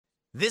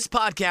This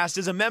podcast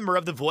is a member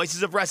of the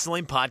Voices of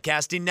Wrestling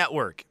Podcasting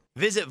Network.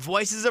 Visit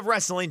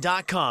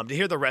voicesofwrestling.com to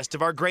hear the rest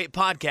of our great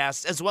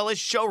podcasts, as well as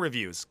show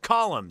reviews,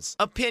 columns,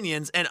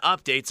 opinions, and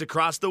updates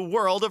across the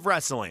world of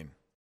wrestling.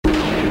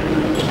 Awake,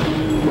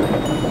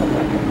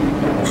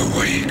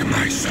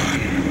 my son.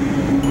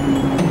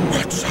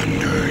 What's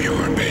under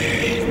your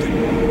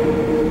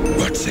bed?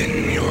 What's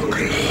in your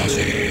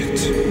closet?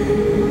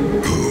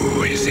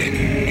 Who is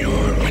in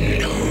your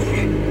window?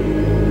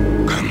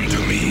 Come to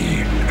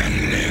me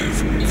and live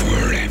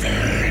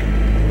forever.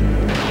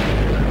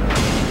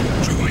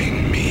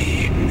 Join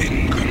me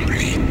in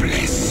complete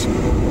bliss.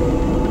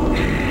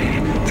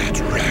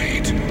 That's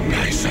right,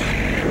 my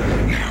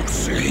son. Now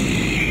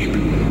sleep,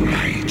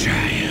 my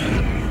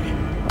child.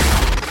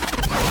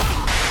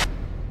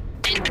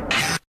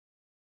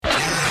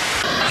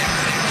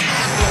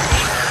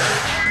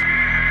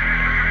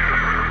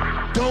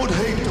 Don't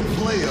hate the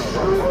player,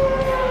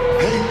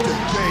 hate the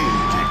game.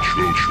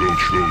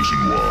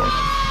 Chosen one.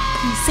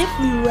 You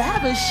simply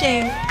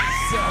ravishing.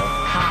 So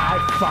high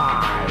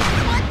five.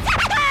 What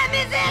time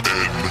is it?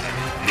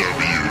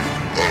 NWO.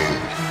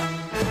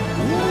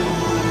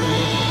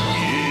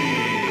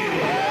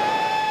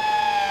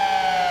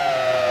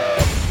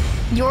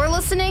 You're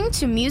listening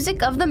to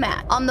Music of the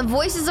Mat on the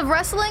Voices of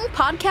Wrestling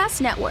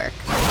Podcast Network.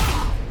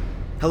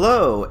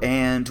 Hello,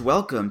 and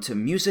welcome to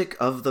Music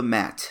of the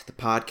Mat, the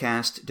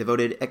podcast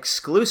devoted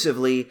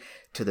exclusively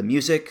to the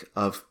music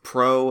of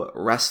pro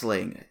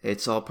wrestling.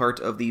 It's all part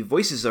of the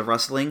Voices of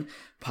Wrestling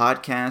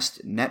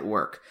Podcast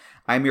Network.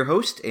 I'm your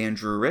host,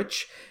 Andrew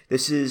Rich.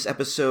 This is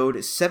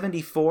episode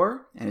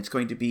 74, and it's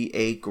going to be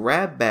a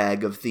grab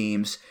bag of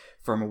themes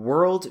from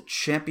World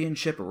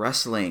Championship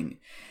Wrestling.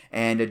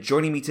 And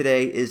joining me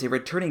today is a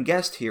returning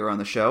guest here on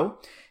the show.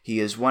 He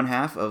is one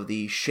half of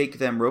the Shake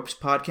Them Ropes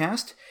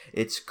podcast.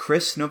 It's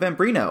Chris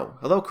Novembrino.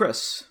 Hello,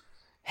 Chris.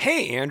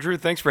 Hey, Andrew.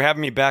 Thanks for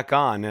having me back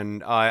on.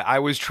 And I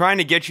was trying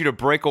to get you to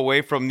break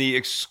away from the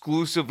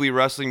exclusively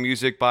wrestling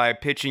music by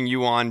pitching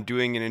you on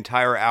doing an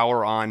entire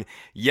hour on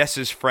Yes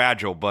is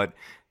Fragile, but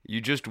you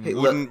just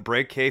wouldn't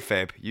break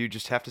kayfabe. You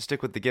just have to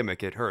stick with the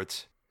gimmick. It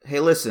hurts. Hey,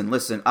 listen.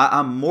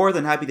 I'm more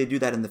than happy to do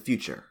that in the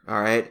future,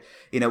 all right?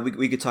 You know,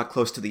 we could talk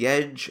Close to the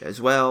Edge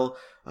as well,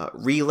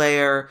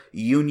 Relayer,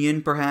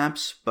 Union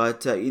perhaps,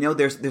 but,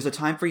 there's a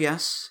time for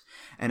Yes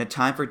and a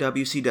time for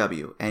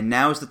WCW, and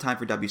now is the time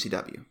for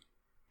WCW.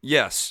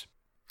 Yes.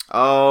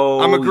 Oh,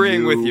 I'm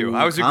agreeing with you.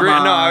 I was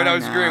agreeing. No, I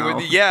was agreeing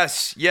with you.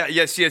 Yes.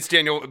 Yes, it's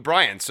Daniel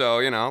Bryan. So,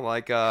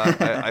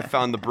 I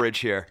found the bridge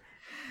here.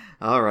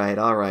 All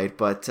right.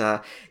 But,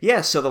 so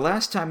the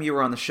last time you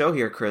were on the show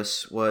here,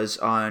 Chris, was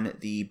on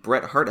the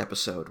Bret Hart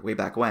episode way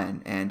back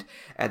when. And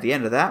at the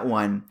end of that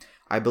one,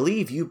 I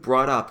believe you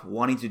brought up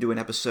wanting to do an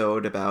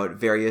episode about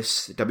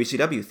various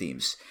WCW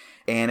themes.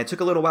 And it took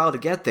a little while to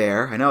get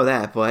there, I know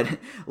that, but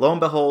lo and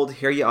behold,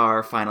 here you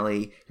are,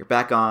 finally. You're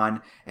back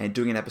on and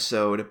doing an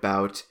episode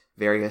about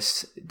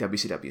various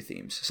WCW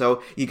themes.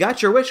 So you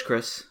got your wish,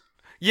 Chris.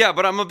 Yeah,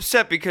 but I'm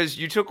upset because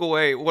you took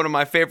away one of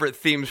my favorite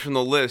themes from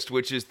the list,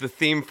 which is the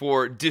theme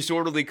for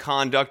Disorderly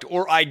Conduct,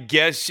 or I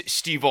guess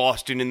Steve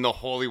Austin in the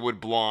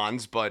Hollywood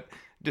Blondes, but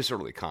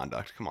Disorderly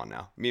Conduct, come on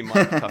now. Me and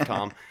Mike Tough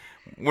Tom,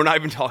 we're not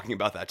even talking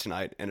about that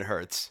tonight, and it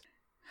hurts.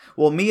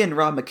 Well, me and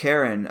Rob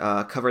McCarran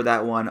covered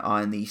that one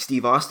on the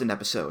Steve Austin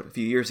episode a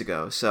few years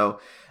ago. So,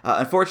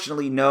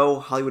 unfortunately,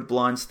 no Hollywood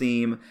Blondes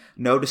theme,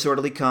 no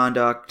Disorderly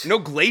Conduct. No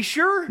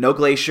Glacier? No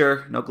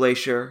Glacier.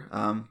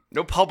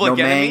 No Public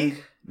Enemy? Mang,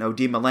 no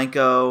Dean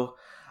Malenko.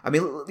 I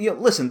mean,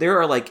 listen, there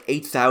are like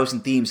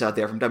 8,000 themes out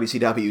there from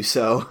WCW,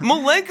 so...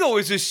 Malenko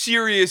is a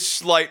serious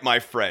slight, my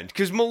friend,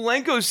 because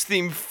Malenko's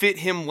theme fit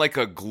him like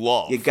a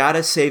glove. You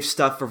gotta save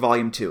stuff for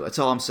Volume 2, that's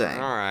all I'm saying.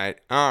 All right,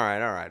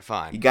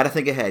 fine. You gotta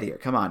think ahead here,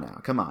 come on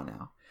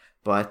now.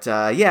 But,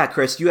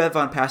 Chris, you have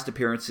on past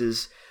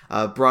appearances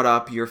brought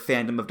up your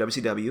fandom of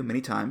WCW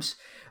many times.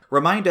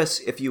 Remind us,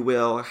 if you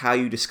will, how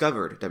you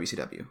discovered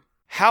WCW.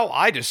 How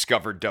I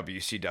discovered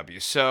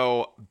WCW.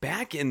 So,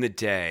 back in the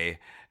day...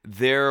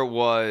 There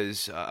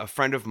was a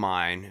friend of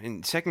mine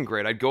in second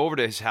grade. I'd go over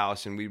to his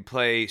house and we'd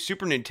play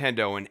Super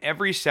Nintendo, and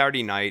every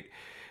Saturday night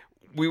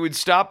we would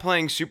stop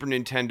playing Super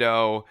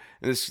Nintendo,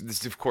 and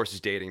this of course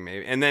is dating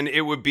me, and then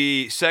it would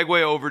be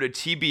segue over to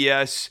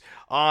TBS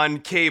on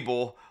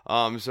cable,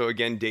 so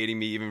again dating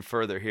me even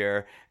further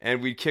here,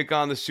 and we'd kick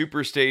on the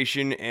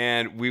Superstation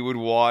and we would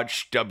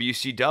watch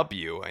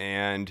WCW,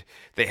 and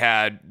they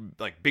had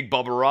like Big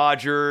Bubba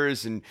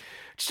Rogers and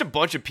just a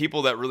bunch of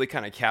people that really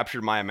kind of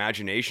captured my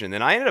imagination. And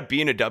then I ended up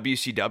being a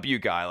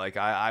WCW guy. Like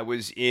I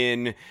was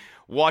in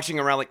watching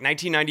around like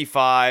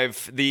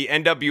 1995, the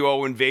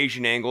NWO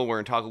invasion angle. We're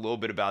going to talk a little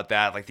bit about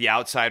that. Like the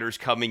Outsiders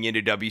coming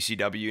into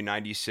WCW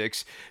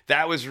 96.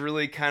 That was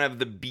really kind of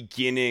the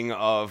beginning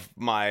of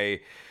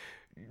my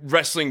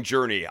wrestling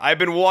journey. I've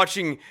been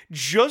watching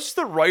just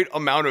the right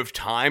amount of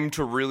time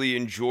to really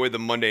enjoy the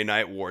Monday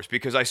Night Wars,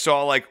 because I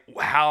saw like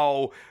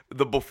how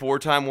the before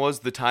time was,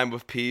 the time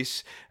of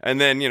peace,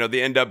 and then, the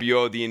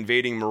NWO, the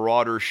invading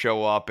Marauders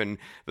show up, and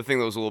the thing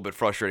that was a little bit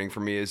frustrating for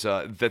me is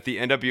that the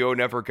NWO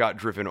never got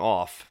driven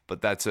off,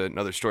 but that's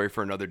another story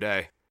for another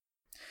day.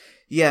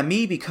 Yeah,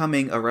 me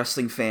becoming a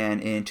wrestling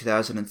fan in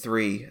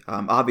 2003,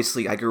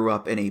 obviously I grew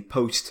up in a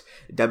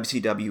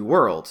post-WCW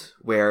world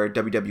where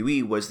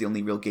WWE was the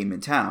only real game in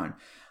town.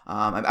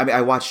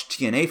 I watched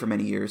TNA for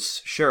many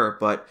years, sure,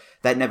 but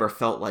that never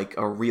felt like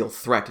a real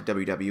threat to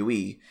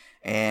WWE.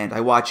 And I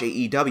watch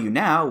AEW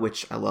now,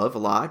 which I love a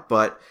lot,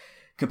 but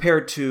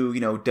compared to,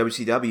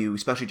 WCW,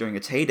 especially during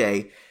its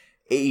heyday,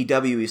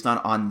 AEW is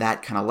not on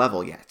that kind of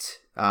level yet.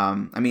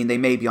 They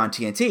may be on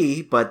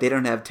TNT, but they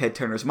don't have Ted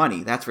Turner's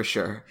money, that's for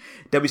sure.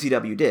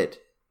 WCW did.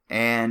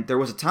 And there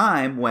was a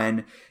time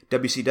when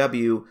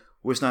WCW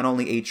was not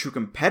only a true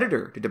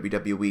competitor to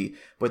WWE,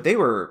 but they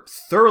were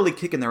thoroughly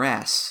kicking their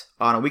ass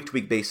on a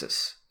week-to-week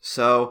basis.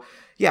 So,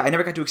 yeah, I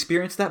never got to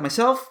experience that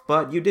myself,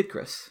 but you did,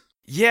 Chris.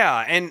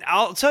 Yeah, and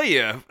I'll tell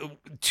you,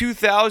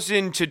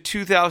 2000 to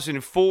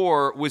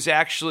 2004 was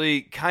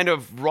actually kind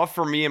of rough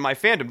for me and my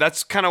fandom.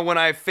 That's kind of when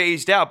I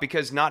phased out,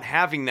 because not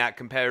having that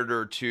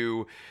competitor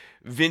to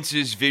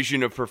Vince's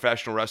vision of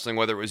professional wrestling,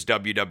 whether it was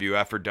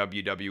WWF or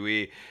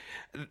WWE,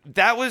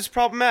 that was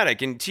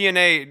problematic. And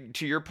TNA,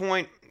 to your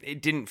point,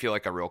 it didn't feel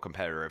like a real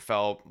competitor. It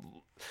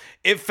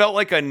felt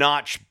like a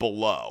notch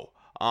below.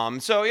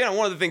 So,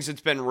 one of the things that's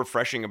been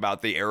refreshing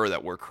about the era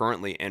that we're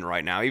currently in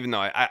right now, even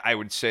though I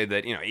would say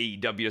that,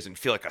 AEW doesn't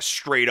feel like a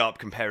straight up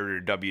competitor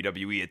to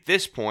WWE at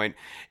this point,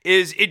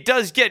 is it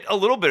does get a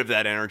little bit of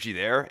that energy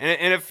there.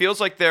 And it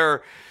feels like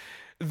they're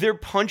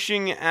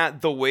punching at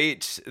the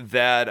weight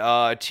that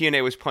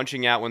TNA was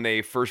punching at when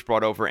they first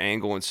brought over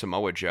Angle and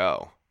Samoa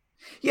Joe.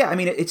 Yeah,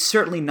 it's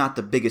certainly not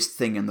the biggest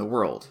thing in the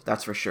world,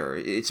 that's for sure.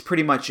 It's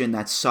pretty much in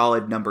that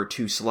solid number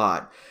 2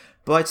 slot.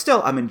 But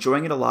still, I'm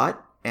enjoying it a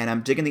lot. And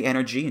I'm digging the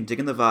energy and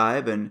digging the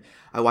vibe, and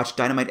I watch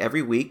Dynamite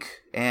every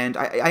week, and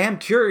I am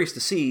curious to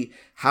see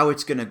how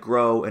it's going to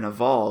grow and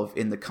evolve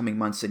in the coming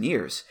months and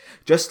years.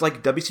 Just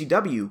like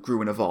WCW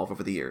grew and evolved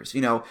over the years.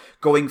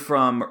 Going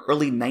from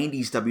early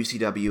 90s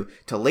WCW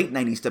to late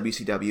 90s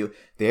WCW,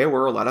 there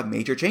were a lot of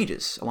major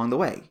changes along the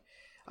way.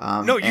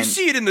 You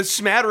see it in the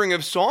smattering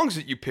of songs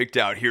that you picked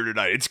out here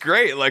tonight. It's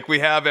great. Like, we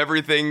have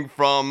everything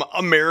from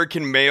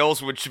American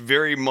Males, which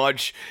very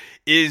much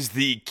is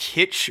the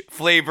kitsch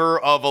flavor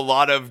of a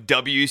lot of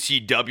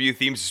WCW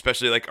themes,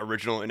 especially like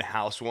original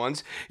in-house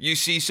ones. You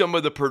see some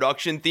of the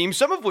production themes,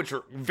 some of which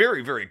are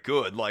very, very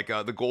good, like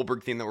the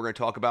Goldberg theme that we're going to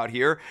talk about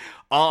here.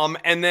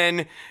 And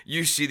then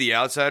you see the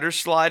Outsiders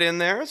slide in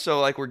there,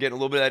 so like we're getting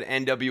a little bit of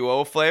that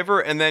NWO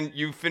flavor. And then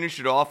you finish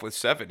it off with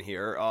Seven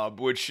here,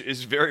 which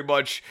is very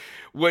much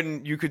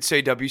when you could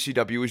say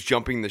WCW is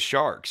jumping the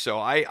shark. So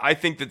I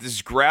think that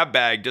this grab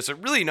bag does a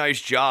really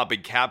nice job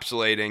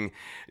encapsulating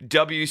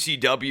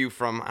WCW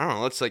from,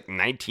 let's like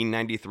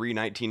 1993,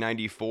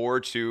 1994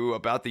 to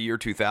about the year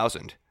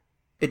 2000.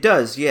 It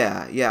does,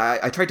 yeah. Yeah,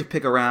 I tried to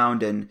pick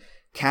around and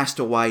cast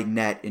a wide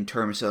net in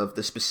terms of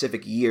the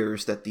specific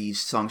years that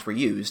these songs were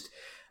used.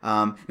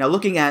 Now,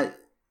 looking at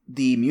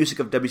the music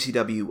of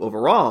WCW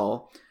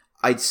overall,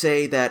 I'd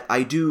say that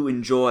I do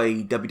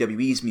enjoy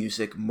WWE's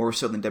music more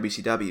so than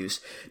WCW's.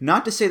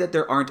 Not to say that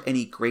there aren't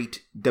any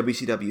great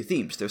WCW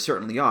themes. There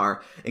certainly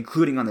are,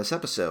 including on this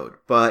episode.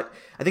 But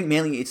I think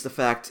mainly it's the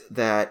fact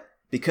that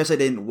because I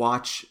didn't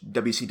watch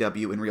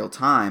WCW in real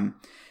time,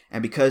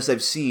 and because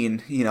I've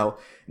seen,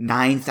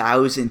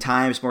 9,000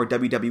 times more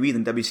WWE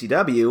than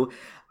WCW,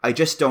 I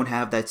just don't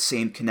have that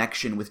same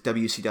connection with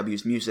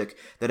WCW's music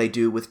that I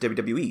do with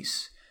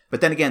WWE's.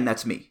 But then again,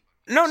 that's me.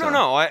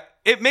 No.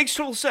 It makes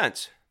total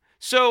sense.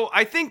 So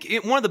I think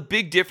one of the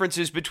big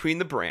differences between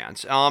the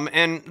brands,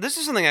 and this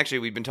is something actually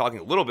we've been talking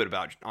a little bit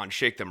about on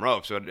Shake Them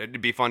Ropes, so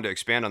it'd be fun to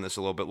expand on this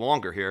a little bit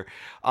longer here.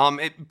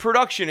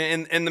 Production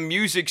and the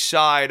music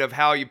side of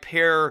how you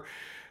pair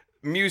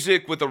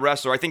music with a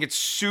wrestler, I think it's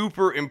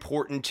super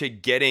important to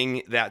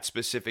getting that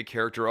specific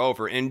character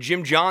over. And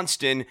Jim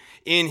Johnston,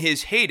 in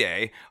his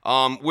heyday,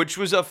 which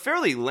was a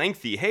fairly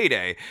lengthy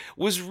heyday,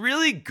 was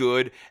really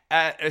good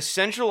at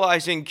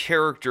essentializing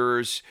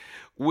characters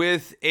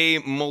with a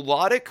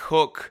melodic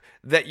hook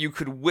that you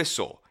could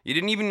whistle. You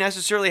didn't even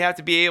necessarily have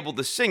to be able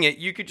to sing it.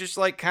 You could just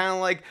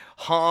kind of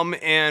hum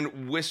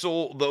and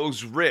whistle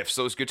those riffs,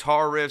 those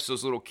guitar riffs,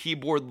 those little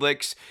keyboard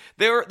licks.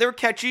 They're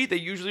catchy. They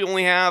usually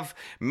only have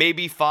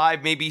maybe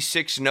 5, maybe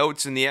 6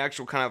 notes in the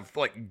actual kind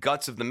of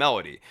guts of the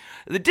melody.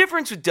 The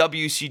difference with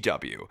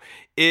WCW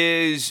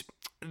is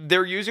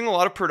they're using a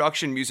lot of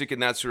production music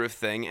and that sort of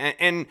thing.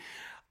 And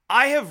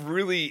I have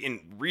really,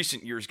 in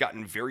recent years,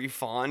 gotten very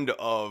fond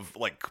of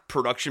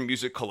production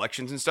music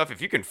collections and stuff.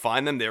 If you can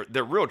find them,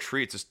 they're real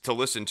treats to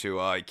listen to.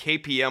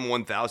 KPM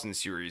 1000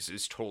 series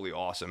is totally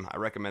awesome. I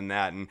recommend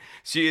that. And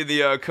see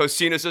the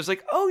Cosinas, I was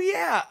like, oh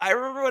yeah, I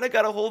remember when I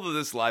got a hold of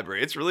this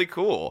library. It's really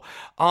cool.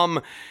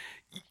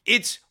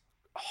 It's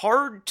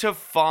hard to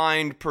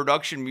find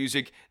production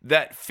music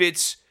that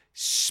fits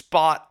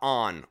spot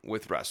on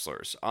with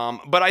wrestlers.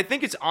 But I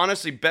think it's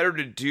honestly better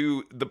to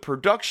do the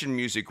production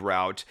music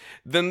route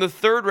than the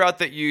third route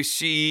that you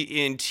see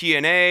in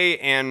TNA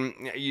and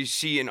you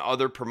see in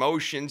other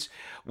promotions,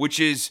 which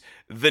is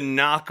the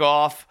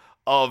knockoff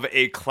of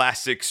a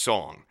classic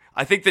song.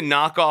 I think the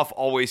knockoff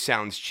always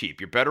sounds cheap.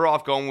 You're better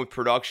off going with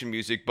production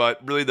music, but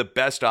really the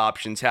best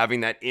option's having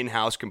that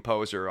in-house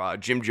composer,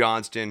 Jim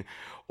Johnston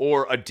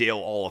or a Dale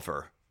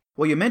Oliver.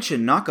 Well, you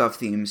mentioned knockoff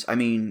themes. I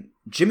mean,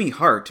 Jimmy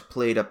Hart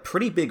played a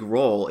pretty big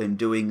role in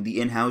doing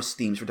the in-house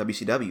themes for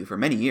WCW for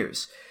many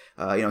years.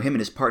 Him and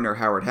his partner,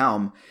 Howard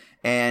Helm,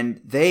 and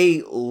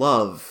they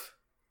love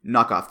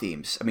knockoff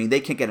themes. I mean,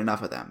 they can't get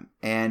enough of them.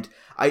 And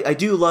I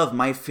do love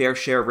my fair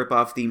share of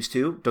rip-off themes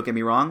too, don't get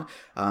me wrong,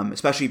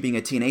 especially being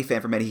a TNA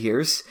fan for many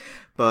years.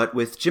 But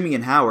with Jimmy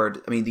and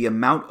Howard, I mean, the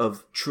amount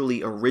of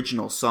truly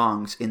original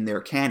songs in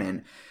their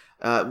canon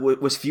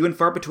was few and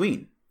far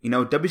between.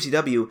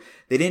 WCW,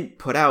 they didn't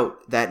put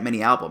out that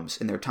many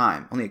albums in their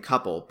time, only a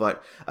couple,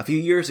 but a few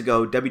years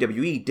ago,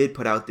 WWE did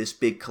put out this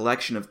big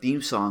collection of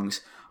theme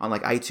songs on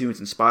like iTunes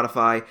and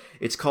Spotify.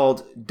 It's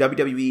called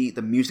WWE,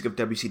 The Music of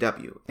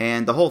WCW,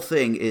 and the whole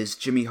thing is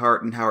Jimmy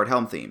Hart and Howard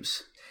Helm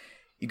themes.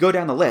 You go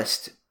down the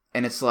list,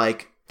 and it's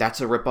like,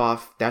 that's a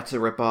ripoff, that's a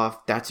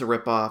ripoff, that's a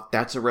ripoff,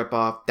 that's a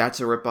ripoff, that's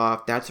a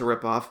ripoff, that's a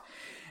ripoff.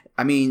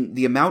 I mean,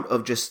 the amount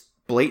of just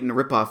blatant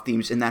ripoff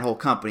themes in that whole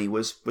company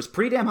was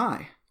pretty damn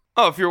high.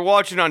 Oh, if you're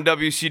watching on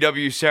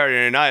WCW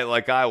Saturday Night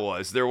like I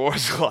was, there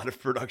was a lot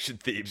of production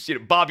themes.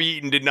 Bobby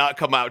Eaton did not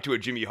come out to a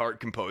Jimmy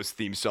Hart composed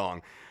theme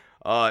song,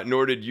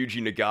 nor did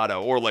Yuji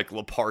Nagata or like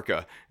La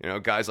Parka,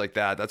 guys like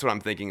that. That's what I'm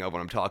thinking of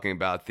when I'm talking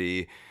about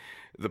the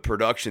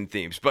production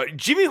themes. But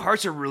Jimmy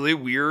Hart's a really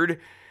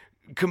weird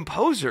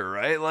composer,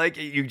 right? Like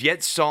you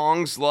get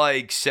songs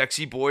like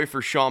Sexy Boy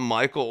for Shawn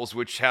Michaels,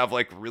 which have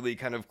like really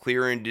kind of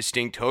clear and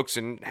distinct hooks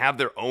and have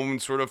their own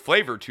sort of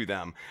flavor to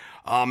them.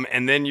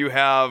 And then you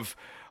have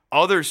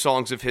other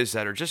songs of his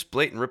that are just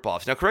blatant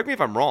ripoffs. Now, correct me if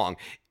I'm wrong.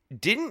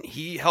 Didn't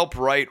he help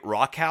write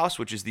Rock House,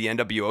 which is the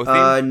NWO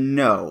theme?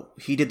 No.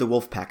 He did the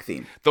Wolfpack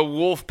theme. The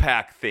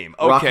Wolfpack theme.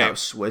 Okay. Rock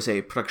House was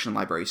a production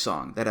library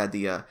song that had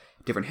the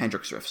different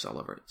Hendrix riffs all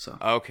over it. So.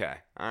 Okay.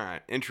 All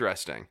right.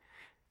 Interesting.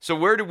 So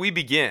where do we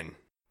begin?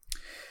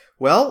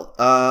 Well,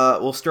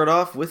 we'll start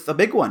off with a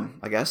big one,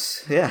 I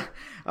guess. Yeah.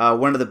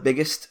 One of the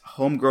biggest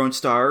homegrown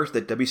stars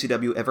that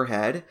WCW ever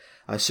had.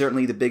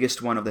 Certainly the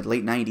biggest one of the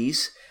late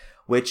 90s,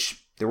 which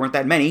there weren't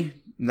that many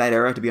in that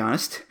era, to be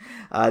honest.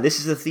 This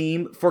is the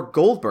theme for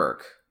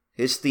Goldberg.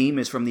 His theme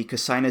is from the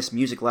Casinus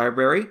Music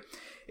Library.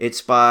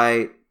 It's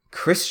by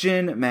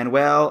Christian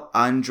Manuel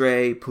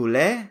Andre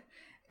Poulet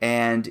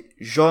and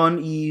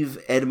Jean-Yves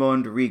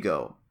Edmond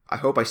Rigaud. I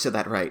hope I said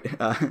that right.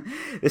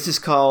 This is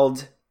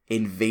called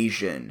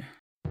Invasion.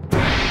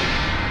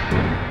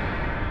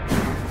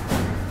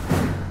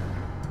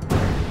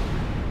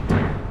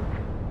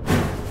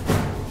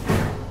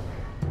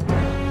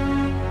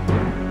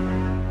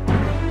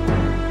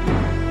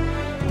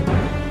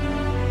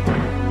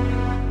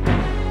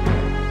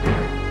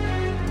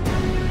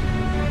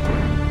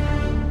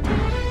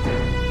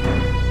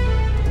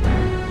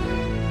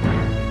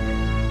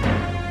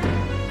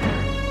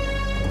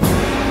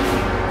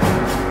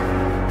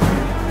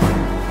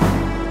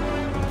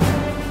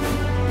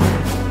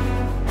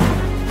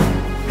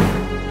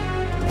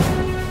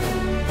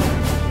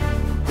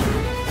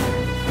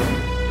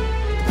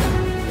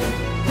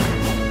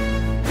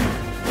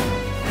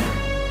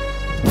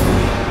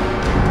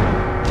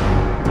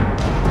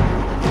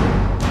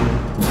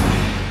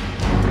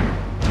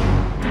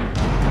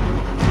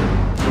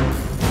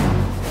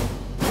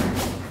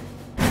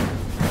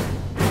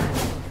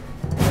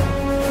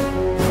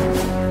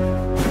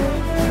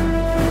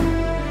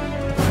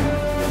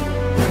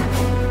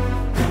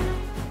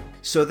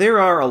 So there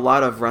are a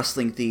lot of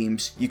wrestling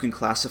themes you can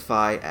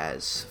classify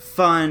as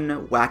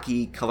fun,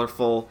 wacky,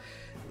 colorful.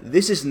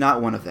 This is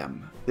not one of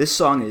them. This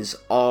song is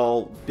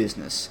all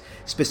business,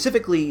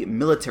 specifically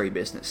military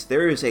business.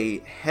 There is a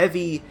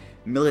heavy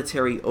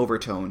military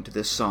overtone to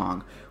this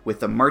song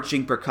with the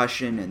marching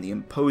percussion and the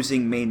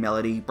imposing main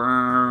melody.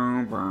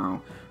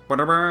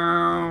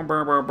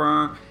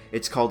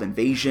 It's called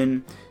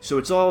Invasion, so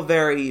it's all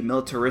very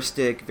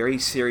militaristic, very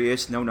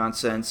serious, no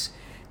nonsense.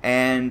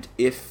 And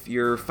if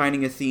you're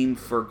finding a theme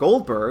for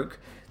Goldberg,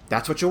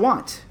 that's what you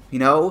want.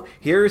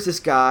 Here's this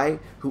guy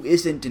who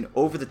isn't an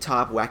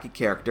over-the-top wacky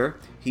character.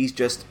 He's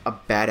just a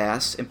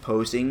badass,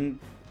 imposing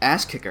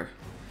ass kicker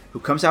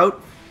who comes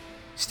out,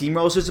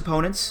 steamrolls his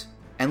opponents,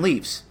 and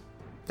leaves.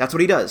 That's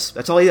what he does.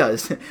 That's all he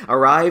does.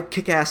 Arrive,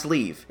 kick ass,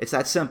 leave. It's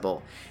that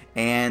simple.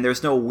 And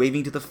there's no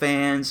waving to the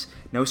fans,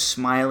 no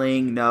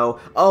smiling, no,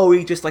 oh,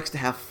 he just likes to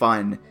have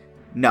fun.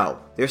 No,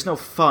 there's no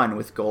fun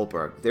with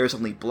Goldberg. There's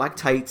only black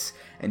tights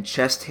and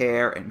chest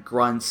hair and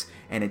grunts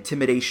and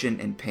intimidation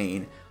and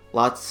pain.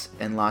 Lots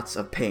and lots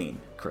of pain,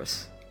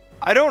 Chris.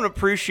 I don't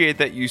appreciate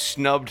that you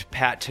snubbed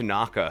Pat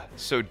Tanaka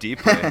so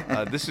deeply.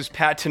 This is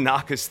Pat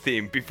Tanaka's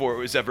theme before it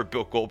was ever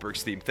Bill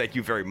Goldberg's theme. Thank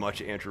you very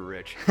much, Andrew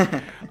Rich.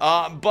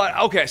 But,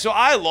 okay, so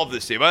I love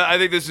this theme. I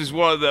think this is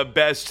one of the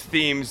best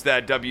themes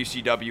that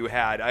WCW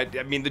had.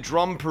 I mean, the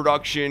drum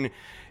production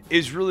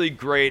is really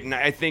great, and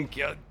I think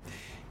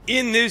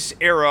in this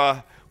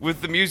era,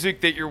 with the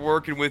music that you're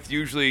working with,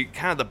 usually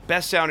kind of the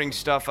best-sounding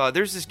stuff,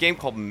 there's this game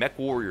called Mech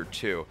Warrior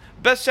 2.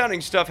 Best-sounding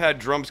stuff had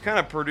drums kind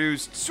of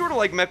produced sort of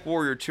like Mech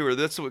Warrior 2, or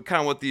that's kind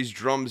of what these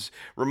drums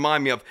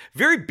remind me of.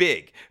 Very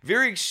big,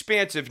 very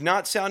expansive,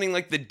 not sounding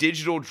like the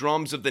digital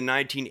drums of the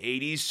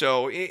 1980s.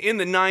 So in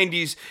the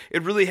 90s,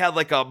 it really had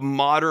like a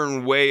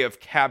modern way of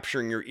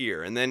capturing your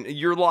ear. And then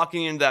you're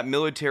locking into that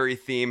military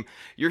theme.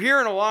 You're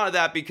hearing a lot of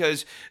that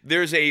because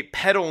there's a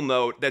pedal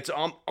note that's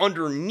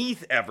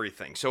underneath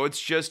everything. So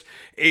it's just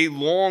a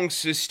long,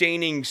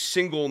 sustaining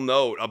single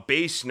note, a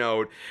bass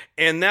note,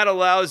 and that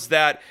allows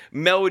that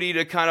melody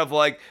to kind of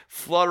like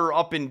flutter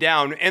up and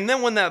down. And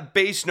then when that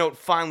bass note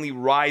finally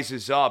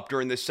rises up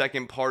during the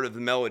second part of the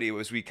melody,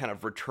 as we kind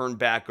of return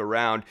back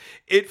around,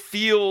 it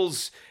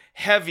feels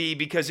heavy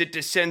because it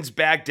descends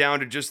back down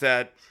to just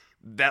that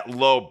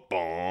low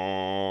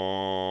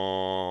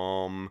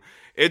boom.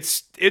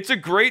 It's a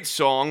great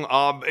song.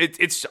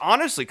 It's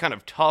honestly kind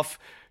of tough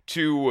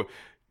to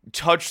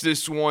touch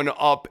this one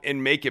up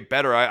and make it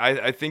better.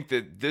 I think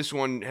that this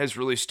one has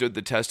really stood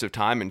the test of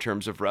time in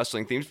terms of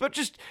wrestling themes, but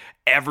just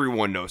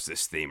everyone knows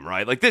this theme,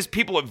 right? Like this,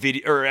 people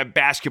at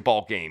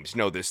basketball games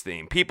know this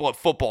theme. People at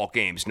football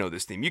games know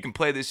this theme. You can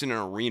play this in an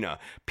arena.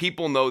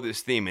 People know this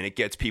theme, and it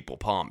gets people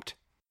pumped.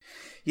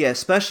 Yeah,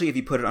 especially if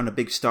you put it on a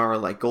big star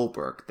like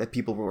Goldberg that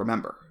people will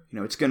remember. You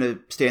know, it's going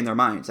to stay in their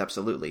minds,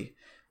 absolutely.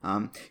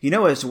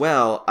 As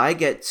well, I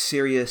get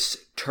serious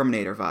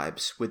Terminator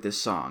vibes with this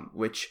song,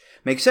 which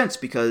makes sense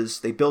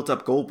because they built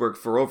up Goldberg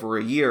for over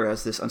a year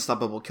as this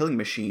unstoppable killing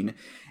machine,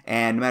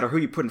 and no matter who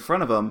you put in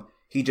front of him,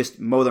 he just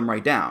mowed them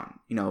right down.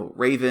 You know,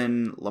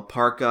 Raven, La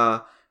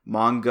Parka,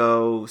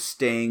 Mongo,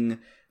 Sting,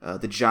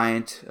 the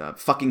Giant,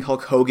 fucking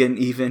Hulk Hogan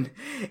even.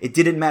 It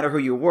didn't matter who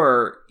you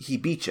were, he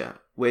beat you,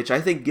 which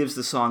I think gives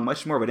the song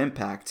much more of an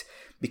impact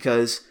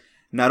because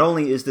not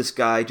only is this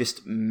guy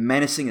just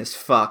menacing as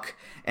fuck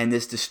and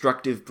this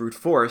destructive brute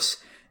force,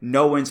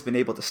 no one's been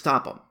able to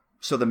stop him.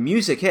 So the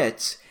music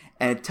hits,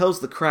 and it tells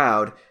the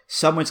crowd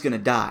someone's gonna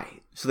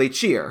die. So they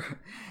cheer.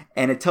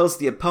 And it tells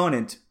the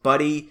opponent,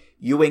 buddy,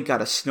 you ain't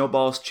got a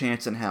snowball's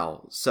chance in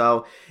hell.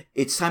 So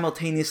it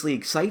simultaneously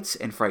excites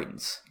and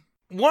frightens.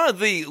 One of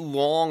the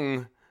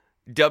long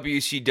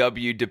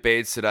WCW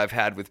debates that I've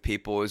had with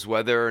people is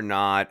whether or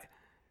not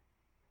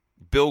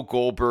Bill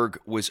Goldberg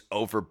was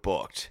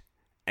overbooked.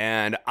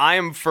 And I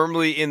am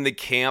firmly in the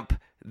camp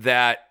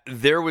that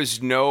there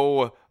was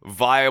no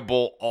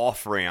viable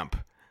off-ramp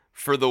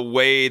for the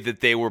way that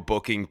they were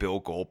booking Bill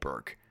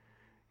Goldberg.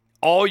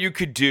 All you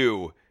could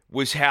do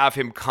was have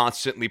him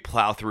constantly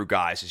plow through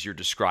guys, as you're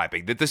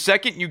describing. That the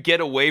second you get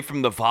away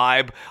from the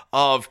vibe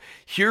of,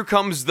 here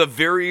comes the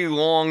very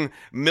long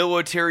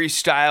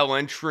military-style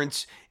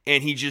entrance,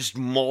 and he just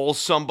mauls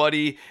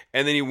somebody,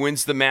 and then he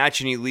wins the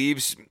match and he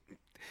leaves.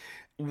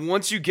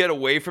 Once you get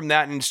away from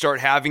that and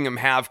start having him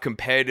have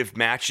competitive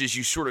matches,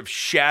 you sort of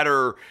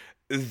shatter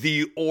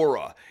the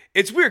aura.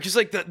 It's weird because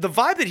like the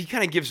vibe that he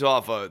kind of gives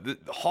off,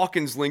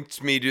 Hawkins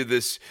linked me to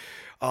this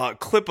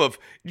clip of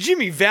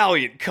Jimmy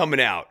Valiant coming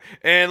out,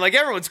 and like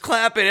everyone's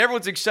clapping,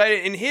 everyone's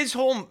excited, and his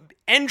whole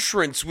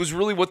entrance was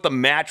really what the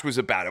match was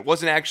about. It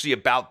wasn't actually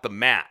about the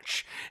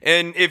match.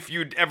 And if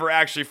you'd ever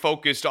actually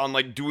focused on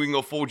like doing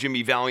a full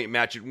Jimmy Valiant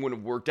match, it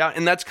wouldn't have worked out.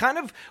 And that's kind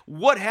of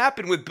what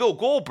happened with Bill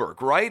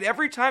Goldberg, right?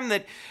 Every time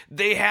that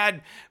they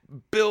had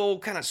Bill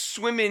kind of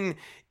swimming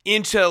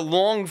into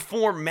long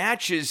form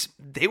matches,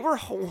 they were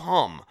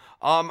ho-hum.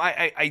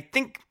 I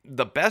think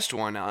the best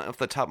one off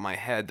the top of my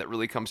head that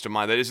really comes to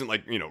mind that isn't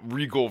like,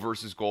 Regal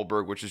versus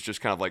Goldberg, which is just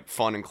kind of like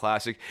fun and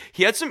classic.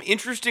 He had some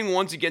interesting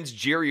ones against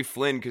Jerry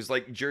Flynn because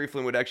like Jerry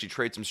Flynn would actually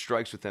trade some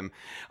strikes with him.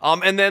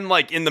 And then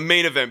like in the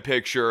main event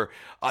picture,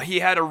 he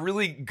had a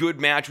really good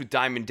match with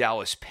Diamond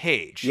Dallas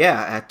Page.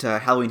 Yeah, at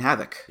Halloween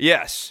Havoc.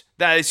 Yes.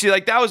 That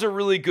was a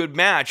really good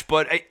match,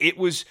 but it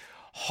was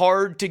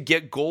hard to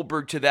get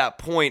Goldberg to that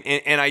point.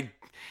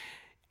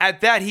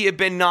 At that, he had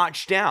been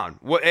notched down.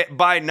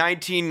 By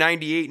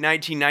 1998,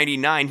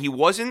 1999, he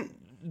wasn't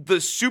the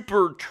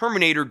super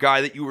Terminator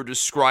guy that you were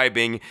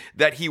describing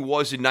that he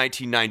was in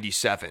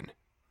 1997.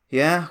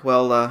 Yeah,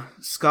 well,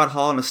 Scott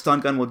Hall and a stun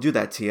gun will do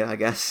that to you, I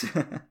guess.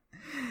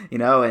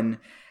 And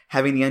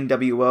having the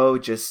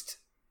NWO just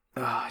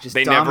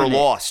they dominate. Never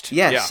lost.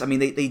 Yes, yeah. I mean,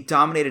 they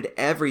dominated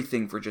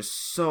everything for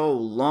just so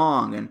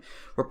long and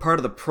were part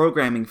of the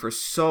programming for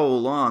so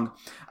long.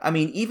 I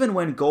mean, even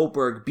when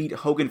Goldberg beat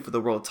Hogan for the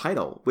world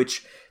title,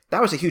 which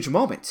that was a huge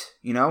moment,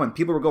 and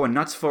people were going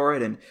nuts for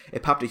it and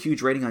it popped a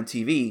huge rating on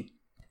TV.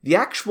 The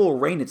actual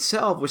reign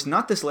itself was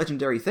not this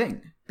legendary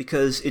thing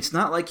because it's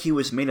not like he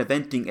was main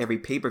eventing every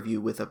pay-per-view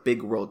with a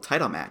big world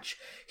title match.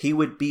 He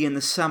would be in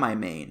the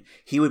semi-main.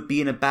 He would be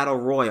in a battle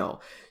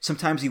royal.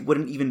 Sometimes he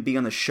wouldn't even be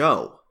on the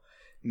show.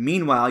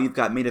 Meanwhile, you've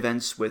got main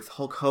events with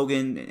Hulk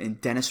Hogan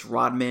and Dennis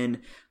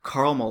Rodman,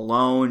 Karl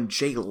Malone,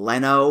 Jay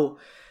Leno.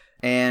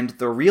 And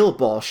the real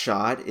ball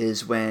shot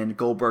is when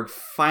Goldberg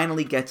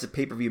finally gets a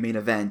pay-per-view main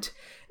event.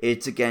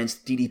 It's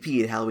against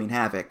DDP at Halloween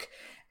Havoc.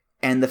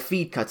 And the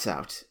feed cuts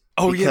out.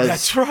 Oh, yeah,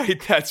 that's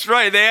right. That's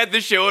right. They had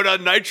to show it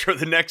on Nitro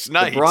the next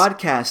night. The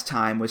broadcast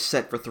time was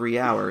set for 3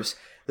 hours.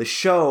 The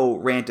show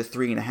ran to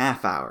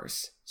 3.5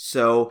 hours.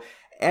 So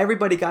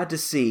everybody got to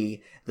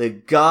see the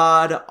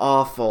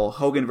god-awful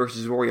Hogan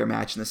versus Warrior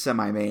match in the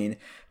semi-main,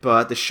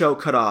 but the show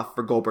cut off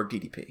for Goldberg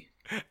DDP.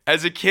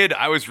 As a kid,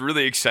 I was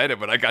really excited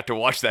when I got to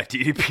watch that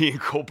DDP and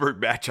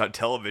Goldberg match on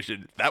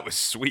television. That was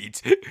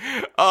sweet.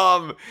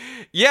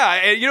 Yeah,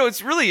 and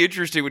it's really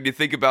interesting when you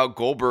think about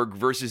Goldberg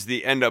versus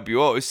the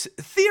NWO.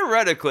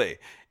 Theoretically,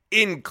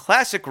 in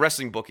classic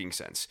wrestling booking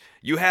sense,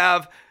 you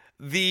have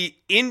the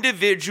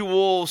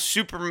individual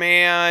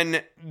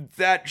Superman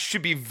that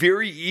should be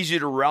very easy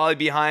to rally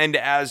behind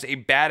as a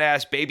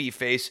badass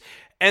babyface.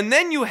 And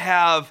then you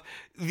have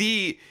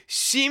the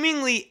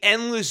seemingly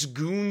endless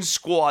goon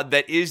squad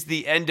that is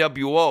the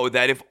NWO,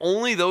 that if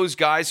only those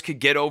guys could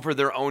get over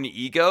their own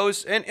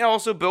egos, and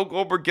also Bill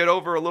Goldberg get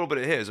over a little bit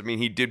of his. I mean,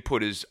 he did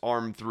put his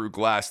arm through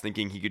glass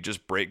thinking he could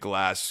just break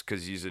glass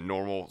because he's a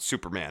normal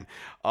Superman.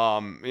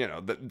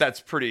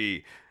 That's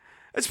pretty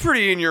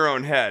in your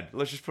own head.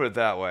 Let's just put it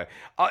that way.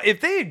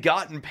 If they had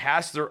gotten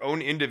past their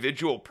own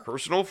individual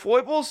personal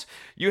foibles,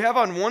 you have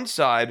on one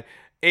side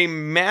a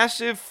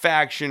massive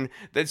faction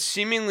that's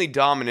seemingly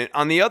dominant.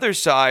 On the other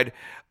side,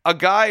 a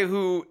guy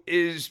who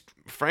is,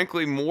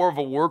 frankly, more of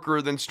a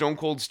worker than Stone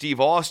Cold Steve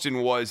Austin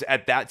was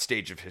at that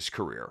stage of his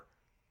career.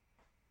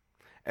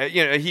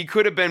 He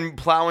could have been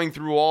plowing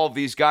through all of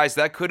these guys.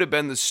 That could have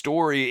been the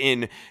story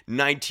in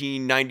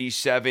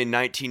 1997,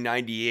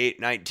 1998,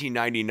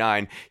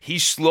 1999.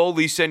 He's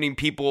slowly sending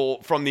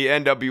people from the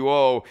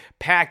NWO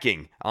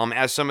packing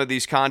as some of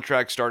these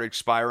contracts start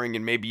expiring,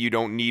 and maybe you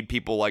don't need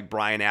people like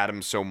Bryan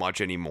Adams so much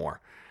anymore.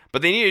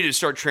 But they needed to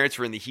start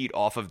transferring the heat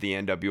off of the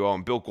NWO,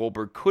 and Bill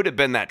Goldberg could have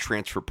been that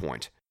transfer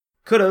point.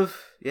 Could have.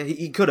 Yeah,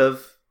 he could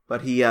have,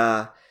 but he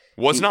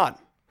was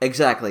not.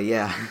 Exactly,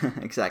 yeah,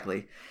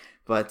 exactly.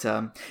 But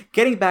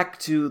getting back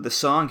to the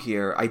song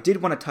here, I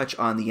did want to touch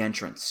on the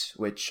entrance,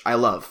 which I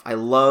love. I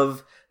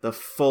love the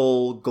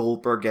full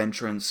Goldberg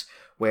entrance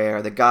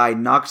where the guy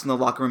knocks on the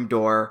locker room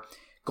door,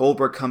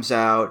 Goldberg comes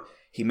out,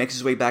 he makes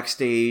his way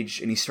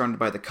backstage, and he's surrounded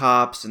by the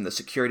cops and the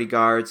security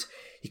guards.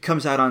 He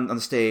comes out on the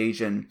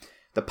stage, and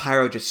the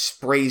pyro just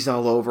sprays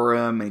all over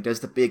him, and he does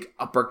the big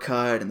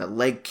uppercut and the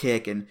leg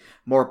kick, and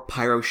more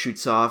pyro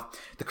shoots off.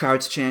 The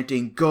crowd's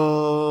chanting,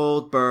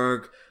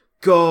 "Goldberg,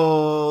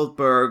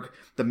 Goldberg."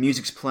 The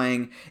music's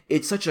playing.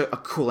 It's such a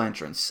cool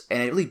entrance,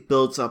 and it really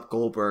builds up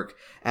Goldberg.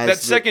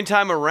 Second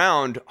time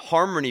around,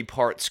 harmony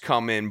parts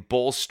come in,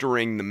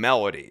 bolstering the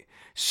melody.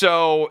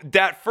 So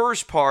that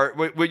first part,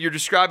 what you're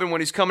describing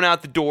when he's coming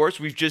out the doors,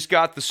 we've just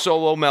got the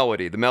solo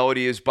melody. The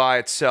melody is by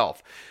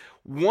itself.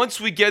 Once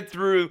we get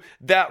through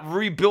that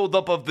rebuild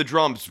up of the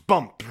drums,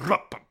 bump,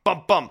 bump,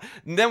 bump, bump,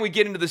 and then we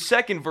get into the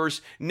second verse,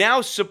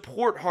 now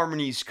support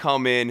harmonies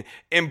come in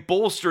and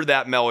bolster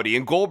that melody.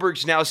 And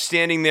Goldberg's now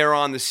standing there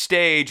on the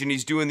stage, and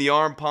he's doing the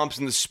arm pumps,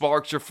 and the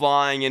sparks are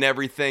flying and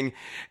everything.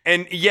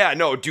 And yeah,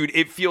 no, dude,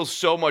 it feels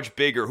so much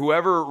bigger.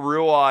 Whoever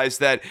realized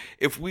that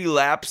if we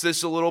lapse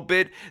this a little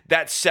bit,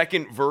 that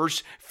second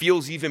verse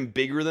feels even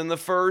bigger than the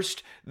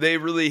first, they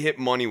really hit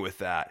money with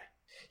that.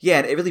 Yeah,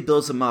 and it really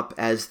builds him up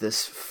as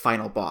this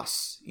final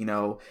boss.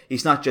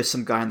 He's not just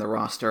some guy on the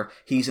roster.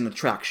 He's an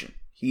attraction.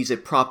 He's a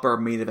proper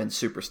main event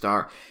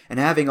superstar. And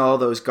having all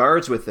those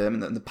guards with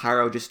him, and the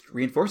pyro just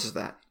reinforces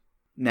that.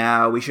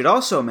 Now, we should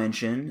also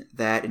mention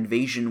that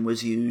Invasion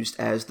was used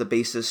as the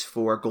basis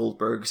for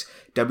Goldberg's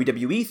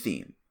WWE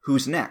theme.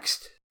 Who's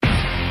Next?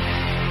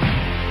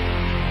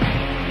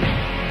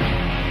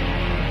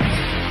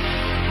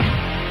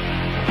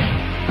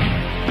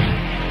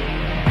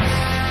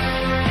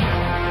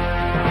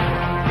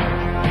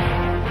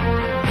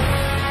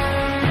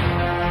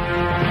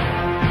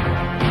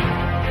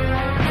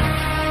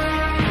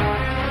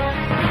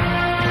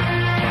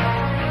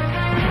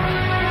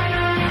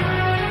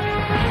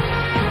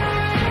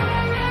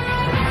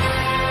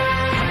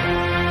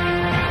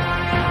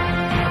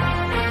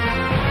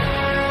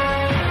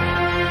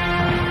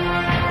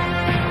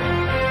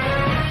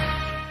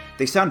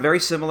 They sound very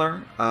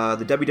similar.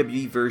 The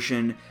WWE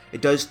version,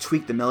 it does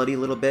tweak the melody a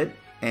little bit,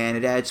 and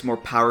it adds more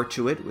power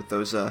to it with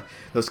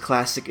those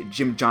classic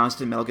Jim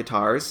Johnston metal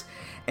guitars.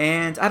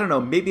 And I don't know,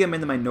 maybe I'm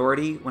in the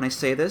minority when I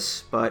say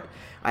this, but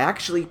I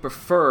actually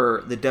prefer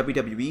the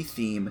WWE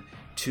theme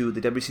to the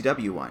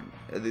WCW one.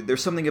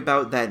 There's something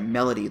about that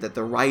melody, that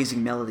the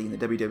rising melody in the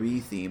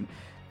WWE theme,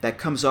 that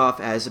comes off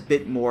as a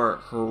bit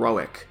more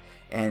heroic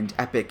and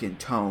epic in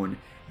tone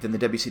than the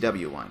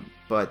WCW one.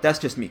 But that's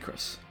just me,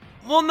 Chris.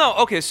 Well, no,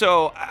 okay,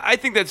 so I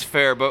think that's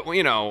fair, but,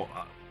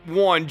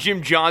 one,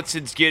 Jim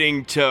Johnston's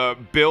getting to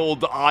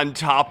build on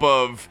top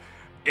of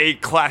a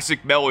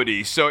classic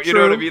melody. So you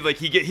know what I mean? Like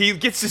he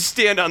gets to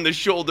stand on the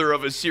shoulder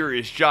of a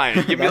serious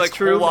giant. Give me like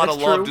a whole lot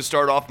of love to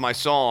start off my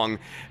song,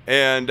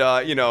 and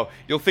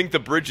you'll think the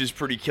bridge is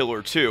pretty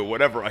killer too,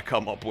 whatever I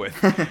come up with.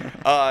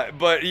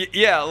 But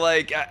yeah,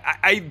 like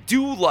I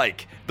do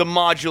like the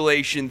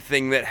modulation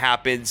thing that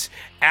happens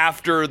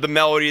after the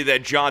melody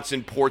that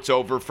Johnson ports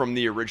over from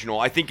the original.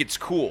 I think it's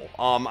cool.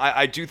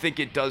 I do think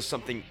it does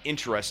something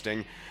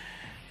interesting.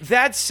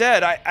 That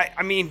said,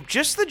 I mean,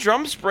 just the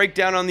drums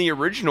breakdown on the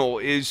original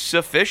is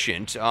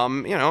sufficient.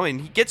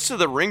 And he gets to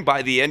the ring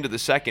by the end of the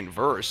second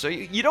verse, so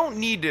you don't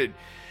need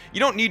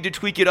to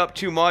tweak it up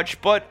too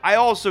much. But I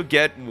also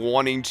get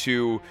wanting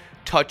to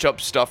touch up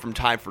stuff from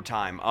time for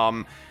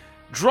time.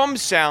 Drum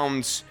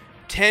sounds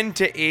tend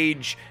to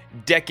age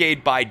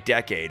decade by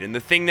decade, and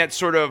the thing that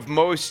sort of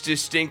most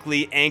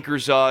distinctly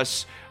anchors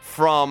us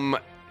from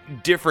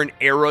different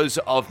eras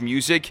of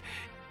music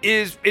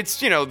it's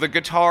the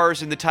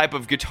guitars and the type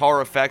of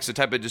guitar effects, the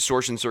type of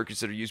distortion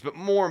circuits that are used, but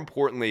more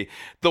importantly,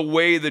 the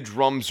way the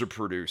drums are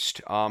produced.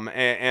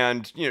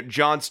 And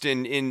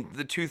Johnston in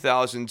the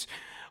 2000s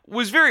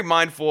was very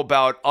mindful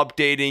about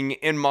updating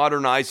and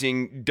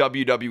modernizing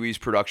WWE's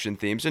production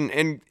themes,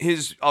 and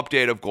his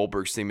update of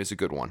Goldberg's theme is a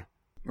good one.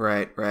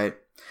 Right.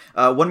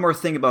 One more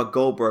thing about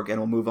Goldberg, and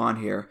we'll move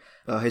on here.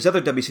 His other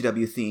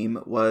WCW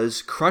theme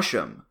was Crush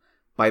 'Em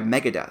by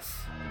Megadeth.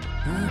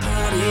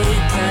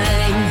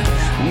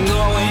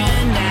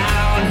 Going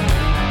down,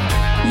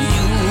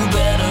 you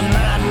better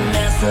not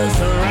mess us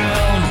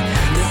around.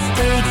 The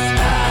stakes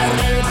are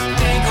at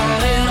stake,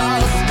 all in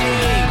all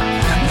stake.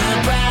 The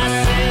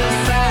price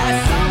is high,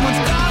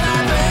 someone's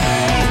gonna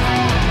pay.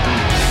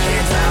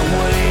 It's our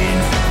win,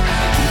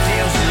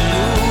 until she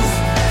lose.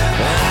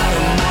 Out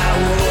of my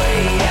way,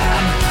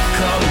 I'm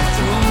coming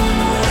through.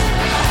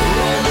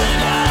 Roll the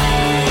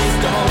dice,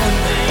 don't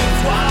think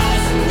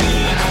twice. We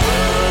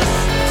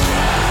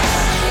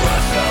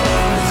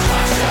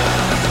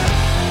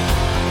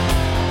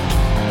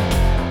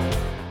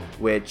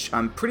which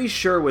I'm pretty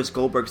sure was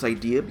Goldberg's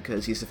idea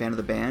because he's a fan of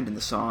the band and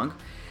the song.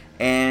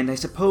 And I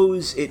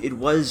suppose it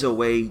was a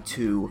way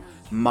to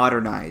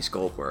modernize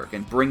Goldberg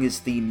and bring his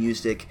theme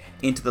music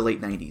into the late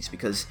 90s,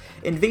 because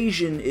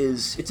Invasion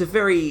it's a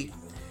very,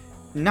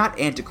 not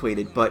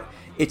antiquated, but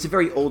it's a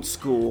very old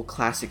school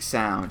classic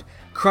sound.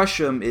 Crush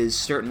 'Em is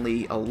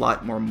certainly a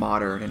lot more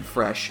modern and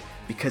fresh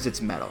because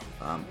it's metal.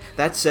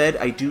 That said,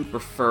 I do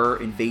prefer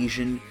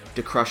Invasion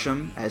to Crush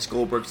 'Em as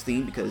Goldberg's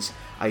theme because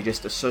I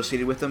just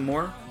associated with them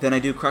more than I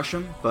do Crush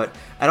 'Em, but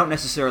I don't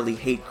necessarily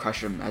hate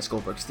Crush 'Em as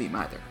Goldberg's theme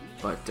either.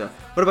 But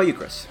what about you,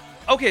 Chris?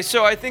 Okay,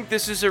 so I think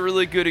this is a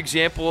really good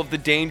example of the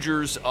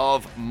dangers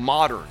of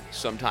modern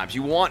sometimes.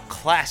 You want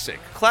classic.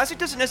 Classic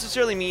doesn't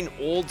necessarily mean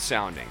old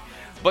sounding,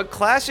 but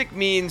classic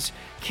means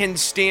can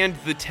stand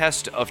the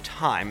test of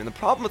time. And the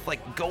problem with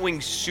like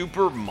going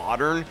super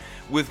modern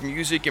with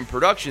music and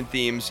production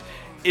themes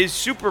is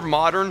super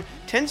modern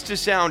tends to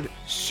sound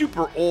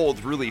super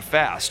old really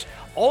fast.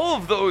 All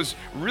of those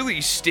really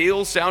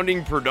stale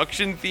sounding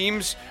production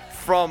themes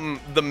from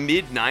the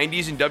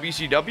mid-90s in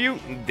WCW,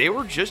 they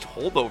were just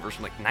holdovers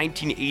from like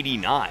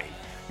 1989.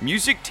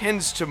 Music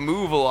tends to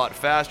move a lot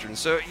faster, and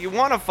so you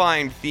want to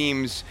find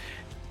themes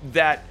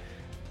that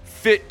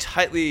fit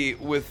tightly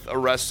with a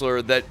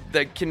wrestler, that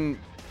can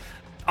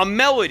a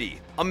melody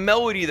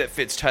that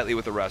fits tightly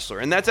with a wrestler.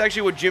 And that's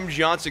actually what Jim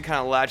Johnston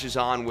kind of latches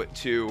on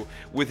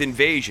with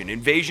Invasion.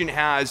 Invasion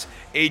has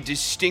a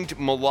distinct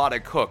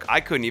melodic hook. I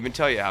couldn't even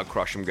tell you how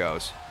Crush 'Em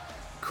goes.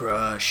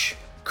 Crush,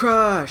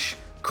 crush,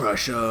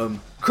 crush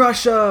 'em,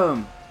 crush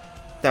 'em.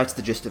 That's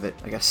the gist of it,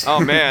 I guess. Oh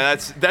man,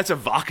 that's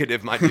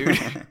evocative, my dude.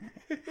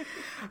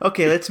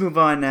 Okay, let's move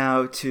on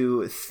now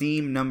to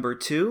theme number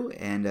 2,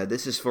 and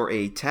this is for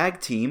a tag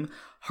team,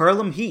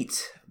 Harlem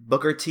Heat,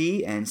 Booker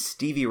T and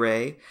Stevie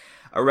Ray,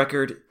 a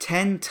record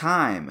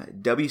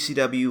 10-time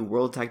WCW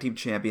World Tag Team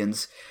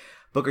Champions.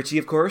 Booker T,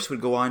 of course,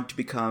 would go on to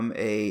become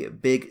a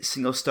big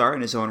single star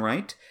in his own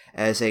right,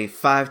 as a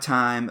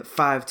five-time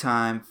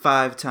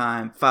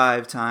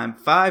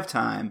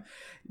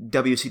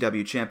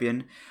WCW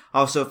champion.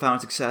 Also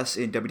found success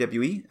in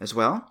WWE as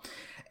well.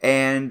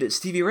 And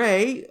Stevie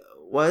Ray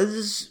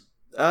was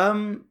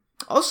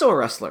also a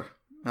wrestler.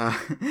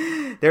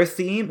 Their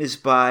theme is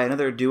by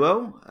another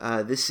duo.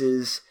 This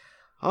is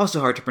also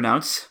hard to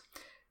pronounce.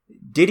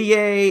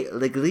 Didier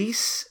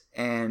L'Église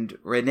and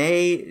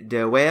René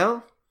de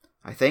Wael,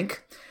 I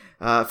think.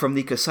 From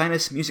the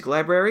Cosinus Music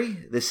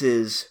Library, this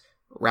is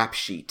Rap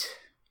Sheet.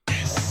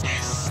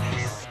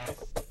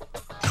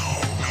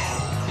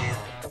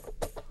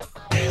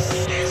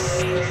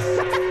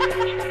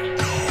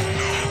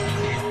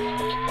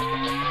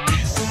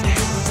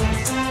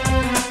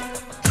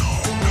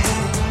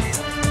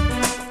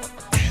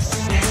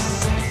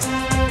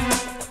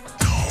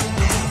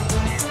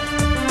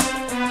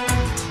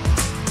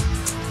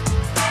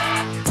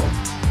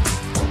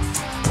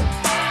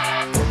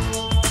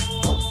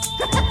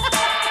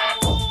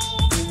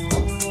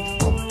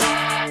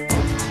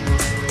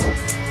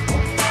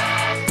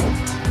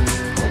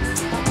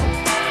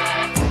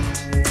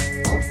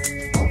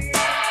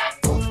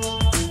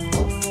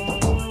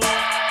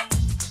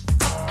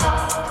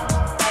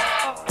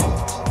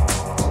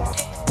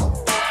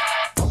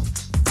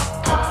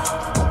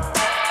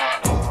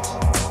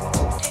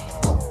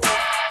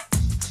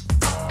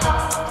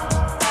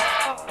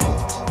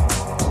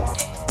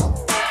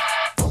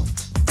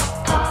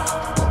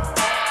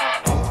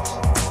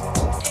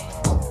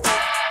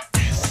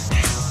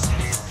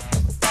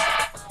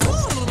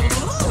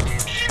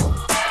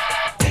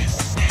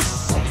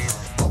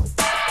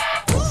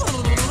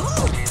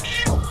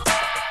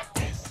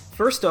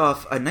 First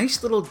off, a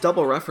nice little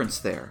double reference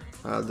there.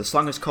 The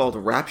song is called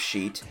Rap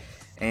Sheet,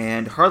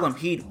 and Harlem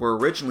Heat were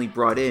originally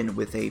brought in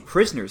with a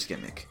prisoner's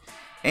gimmick.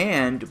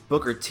 And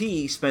Booker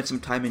T spent some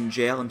time in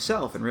jail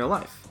himself in real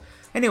life.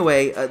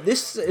 Anyway,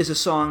 this is a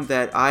song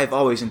that I've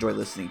always enjoyed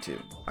listening to.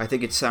 I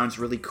think it sounds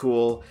really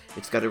cool.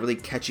 It's got a really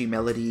catchy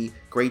melody,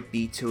 great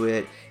beat to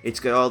it. It's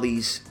got all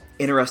these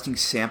interesting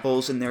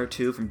samples in there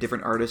too from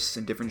different artists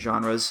and different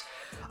genres.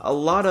 A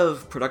lot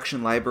of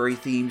production library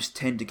themes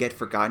tend to get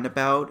forgotten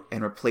about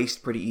and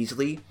replaced pretty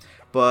easily,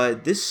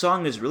 but this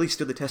song has really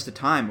stood the test of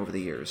time over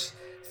the years,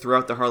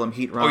 throughout the Harlem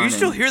Heat run. Oh, you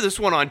still hear this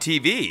one on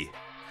TV?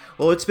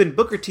 Well, it's been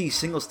Booker T's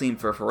singles theme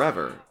for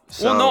forever.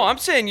 So... Well, no, I'm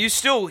saying you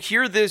still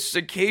hear this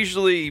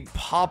occasionally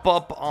pop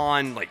up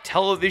on like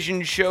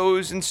television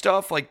shows and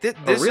stuff. Like this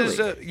really? is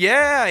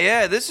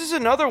this is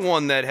another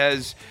one that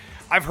has.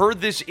 I've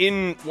heard this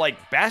in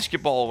like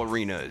basketball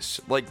arenas.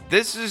 Like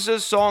this is a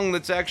song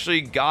that's actually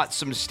got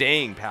some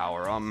staying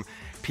power.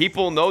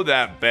 People know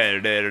that.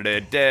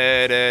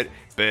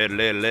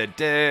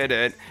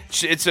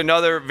 It's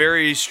another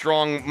very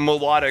strong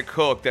melodic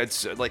hook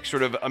that's like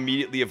sort of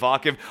immediately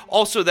evocative.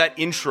 Also that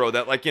intro,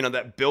 that like, you know,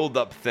 that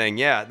build-up thing.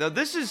 Yeah, now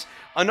this is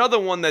another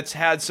one that's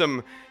had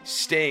some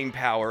staying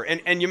power.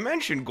 And you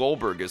mentioned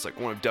Goldberg as like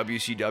one of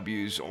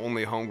WCW's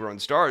only homegrown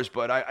stars,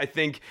 but I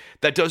think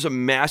that does a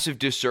massive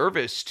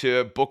disservice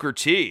to Booker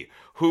T,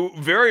 who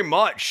very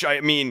much, I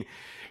mean,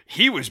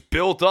 he was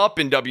built up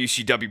in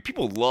WCW.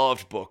 People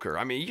loved Booker.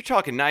 I mean, you're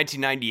talking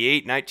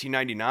 1998,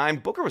 1999.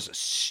 Booker was a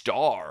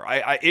star.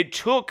 It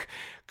took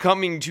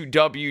coming to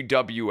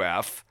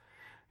WWF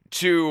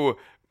to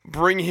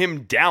bring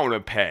him down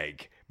a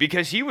peg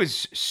because he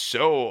was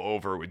so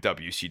over with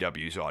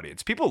WCW's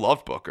audience. People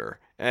loved Booker.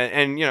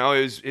 And you know,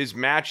 his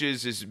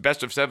matches, his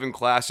Best of 7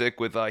 classic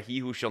with He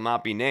Who Shall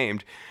Not Be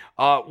Named,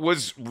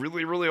 was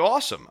really, really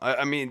awesome.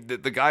 I mean,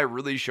 the guy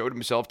really showed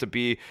himself to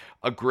be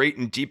a great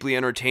and deeply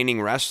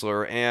entertaining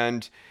wrestler.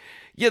 And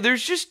yeah,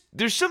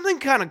 there's something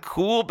kind of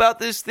cool about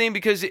this thing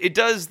because it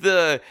does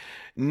the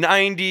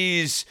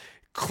 90s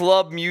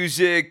club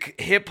music,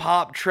 hip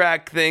hop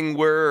track thing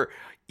where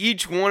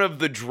each one of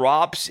the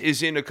drops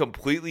is in a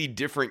completely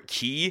different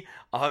key.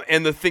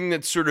 And the thing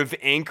that's sort of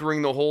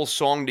anchoring the whole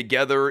song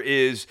together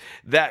is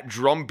that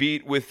drum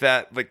beat with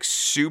that like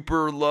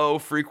super low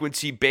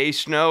frequency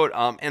bass note.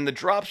 And the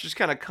drops just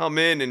kind of come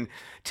in and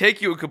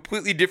take you in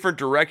completely different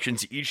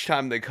directions each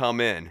time they come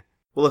in.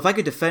 Well, if I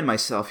could defend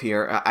myself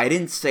here, I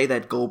didn't say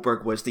that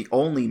Goldberg was the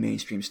only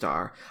mainstream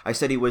star. I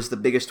said he was the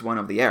biggest one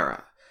of the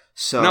era.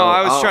 So no,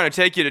 I was trying to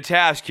take you to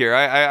task here.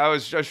 I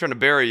was trying to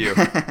bury you.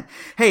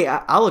 Hey,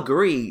 I'll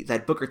agree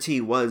that Booker T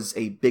was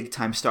a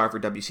big-time star for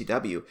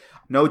WCW.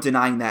 No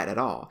denying that at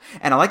all.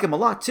 And I like him a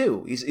lot,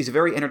 too. He's a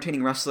very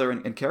entertaining wrestler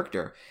and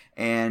character.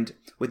 And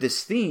with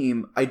this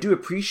theme, I do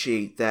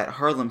appreciate that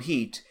Harlem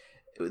Heat,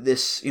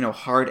 this, you know,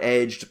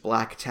 hard-edged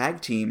black tag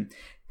team,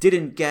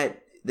 didn't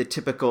get the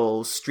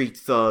typical street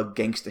thug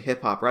gangsta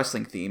hip-hop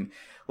wrestling theme.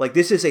 Like,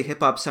 this is a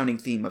hip-hop sounding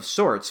theme of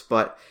sorts,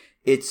 but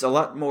it's a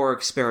lot more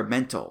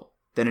experimental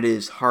than it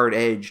is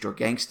hard-edged or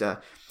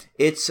gangsta.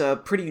 It's a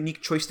pretty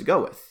unique choice to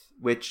go with,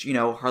 which, you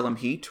know, Harlem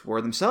Heat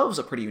were themselves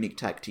a pretty unique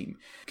tag team,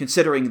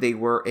 considering they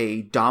were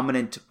a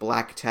dominant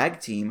black tag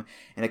team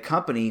in a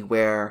company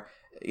where,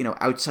 you know,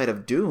 outside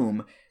of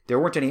Doom, there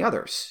weren't any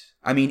others.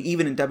 I mean,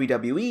 even in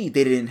WWE,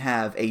 they didn't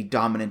have a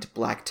dominant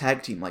black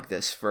tag team like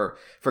this for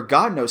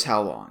God knows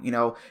how long. You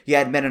know, you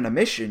had Men on a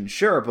Mission,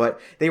 sure,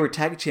 but they were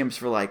tag champs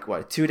for like,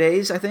 what, 2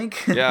 days, I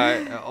think?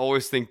 Yeah, I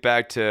always think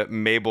back to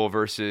Mabel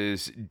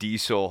versus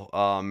Diesel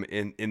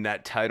in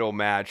that title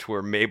match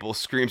where Mabel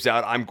screams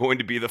out, "I'm going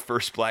to be the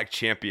first black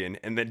champion,"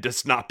 and then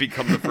does not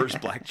become the first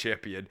black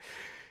champion.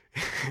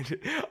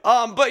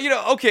 But, you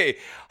know, okay,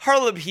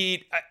 Harlem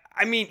Heat...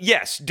 I mean,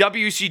 yes,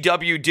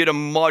 WCW did a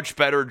much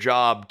better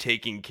job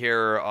taking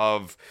care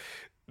of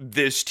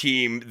this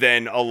team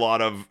than a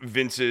lot of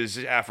Vince's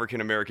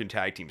African-American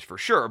tag teams, for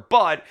sure.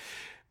 But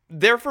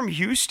they're from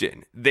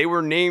Houston. They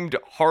were named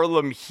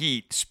Harlem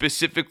Heat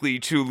specifically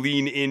to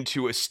lean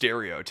into a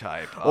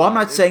stereotype. Well, I'm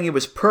not saying it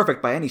was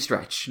perfect by any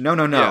stretch. No.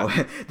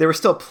 Yeah. There were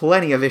still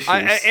plenty of issues.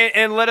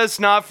 And let us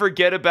not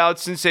forget about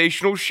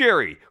Sensational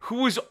Sherry,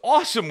 who was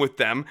awesome with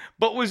them,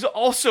 but was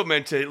also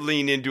meant to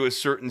lean into a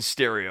certain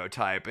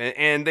stereotype.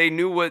 And they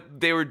knew what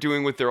they were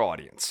doing with their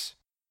audience.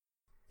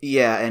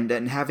 Yeah,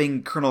 and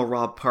having Colonel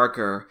Rob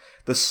Parker,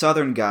 the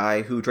Southern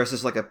guy who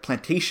dresses like a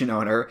plantation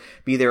owner,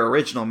 be their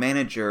original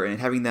manager, and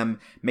having them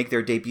make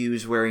their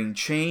debuts wearing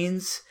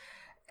chains,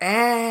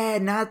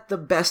 not the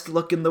best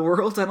look in the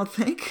world, I don't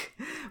think.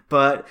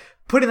 But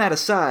putting that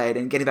aside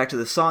and getting back to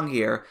the song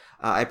here,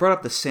 I brought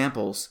up the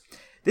samples.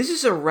 This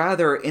is a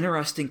rather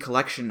interesting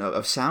collection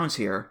of sounds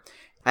here.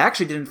 I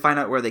actually didn't find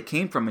out where they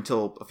came from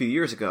until a few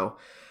years ago.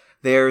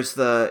 There's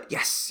the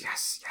yes,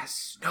 yes,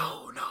 yes,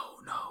 no, no.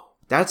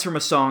 That's from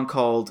a song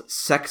called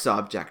Sex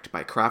Object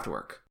by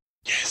Kraftwerk.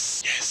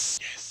 Yes, yes,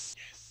 yes,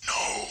 yes. No,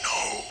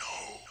 no,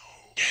 no,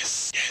 no.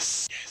 Yes,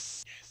 yes,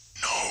 yes, yes.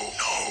 No,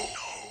 no,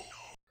 no,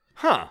 no.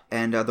 Huh.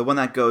 And the one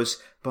that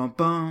goes bum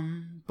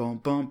bum bum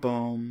bum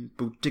bum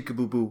boo ticka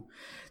boo boo,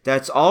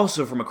 that's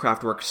also from a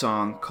Kraftwerk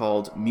song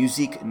called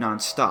Music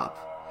Nonstop.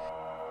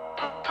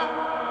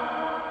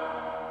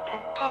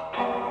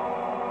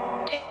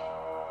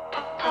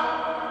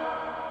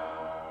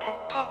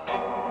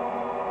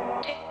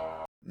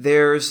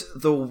 There's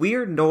the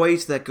weird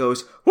noise that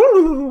goes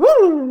woo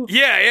woo.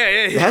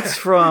 Yeah. That's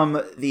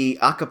from the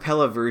a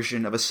cappella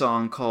version of a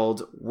song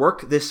called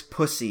Work This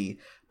Pussy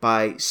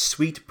by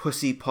Sweet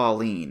Pussy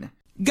Pauline.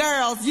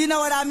 Girls, you know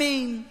what I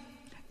mean?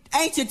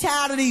 Ain't you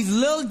tired of these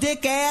little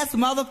dick-ass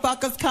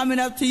motherfuckers coming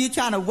up to you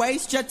trying to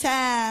waste your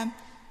time?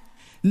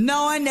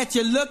 Knowing that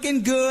you're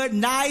looking good,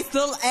 nice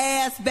little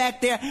ass back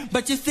there.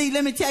 But you see,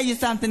 let me tell you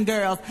something,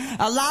 girls.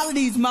 A lot of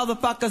these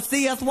motherfuckers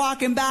see us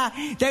walking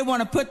by, they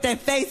want to put their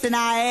face in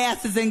our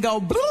asses and go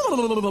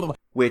blah.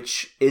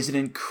 Which is an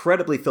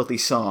incredibly filthy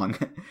song.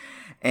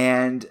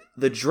 And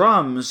the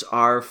drums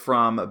are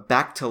from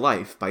Back to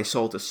Life by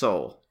Soul to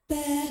Soul.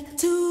 Back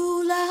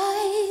to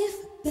life,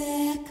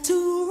 back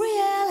to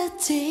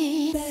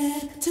reality,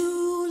 back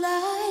to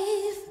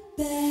life,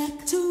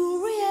 back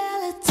to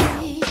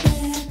reality,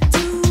 back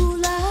to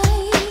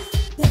life,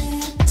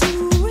 back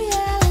to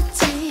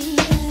reality,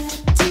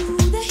 back to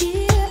the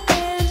here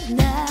and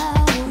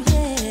now,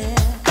 yeah.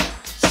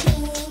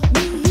 Show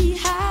me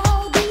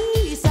how to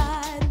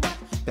decide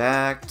what...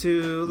 Back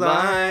to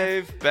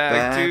life,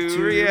 back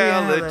to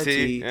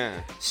reality.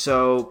 Yeah.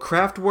 So,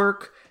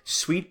 Kraftwerk,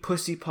 Sweet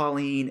Pussy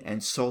Pauline,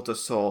 and Soul to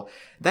Soul.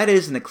 That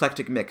is an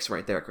eclectic mix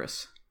right there,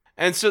 Chris.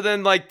 And so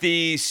then, like,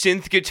 the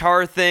synth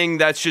guitar thing,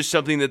 that's just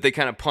something that they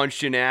kind of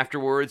punched in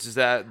afterwards? Is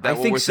that I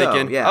what think we're so,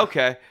 thinking? yeah.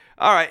 Okay.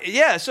 All right.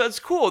 Yeah, so it's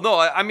cool. No,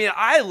 I mean,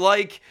 I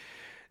like...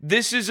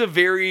 This is a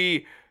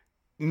very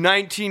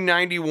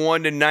 1991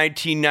 to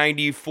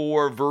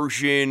 1994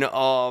 version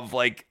of,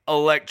 like,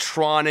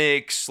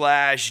 electronic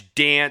 /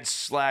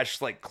 dance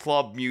 / like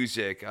club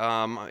music.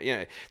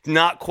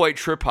 Not quite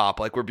trip hop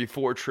like we're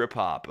before trip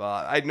hop.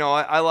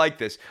 I like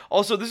this.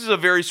 Also, this is a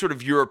very sort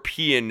of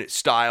European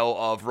style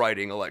of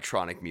writing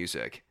electronic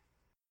music.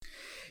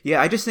 Yeah,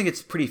 I just think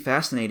it's pretty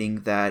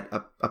fascinating that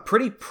a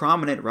pretty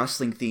prominent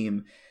wrestling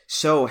theme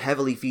so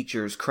heavily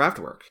features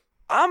Kraftwerk.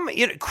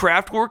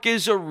 Kraftwerk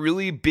is a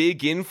really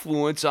big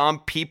influence on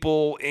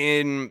people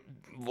in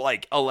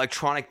like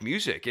electronic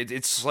music.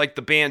 It's like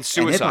the band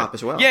Suicide. And hip-hop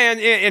as well. Yeah,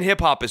 and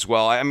hip-hop as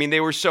well. I mean, they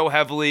were so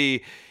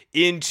heavily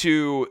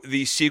into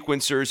the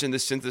sequencers and the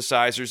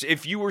synthesizers.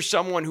 If you were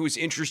someone who was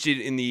interested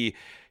in the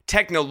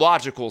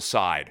technological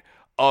side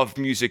of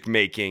music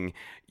making,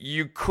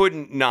 you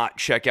couldn't not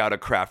check out a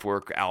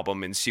Kraftwerk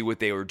album and see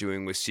what they were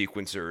doing with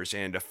sequencers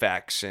and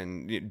effects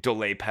and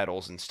delay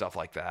pedals and stuff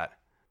like that.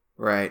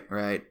 Right.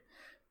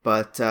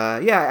 But,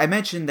 yeah, I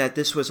mentioned that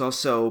this was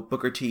also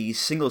Booker T's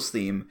singles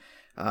theme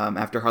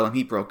after Harlem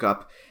Heat broke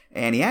up,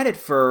 and he had it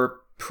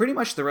for pretty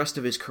much the rest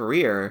of his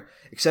career,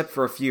 except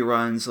for a few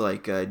runs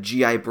like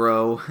G.I.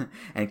 Bro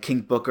and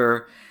King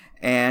Booker.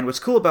 And what's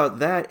cool about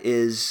that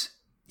is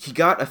he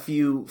got a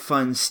few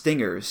fun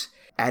stingers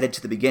added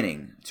to the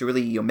beginning to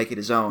really make it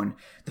his own.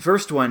 The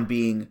first one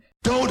being,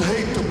 Don't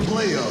hate the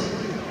player,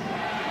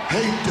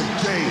 hate the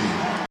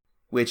game.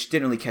 Which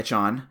didn't really catch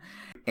on.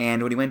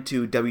 And when he went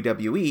to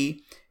WWE,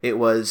 it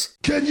was,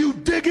 Can you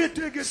dig it,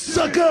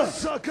 sucker?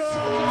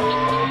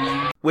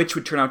 Which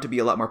would turn out to be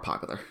a lot more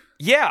popular.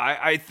 Yeah,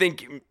 I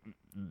think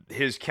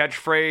his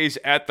catchphrase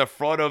at the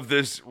front of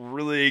this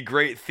really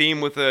great theme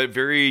with a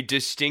very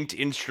distinct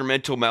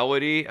instrumental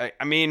melody.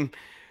 I mean,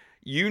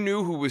 you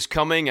knew who was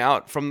coming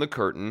out from the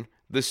curtain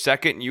the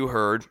second you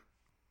heard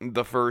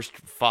the first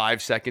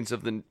 5 seconds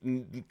of the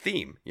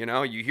theme. You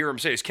know, you hear him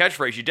say his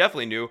catchphrase, you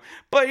definitely knew.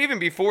 But even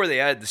before they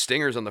added the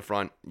stingers on the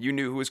front, you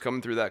knew who was coming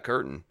through that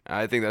curtain.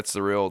 I think that's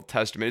the real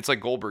testament. It's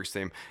like Goldberg's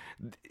theme.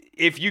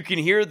 If you can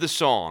hear the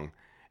song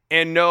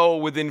and know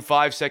within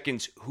 5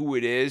 seconds who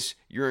it is,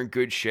 you're in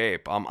good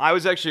shape. I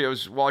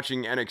was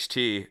watching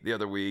NXT the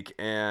other week,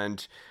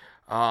 and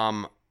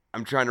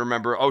I'm trying to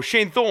remember. Oh,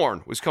 Shane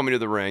Thorne was coming to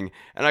the ring,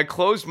 and I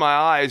closed my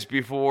eyes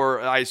before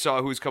I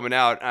saw who's coming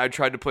out, and I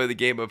tried to play the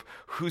game of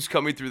who's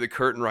coming through the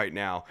curtain right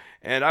now,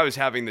 and I was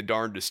having the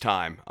darndest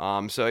time.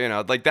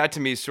 So, like that to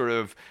me is sort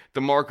of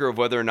the marker of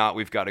whether or not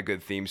we've got a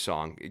good theme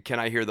song. Can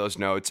I hear those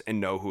notes and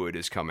know who it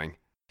is coming?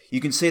 You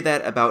can say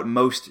that about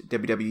most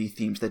WWE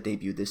themes that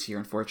debuted this year,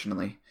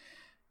 unfortunately.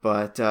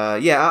 But,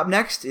 up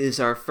next is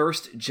our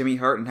first Jimmy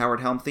Hart and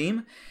Howard Helm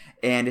theme,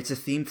 and it's a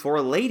theme for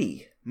a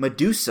lady,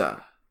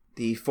 Medusa,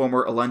 the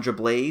former Alundra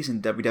Blaze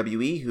in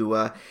WWE, who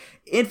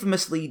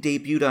infamously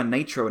debuted on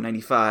Nitro in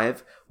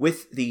 95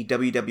 with the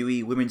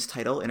WWE Women's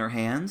title in her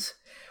hands,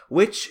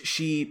 which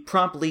she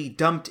promptly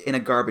dumped in a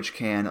garbage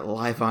can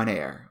live on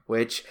air,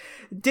 which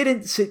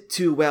didn't sit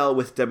too well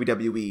with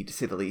WWE, to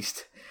say the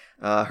least.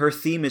 Her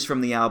theme is from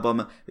the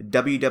album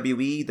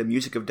WWE, The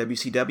Music of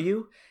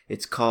WCW.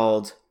 It's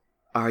called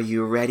Are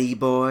You Ready,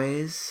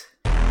 Boys?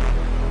 Are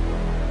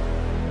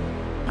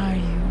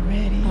you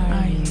ready?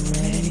 Are you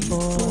ready,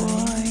 boy?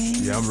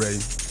 Yeah, I'm ready.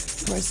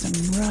 For some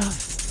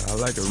rough, I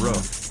like it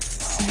rough.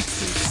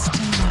 sexy stuff.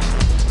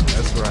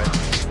 That's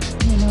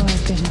right. You know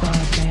I've been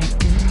bad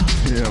girl.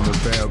 Yeah, I'm a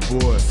bad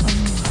boy.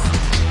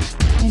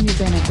 And you've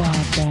been a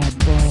bad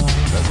boy.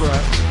 That's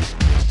right.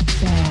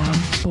 Bad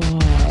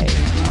boy.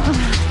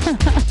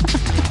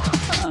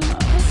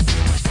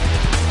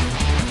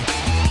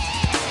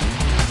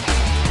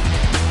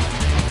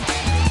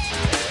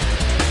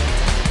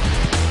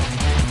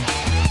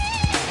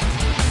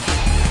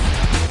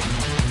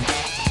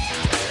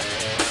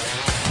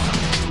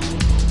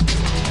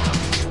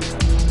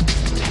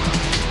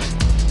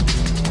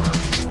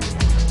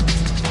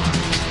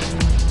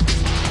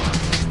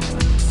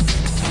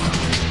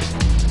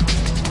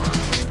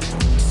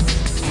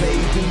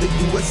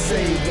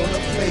 USA, wanna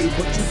play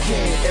what you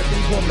can.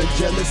 Every woman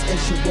jealous and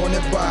she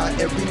wanna buy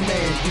every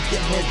man. You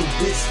can handle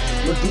this.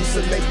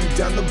 Medusa lay you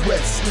down the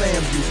wet,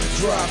 slam you,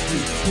 drop you,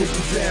 put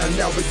you down.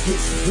 Now it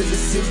gets really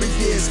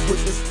serious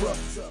with this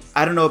rough.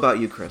 I don't know about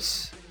you,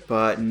 Chris,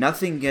 but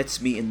nothing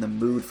gets me in the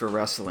mood for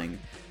wrestling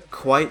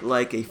quite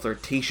like a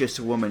flirtatious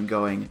woman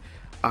going,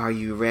 "Are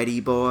you ready,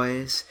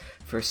 boys,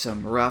 for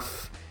some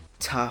rough,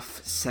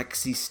 tough,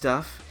 sexy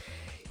stuff?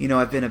 You know,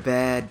 I've been a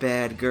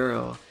bad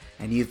girl,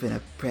 and you've been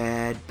a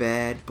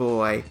bad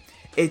boy."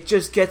 It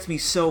just gets me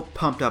so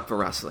pumped up for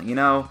wrestling, you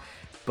know?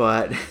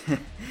 But,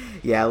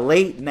 yeah,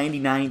 late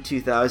 99,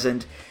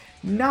 2000,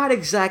 not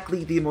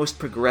exactly the most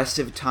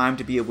progressive time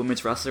to be a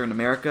women's wrestler in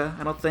America,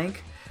 I don't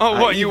think.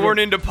 Oh, what, you weren't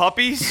into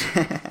puppies?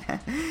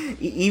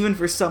 Even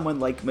for someone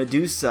like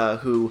Medusa,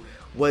 who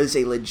was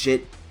a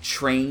legit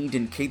trained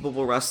and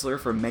capable wrestler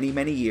for many,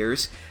 many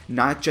years,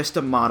 not just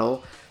a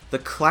model, the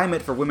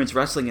climate for women's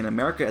wrestling in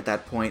America at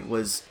that point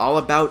was all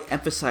about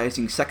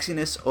emphasizing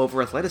sexiness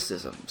over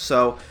athleticism.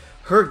 So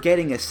her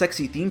getting a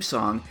sexy theme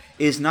song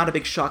is not a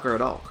big shocker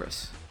at all,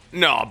 Chris.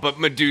 No, but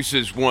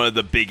Medusa's one of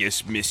the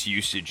biggest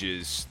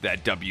misusages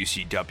that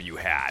WCW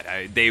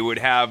had. They would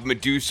have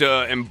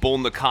Medusa and Bull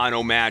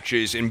Nakano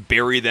matches and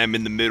bury them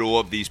in the middle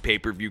of these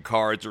pay-per-view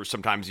cards, or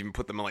sometimes even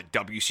put them on like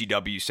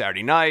WCW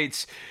Saturday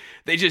nights.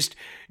 They just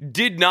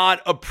did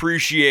not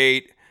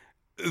appreciate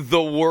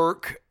the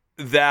work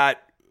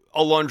that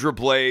Alundra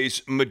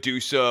Blaze,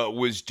 Medusa,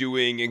 was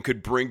doing and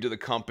could bring to the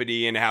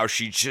company, and how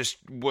she just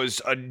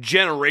was a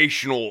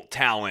generational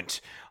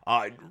talent.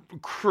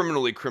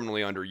 Criminally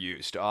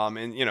underused.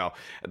 And, you know,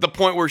 at the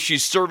point where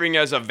she's serving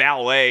as a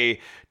valet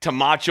to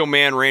Macho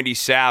Man Randy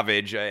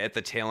Savage at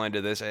the tail end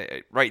of this,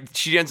 right?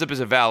 She ends up as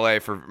a valet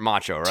for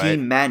Macho, right?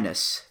 Team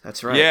Madness.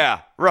 That's right.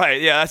 Yeah,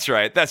 right. Yeah, that's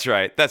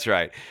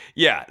right.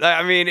 Yeah,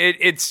 I mean,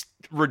 it's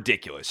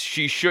ridiculous.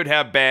 She should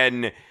have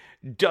been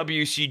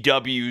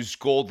WCW's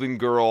Golden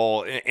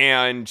Girl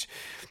and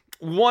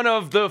one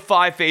of the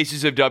five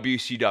faces of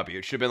WCW.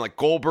 It should have been like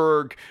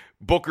Goldberg,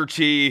 Booker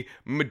T,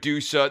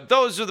 Medusa.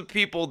 Those are the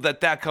people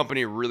that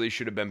company really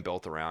should have been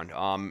built around.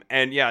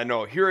 And yeah,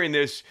 no, hearing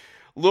this,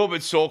 a little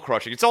bit soul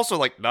crushing. It's also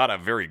like not a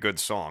very good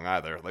song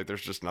either. Like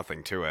there's just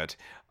nothing to it.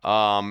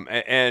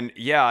 And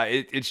yeah,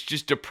 it's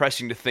just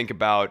depressing to think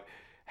about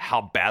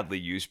how badly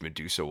used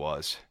Medusa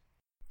was.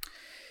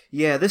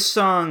 Yeah, this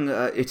song,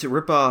 it's a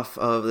ripoff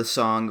of the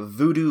song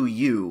Voodoo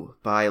You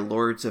by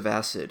Lords of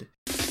Acid.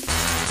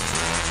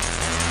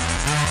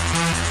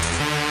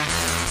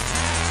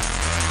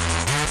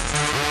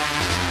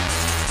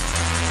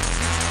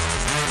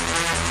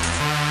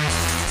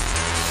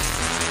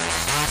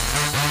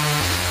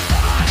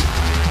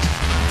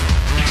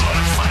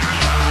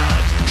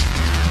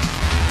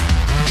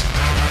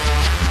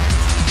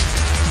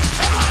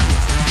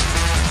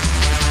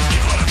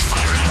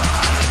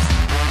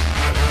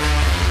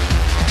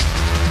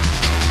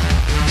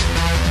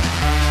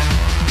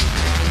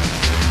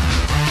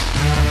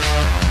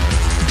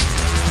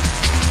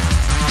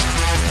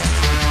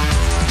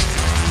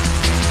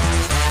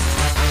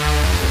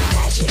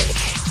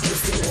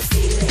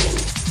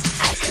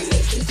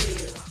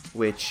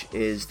 Which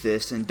is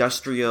this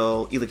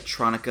industrial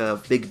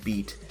electronica big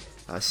beat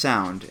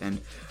sound. And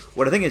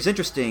what I think is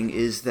interesting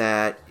is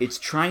that it's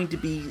trying to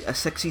be a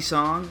sexy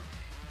song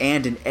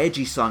and an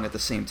edgy song at the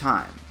same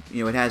time.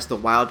 You know, it has the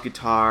wild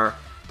guitar,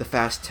 the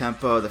fast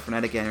tempo, the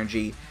frenetic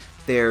energy.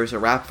 There's a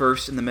rap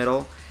verse in the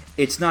middle.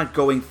 It's not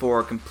going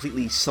for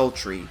completely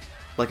sultry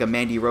like a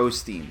Mandy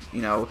Rose theme.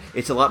 You know,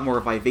 it's a lot more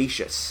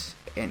vivacious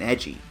and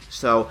edgy.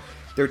 So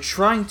they're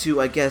trying to,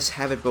 I guess,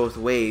 have it both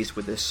ways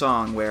with this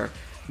song where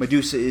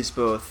Medusa is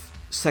both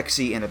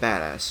sexy and a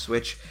badass,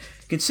 which,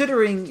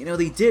 considering, you know,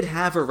 they did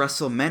have her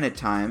wrestle men at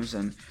times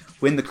and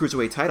win the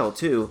Cruiserweight title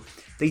too,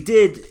 they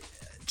did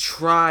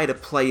try to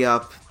play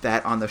up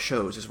that on the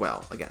shows as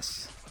well, I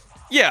guess.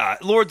 Yeah,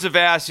 Lords of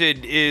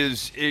Acid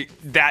is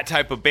that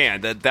type of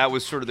band. That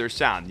was sort of their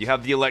sound. You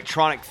have the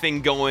electronic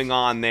thing going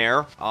on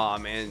there,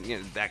 and you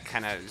know that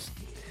kind of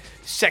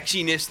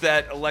sexiness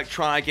that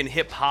electronic and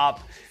hip hop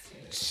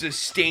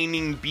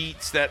sustaining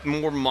beats that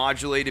more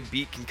modulated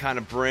beat can kind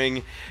of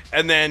bring,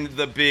 and then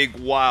the big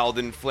wild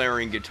and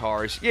flaring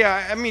guitars.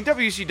 Yeah, I mean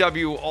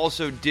WCW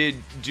also did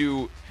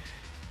do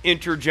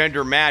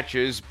intergender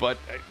matches, but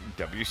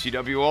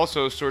WCW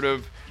also sort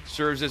of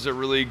serves as a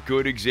really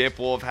good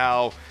example of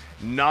how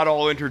not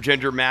all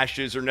intergender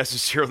matches are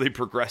necessarily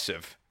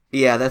progressive.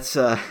 Yeah, that's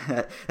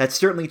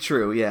certainly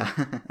true, yeah.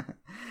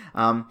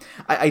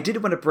 I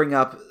did want to bring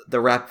up the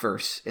rap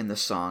verse in the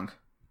song.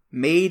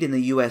 Made in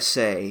the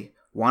USA,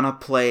 wanna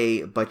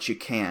play but you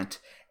can't.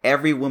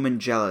 Every woman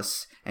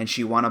jealous, and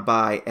she wanna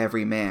buy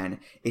every man.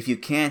 If you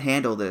can't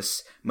handle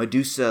this,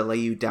 Medusa lay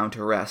you down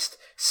to rest.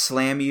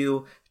 Slam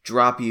you,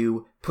 drop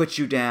you, put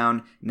you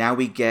down. Now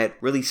we get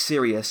really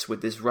serious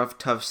with this rough,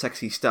 tough,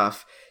 sexy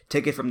stuff.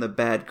 Take it from the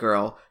bad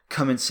girl.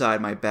 Come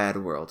inside my bad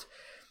world.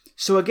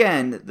 So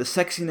again, the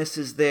sexiness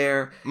is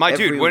there. My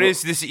dude, when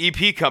is this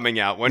EP coming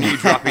out? When are you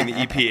dropping the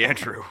EP,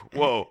 Andrew?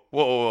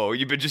 Whoa.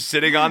 You've been just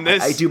sitting on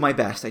this? I do my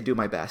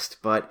best.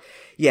 But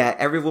yeah,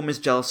 every woman's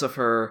jealous of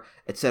her,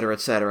 etc.,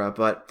 etc.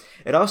 But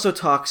it also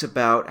talks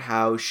about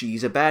how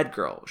she's a bad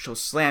girl. She'll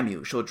slam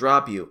you. She'll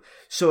drop you.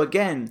 So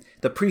again,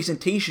 the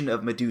presentation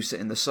of Medusa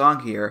in the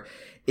song here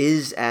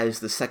is as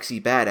the sexy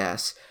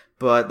badass.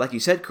 But like you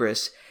said,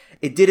 Chris,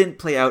 it didn't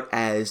play out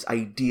as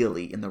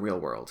ideally in the real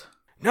world.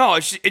 No,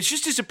 it's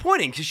just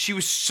disappointing because she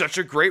was such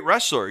a great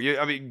wrestler.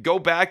 Go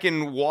back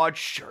and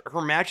watch her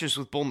matches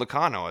with Bull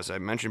Nakano, as I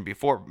mentioned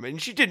before. And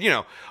she did,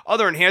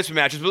 other enhancement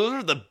matches, but those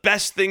are the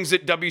best things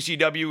that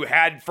WCW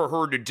had for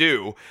her to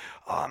do.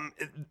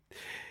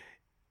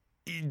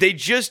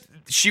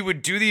 She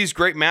would do these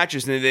great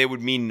matches and they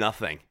would mean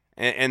nothing.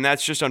 And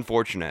that's just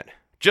unfortunate.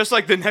 Just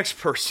like the next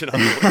person on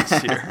the list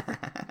here.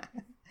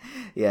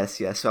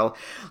 Yes. Well,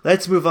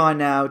 let's move on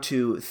now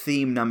to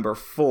theme number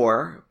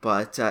 4.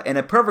 But in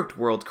a perfect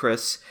world,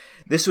 Chris,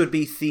 this would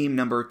be theme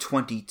number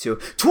 22.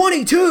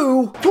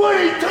 22! 22!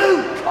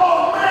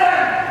 Oh,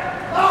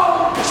 man!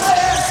 Oh, man!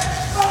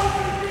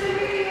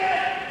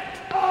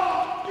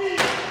 Oh,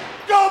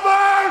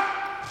 Goldberg!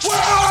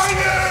 Where are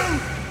you?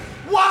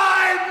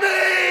 Why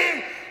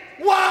me?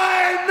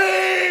 Why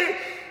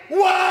me?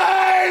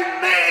 Why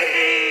me?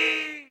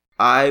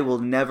 I will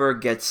never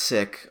get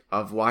sick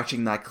of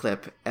watching that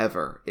clip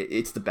ever.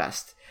 It's the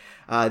best.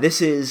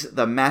 This is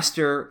the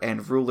master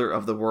and ruler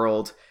of the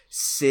world,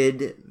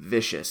 Sid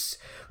Vicious,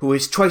 who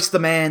is twice the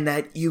man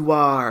that you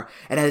are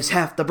and has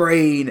half the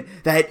brain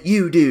that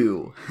you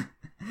do.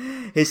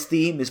 His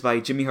theme is by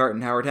Jimmy Hart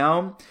and Howard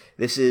Helm.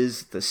 This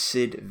is the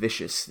Sid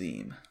Vicious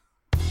theme.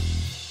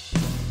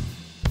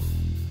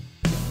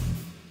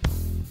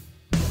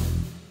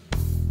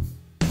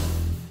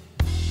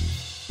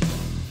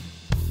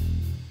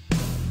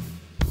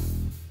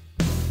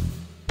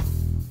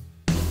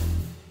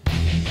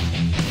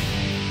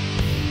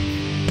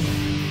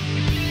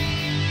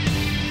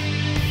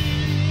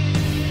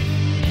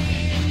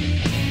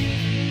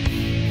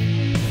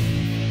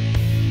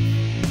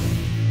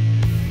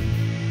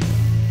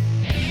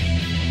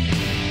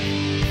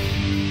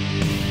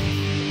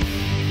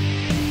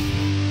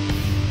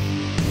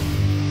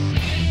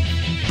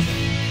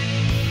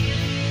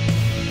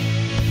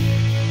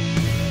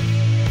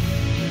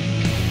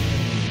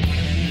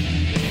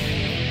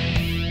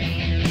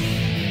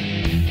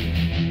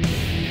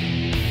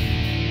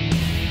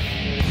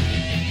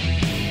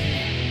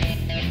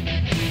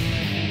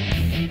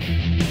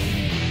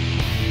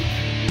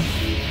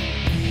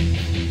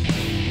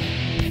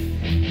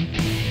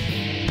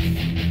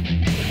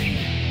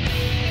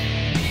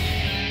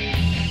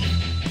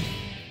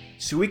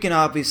 So we can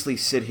obviously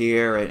sit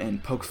here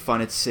and poke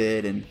fun at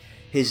Sid and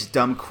his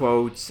dumb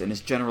quotes and his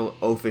general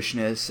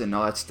oafishness and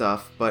all that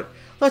stuff, but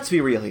let's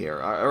be real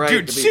here, all right?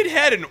 Dude, Sid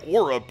had an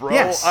aura, bro.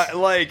 Yes.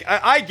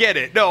 I get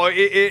it. No,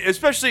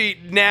 especially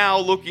now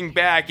looking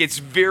back, it's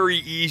very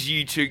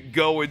easy to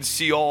go and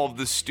see all of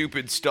the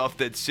stupid stuff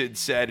that Sid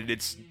said, and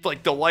it's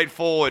like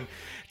delightful. And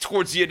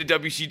towards the end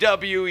of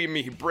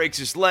WCW, he breaks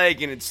his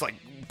leg, and it's like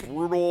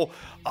brutal.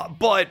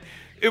 But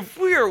if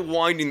we are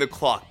winding the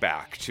clock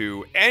back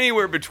to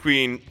anywhere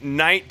between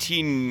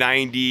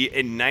 1990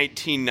 and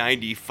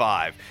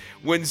 1995,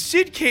 when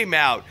Sid came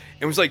out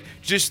and was like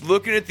just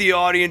looking at the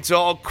audience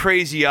all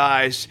crazy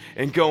eyes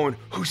and going,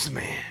 "Who's the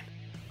man?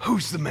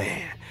 Who's the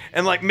man?"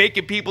 And like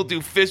making people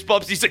do fist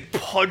bumps. He's like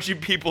punching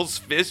people's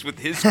fists with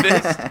his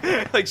fist,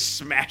 like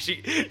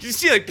smashing. Do you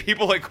see like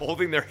people like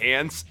holding their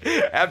hands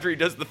after he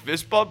does the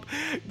fist bump?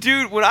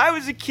 Dude, when I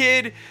was a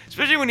kid,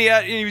 especially when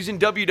he was in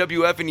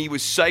WWF and he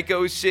was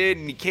Psycho Sid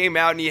and he came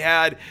out and he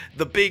had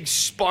the big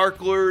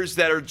sparklers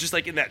that are just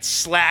like in that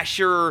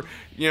slasher,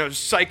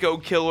 psycho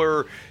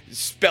killer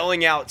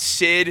spelling out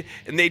Sid,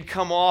 and they'd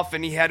come off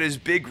and he had his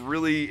big,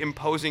 really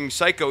imposing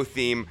psycho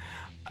theme.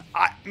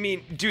 I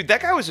mean, dude,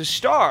 that guy was a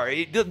star.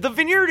 The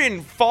veneer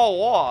didn't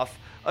fall off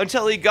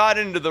until he got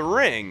into the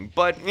ring.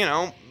 But,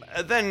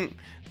 then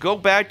go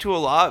back to a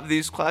lot of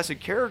these classic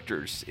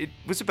characters. It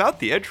was about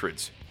the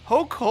entrance.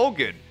 Hulk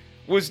Hogan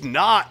was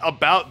not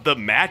about the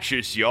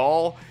matches,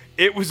 y'all.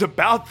 It was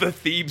about the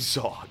theme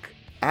song.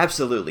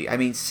 Absolutely. I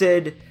mean,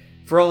 Sid,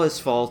 for all his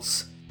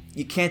faults,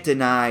 you can't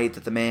deny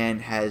that the man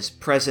has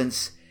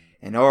presence,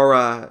 an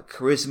aura,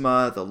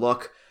 charisma, the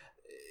look.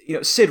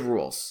 Sid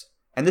rules.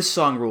 And this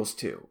song rules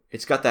too.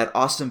 It's got that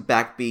awesome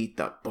backbeat,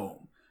 the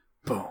boom,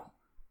 boom,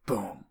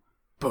 boom,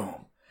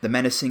 boom. The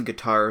menacing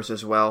guitars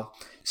as well.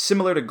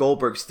 Similar to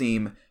Goldberg's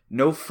theme,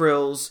 No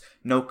frills,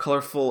 no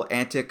colorful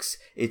antics.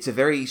 It's a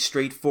very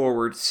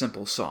straightforward,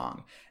 simple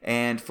song.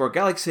 And for a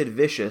guy like Sid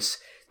Vicious,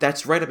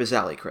 that's right up his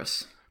alley,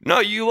 Chris. No,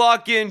 you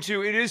lock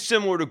into, it is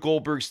similar to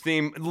Goldberg's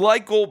theme.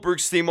 Like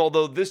Goldberg's theme,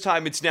 although this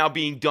time it's now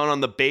being done on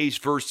the bass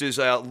versus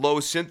a low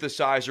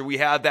synthesizer, we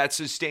have that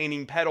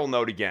sustaining pedal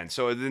note again.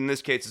 So in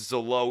this case, it's a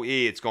low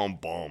E. It's going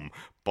boom,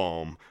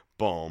 boom,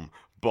 boom,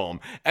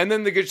 boom. And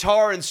then the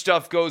guitar and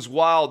stuff goes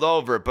wild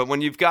over it. But when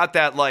you've got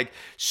that like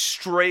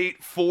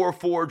straight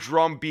 4/4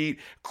 drum beat,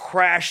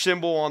 crash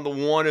cymbal on the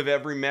one of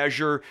every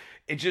measure,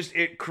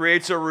 it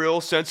creates a real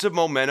sense of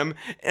momentum,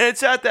 and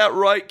it's at that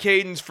right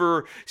cadence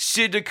for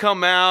Sid to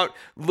come out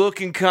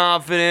looking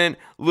confident,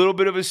 a little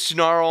bit of a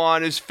snarl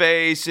on his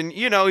face, and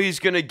he's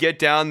going to get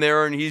down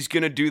there and he's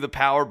going to do the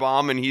power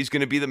bomb and he's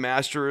going to be the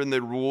master and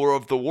the ruler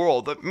of the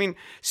world. I mean,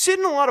 Sid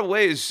in a lot of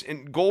ways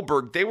and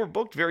Goldberg, they were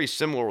booked very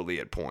similarly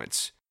at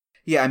points.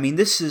 Yeah, I mean,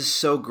 this is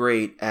so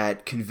great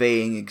at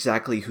conveying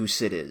exactly who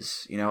Sid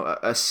is.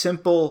 A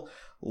simple,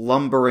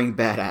 lumbering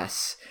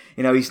badass.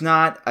 He's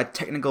not a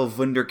technical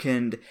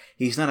wunderkind.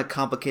 He's not a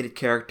complicated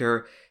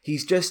character.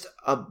 He's just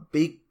a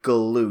big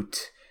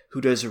galoot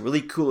who does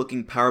really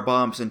cool-looking power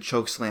bombs and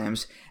choke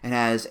slams and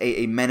has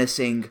a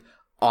menacing,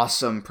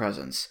 awesome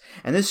presence.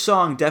 And this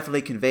song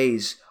definitely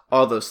conveys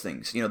all those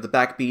things. The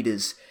backbeat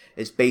is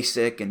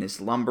basic and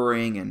is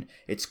lumbering and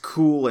it's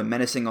cool and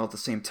menacing all at the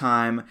same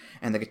time.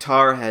 And the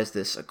guitar has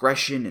this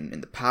aggression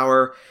and the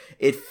power.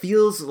 It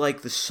feels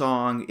like the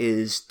song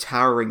is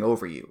towering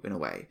over you in a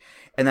way.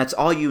 And that's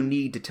all you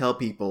need to tell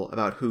people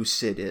about who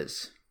Sid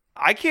is.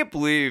 I can't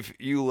believe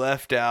you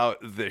left out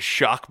the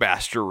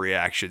Shockmaster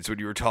reactions when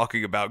you were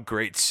talking about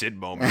great Sid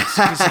moments.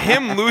 Because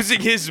him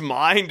losing his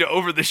mind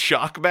over the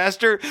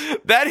Shockmaster,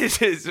 that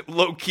is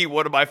low-key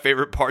one of my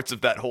favorite parts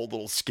of that whole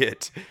little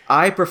skit.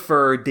 I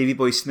prefer Davey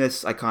Boy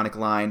Smith's iconic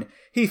line,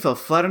 "He fell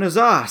flat on his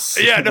ass."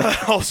 Yeah, no,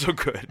 also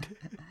good.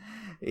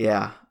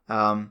 Yeah.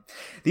 The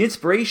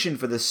inspiration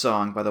for this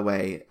song, by the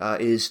way,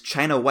 is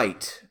China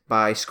White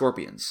by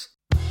Scorpions.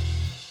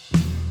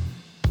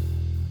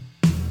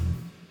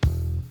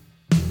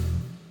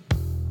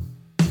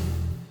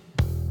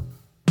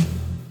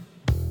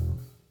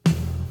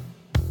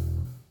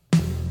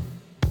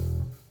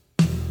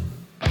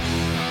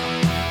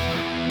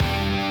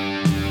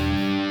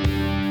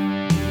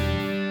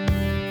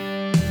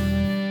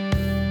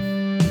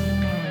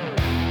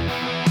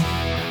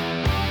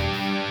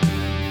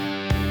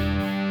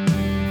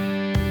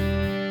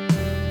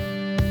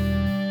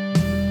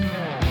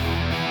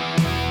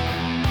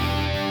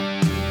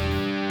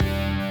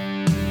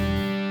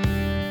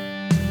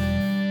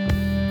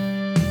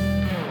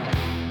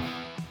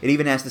 It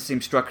even has the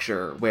same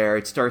structure, where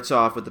it starts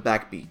off with the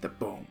backbeat, the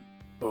boom,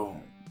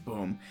 boom,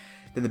 boom.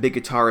 Then the big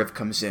guitar riff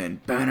comes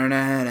in,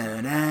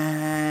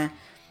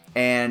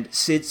 and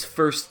Sid's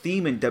first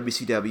theme in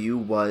WCW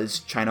was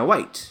China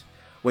White,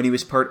 when he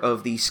was part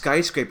of the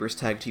Skyscrapers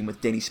tag team with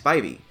Danny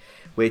Spivey,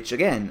 which,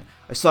 again,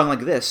 a song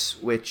like this,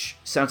 which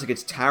sounds like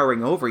it's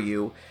towering over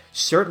you,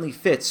 certainly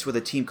fits with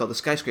a team called the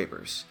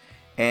Skyscrapers.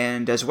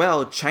 And as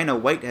well, China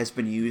White has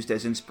been used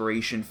as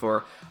inspiration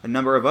for a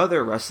number of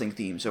other wrestling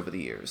themes over the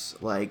years,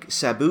 like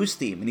Sabu's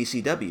theme in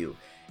ECW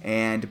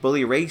and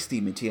Bully Ray's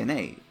theme in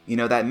TNA.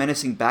 That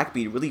menacing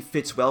backbeat really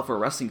fits well for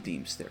wrestling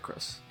themes there,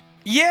 Chris.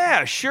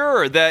 Yeah,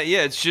 sure.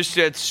 It's just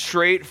that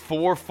straight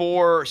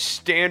 4/4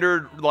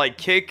 standard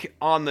kick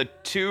on the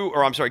 2,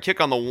 kick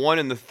on the 1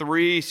 and the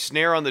 3,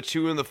 snare on the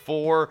 2 and the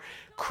 4,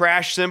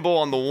 crash cymbal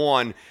on the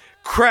 1,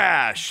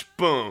 crash,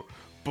 boom,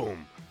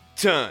 boom.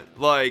 Ton.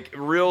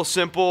 Real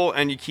simple,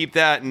 and you keep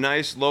that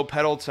nice low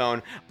pedal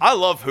tone. I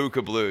love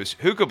Hookah Blues.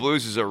 Hookah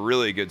Blues is a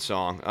really good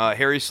song.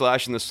 Harry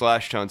Slash and the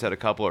Slash Tones had a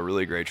couple of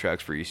really great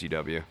tracks for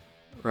ECW.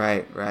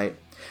 Right.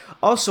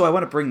 Also, I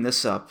want to bring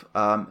this up.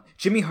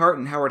 Jimmy Hart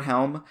and Howard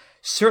Helm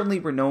certainly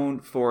were known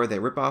for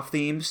their ripoff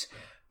themes,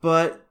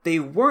 but they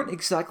weren't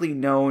exactly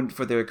known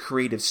for their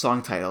creative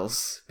song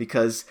titles,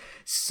 because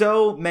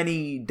so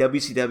many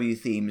WCW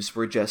themes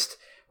were just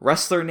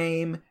wrestler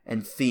name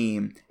and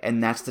theme,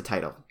 and that's the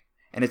title.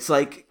 And it's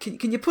like,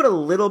 can you put a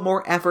little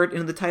more effort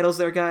into the titles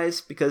there, guys?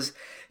 Because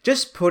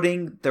just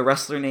putting the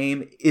wrestler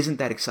name isn't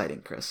that exciting,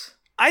 Chris.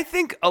 I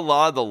think a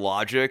lot of the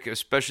logic,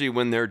 especially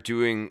when they're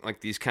doing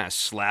these kind of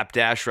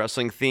slapdash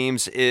wrestling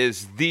themes,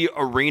 is the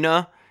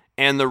arena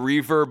and the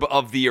reverb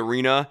of the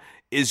arena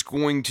is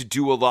going to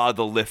do a lot of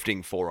the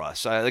lifting for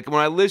us. When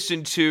I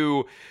listen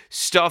to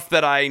stuff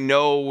that I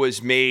know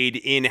was made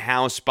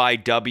in-house by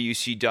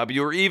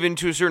WCW, or even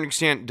to a certain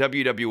extent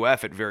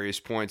WWF at various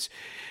points,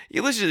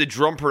 you listen to the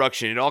drum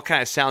production, it all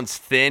kind of sounds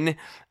thin.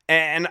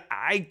 And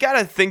I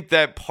gotta think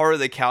that part of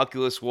the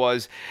calculus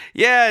was,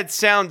 it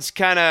sounds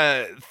kind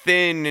of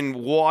thin and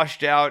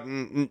washed out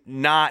and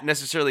not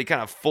necessarily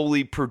kind of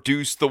fully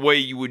produced the way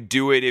you would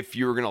do it if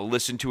you were gonna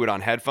listen to it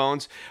on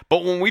headphones.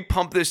 But when we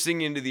pump this thing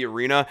into the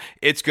arena,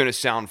 it's gonna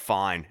sound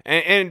fine.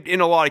 And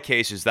in a lot of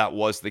cases, that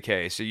was the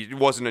case. It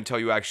wasn't until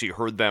you actually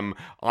heard them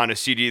on a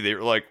CD that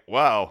you're like,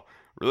 wow,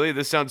 really?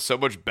 This sounds so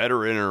much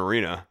better in an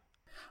arena.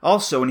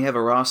 Also, when you have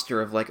a roster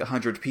of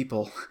 100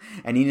 people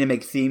and you need to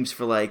make themes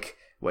for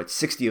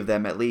 60 of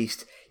them at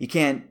least, you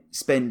can't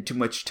spend too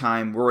much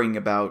time worrying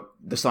about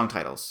the song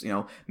titles.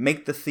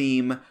 Make the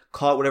theme,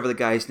 call it whatever the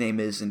guy's name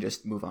is, and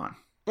just move on.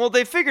 Well,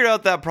 they figured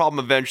out that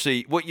problem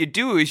eventually. What you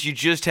do is you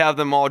just have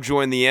them all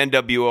join the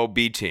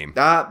NWOB team.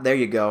 Ah, there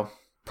you go.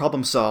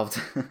 Problem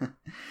solved.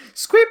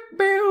 Squip.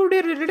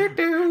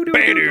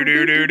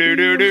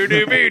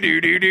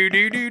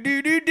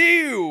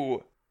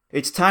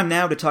 It's time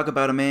now to talk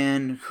about a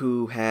man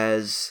who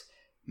has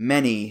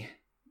many,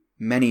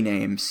 many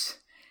names.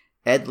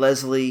 Ed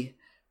Leslie,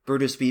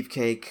 Brutus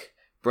Beefcake,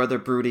 Brother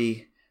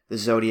Broody, the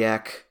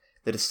Zodiac,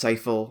 the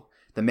Disciple,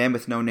 the Man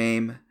with No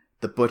Name,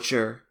 the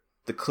Butcher,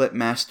 the Clip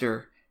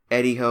Master,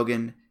 Eddie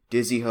Hogan,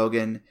 Dizzy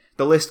Hogan.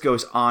 The list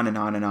goes on and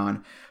on and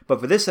on. But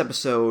for this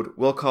episode,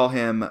 we'll call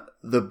him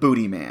the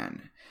Booty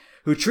Man,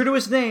 who, true to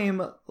his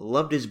name,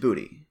 loved his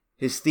booty.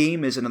 His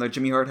theme is another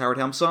Jimmy Hart, Howard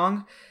Helms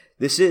song.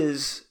 This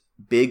is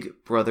Big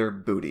Brother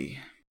Booty.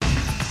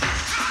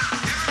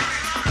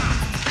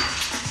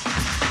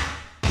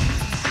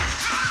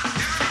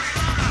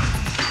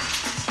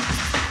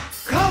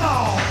 Come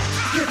on,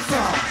 get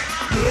some.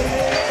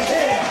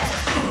 Yeah.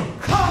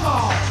 Come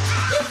on,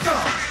 get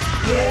some.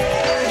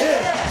 Yeah.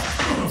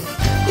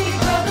 Big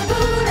brother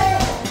booty,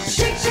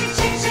 shake, shake,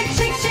 shake, shake,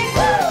 shake, shake,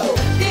 woo!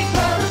 Big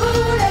brother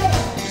booty,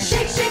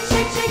 shake, shake,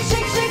 shake, shake,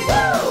 shake, shake,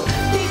 woo!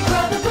 Big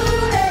brother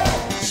booty,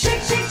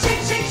 shake, shake,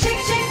 shake, shake,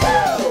 shake, shake,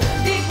 woo!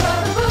 Big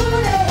brother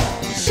booty,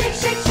 shake,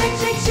 shake, shake,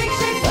 shake, shake,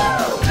 shake,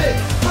 woo! Big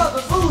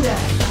brother booty,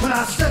 when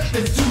I step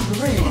into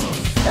the ring,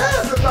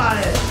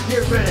 everybody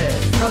get ready,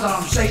 cause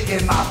I'm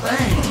shaking my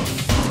thing.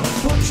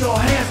 Put your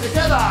hands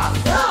together,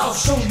 I'll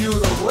show you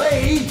the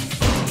way.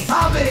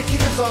 I'll be kicking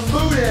some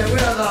booty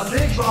where the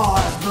big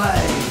boys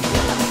play.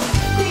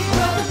 Big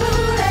brother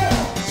booty,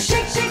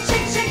 shake, shake,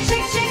 shake, shake,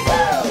 shake, shake,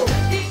 woo!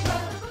 Big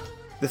brother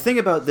booty. The thing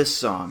about this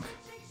song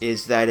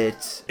is that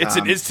it's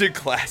An instant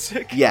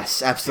classic.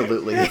 Yes,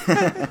 absolutely.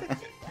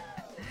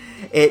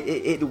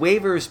 it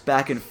wavers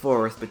back and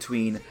forth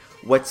between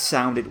what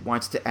sound it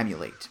wants to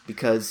emulate,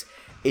 because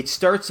it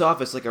starts off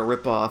as like a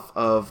ripoff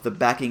of the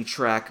backing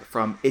track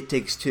from It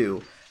Takes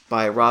Two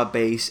by Rob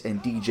Bass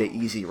and DJ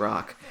Easy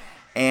Rock.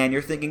 And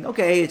you're thinking,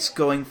 okay, it's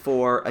going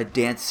for a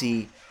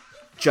dancey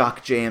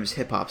Jock Jams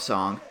hip-hop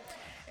song.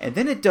 And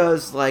then it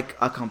does like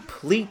a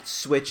complete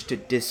switch to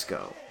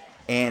disco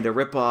and a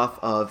ripoff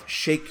of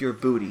Shake Your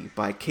Booty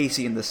by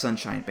Casey and the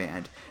Sunshine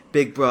Band.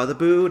 Big Brother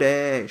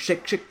Booty,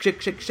 shake, shake,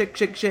 shake, shake, shake,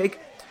 shake, shake,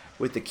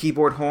 with the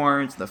keyboard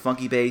horns and the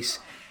funky bass.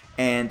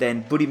 And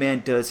then Booty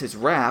Man does his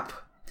rap,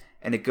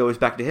 and it goes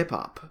back to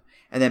hip-hop,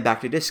 and then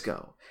back to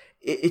disco.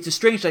 It's a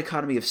strange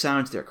dichotomy of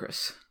sounds there,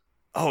 Chris.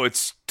 Oh,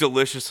 it's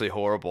deliciously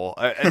horrible.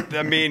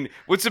 I mean,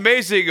 what's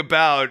amazing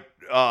about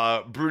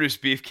Brutus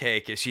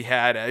Beefcake is he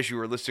had, as you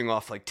were listing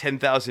off, like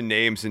 10,000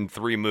 names in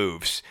 3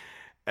 moves.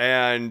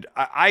 And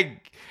I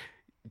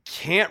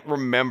can't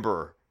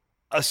remember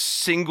a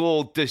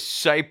single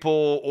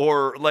Disciple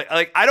or like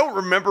I don't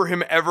remember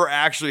him ever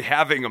actually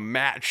having a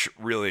match,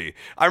 really.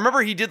 I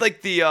remember he did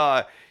like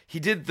the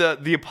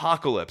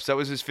Apocalypse. That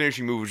was his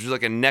finishing move, which was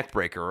like a neck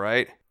breaker,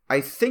 right? I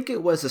think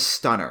it was a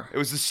stunner. It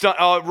was a stun.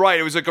 Oh, right.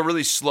 It was like a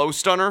really slow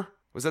stunner.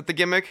 Was that the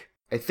gimmick?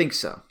 I think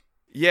so.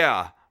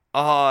 Yeah.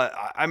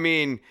 I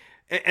mean,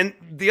 and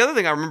the other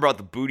thing I remember about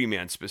the Booty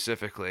Man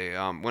specifically,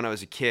 when I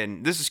was a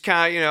kid, this is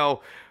kind of,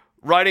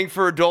 writing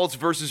for adults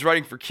versus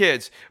writing for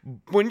kids.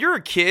 When you're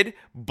a kid,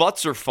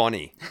 butts are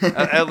funny.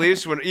 At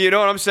least when, you know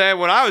what I'm saying?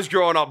 When I was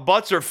growing up,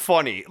 butts are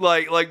funny.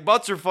 Like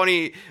butts are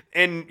funny,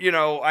 and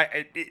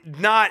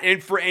not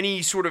and for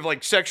any sort of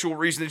like sexual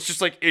reason. It's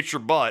just like it's your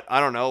butt. I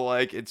don't know.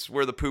 Like it's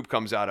where the poop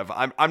comes out of.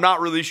 I'm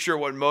not really sure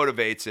what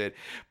motivates it,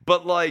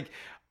 but like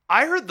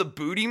I heard the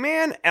Booty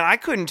Man, and I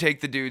couldn't take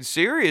the dude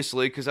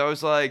seriously because I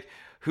was like,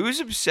 who's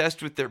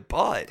obsessed with their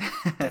butt?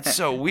 That's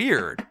so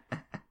weird.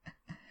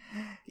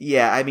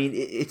 Yeah, I mean,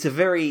 it's a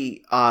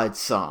very odd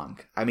song.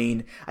 I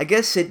mean, I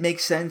guess it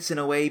makes sense in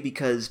a way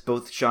because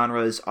both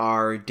genres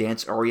are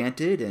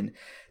dance-oriented, and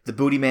the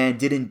Booty Man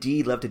did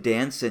indeed love to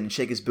dance and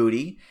shake his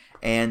booty.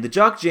 And the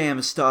Jock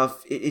Jam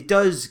stuff, it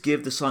does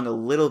give the song a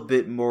little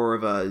bit more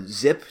of a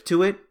zip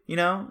to it,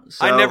 So,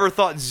 I never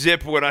thought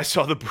zip when I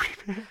saw the Booty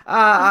Man.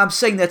 I'm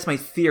saying that's my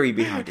theory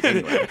behind it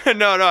anyway.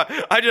 No,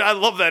 I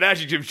love that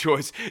adjective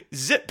choice.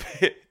 Zip.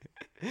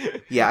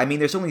 Yeah, I mean,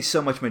 there's only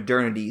so much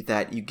modernity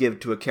that you give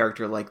to a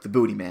character like the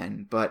Booty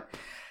Man, but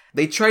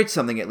they tried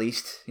something at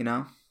least,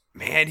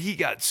 Man, he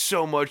got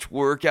so much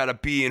work out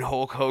of being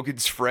Hulk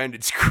Hogan's friend.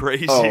 It's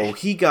crazy. Oh,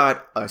 he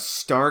got a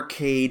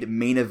Starrcade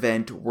main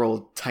event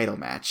world title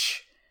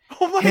match.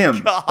 Oh my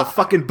God. The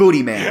fucking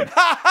Booty Man.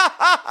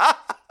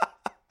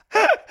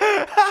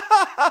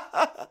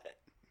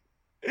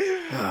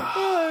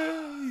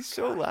 He's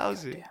so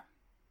lousy.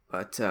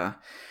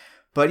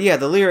 But yeah,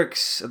 the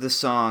lyrics of this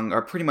song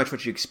are pretty much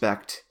what you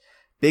expect.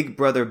 Big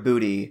Brother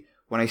Booty,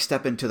 when I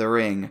step into the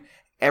ring,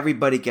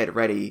 everybody get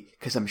ready,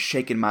 'cause I'm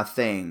shaking my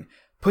thing.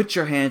 Put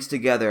your hands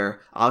together,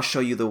 I'll show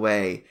you the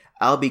way.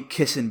 I'll be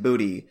kissing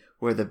booty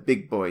where the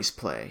big boys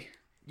play.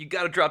 You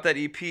got to drop that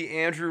EP,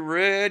 Andrew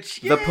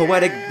Rich. The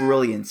poetic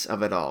brilliance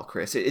of it all,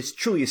 Chris. It's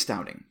truly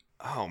astounding.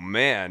 Oh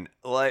man,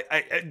 like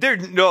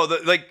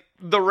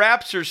the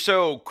raps are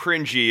so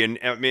cringy, and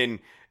I mean,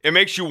 it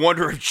makes you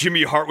wonder if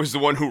Jimmy Hart was the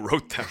one who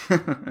wrote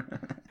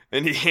them.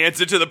 And he hands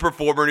it to the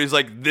performer, and he's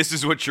like, "This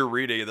is what you're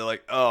reading." And they're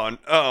like, "Oh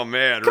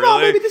man, Come really? on,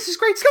 baby, this is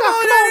great stuff. Come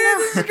on,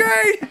 this is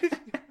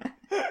great.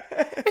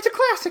 It's a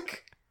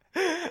classic.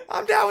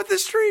 I'm down with the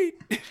street."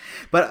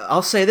 But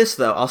I'll say this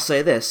though.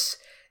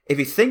 If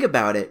you think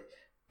about it,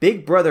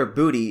 Big Brother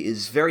Booty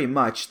is very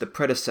much the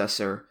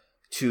predecessor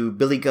to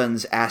Billy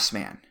Gunn's Ass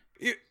Man.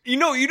 You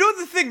know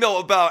the thing though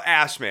about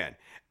Ass Man.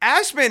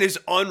 Ass Man is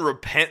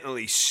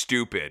unrepentantly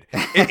stupid.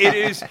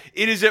 It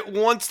is at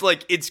once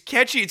like it's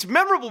catchy, it's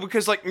memorable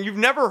because like you've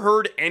never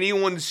heard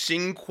anyone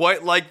sing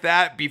quite like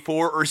that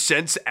before or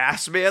since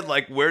Ass Man.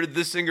 Like, where did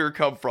this singer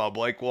come from?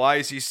 Like, why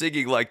is he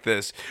singing like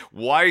this?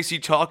 Why is he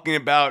talking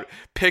about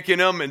picking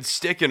them and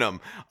sticking them?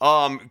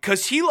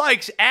 Because he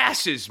likes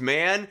asses,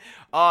 man.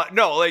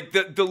 No, like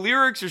the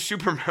lyrics are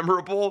super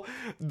memorable.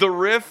 The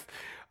riff,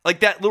 like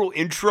that little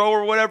intro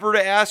or whatever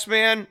to Ass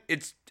Man,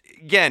 it's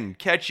again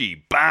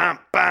catchy. Bam,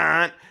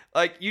 bam.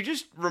 Like you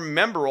just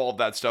remember all of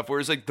that stuff.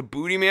 Whereas like the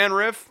Booty Man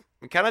riff,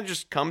 it kind of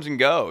just comes and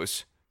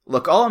goes.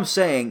 Look, all I'm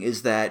saying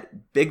is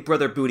that Big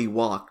Brother Booty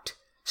walked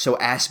so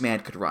Ass Man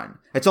could run.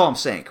 That's all I'm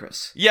saying,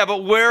 Chris. Yeah,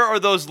 but where are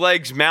those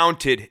legs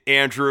mounted,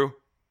 Andrew?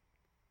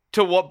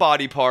 To what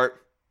body part?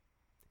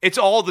 It's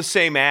all the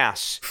same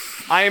ass.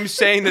 I am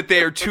saying that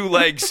they are two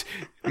legs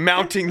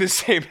mounting the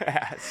same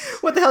ass.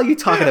 What the hell are you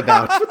talking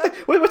about?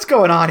 What's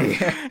going on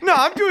here? No,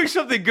 I'm doing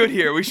something good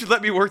here. We should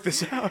let me work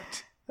this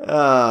out.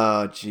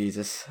 Oh,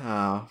 Jesus.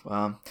 Oh,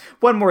 well.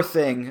 One more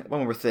thing.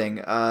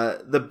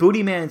 The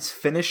Booty Man's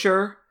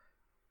finisher,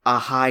 a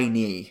high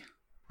knee.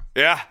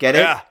 Yeah. Get it?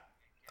 Yeah.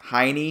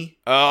 High knee.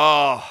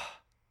 Oh,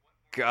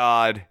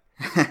 God.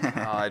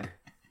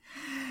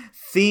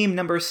 Theme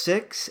number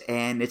 6,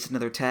 and it's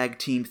another tag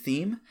team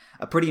theme.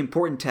 A pretty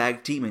important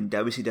tag team in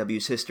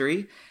WCW's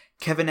history.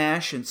 Kevin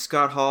Nash and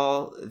Scott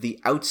Hall, the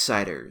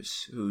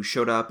Outsiders, who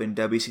showed up in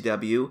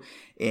WCW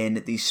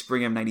in the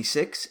spring of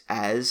 '96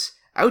 as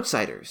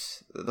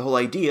Outsiders. The whole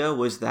idea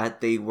was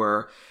that they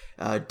were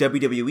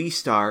WWE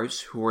stars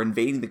who were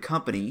invading the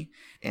company,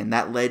 and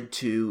that led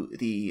to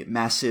the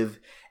massive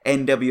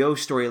NWO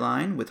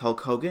storyline with Hulk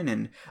Hogan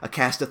and a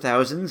cast of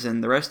thousands,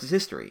 and the rest is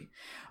history.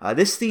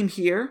 This theme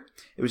here,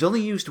 it was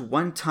only used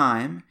one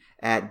time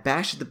at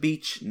Bash at the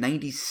Beach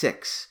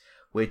 '96,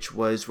 which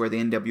was where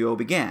the NWO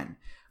began.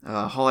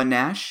 Hall and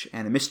Nash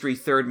and a mystery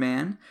third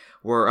man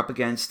were up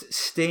against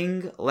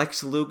Sting,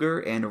 Lex Luger,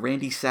 and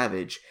Randy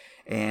Savage,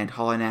 and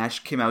Hall and Nash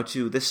came out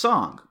to this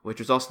song, which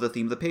was also the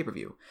theme of the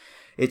pay-per-view.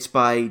 It's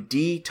by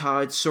D.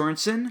 Todd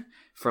Sorensen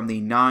from the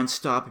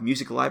Non-Stop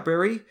Music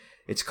Library.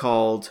 It's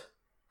called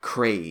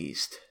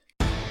Crazed.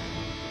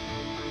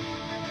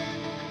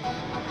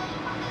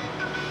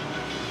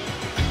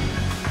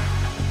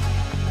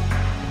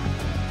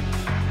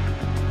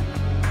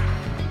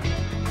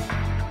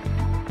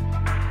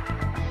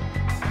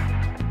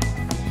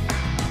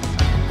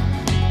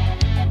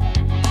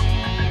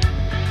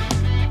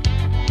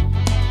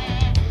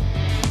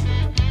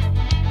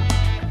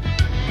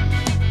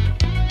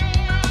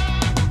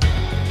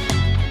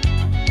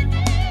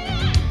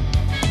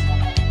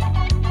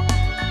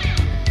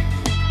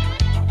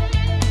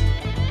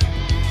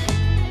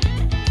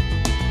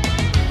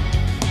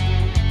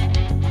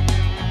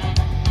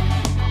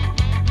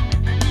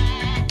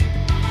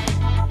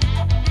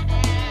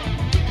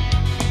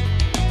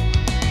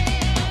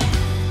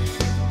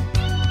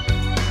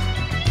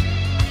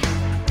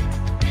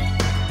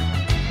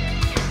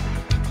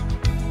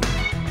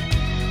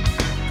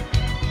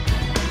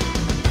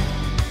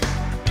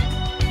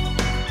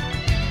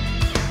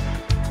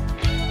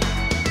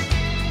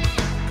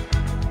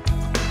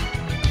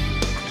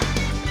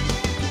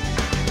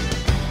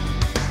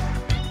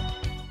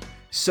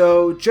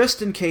 So,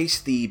 just in case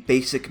the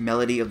basic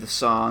melody of the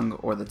song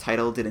or the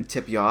title didn't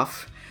tip you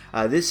off,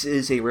 this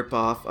is a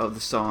ripoff of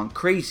the song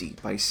Crazy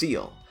by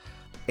Seal.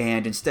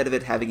 And instead of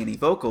it having any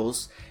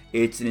vocals,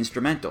 it's an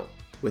instrumental,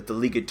 with the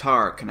lead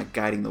guitar kind of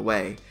guiding the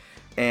way.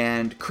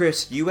 And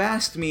Chris, you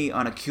asked me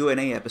on a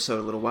Q&A episode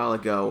a little while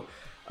ago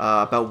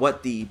about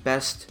what the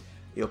best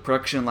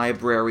production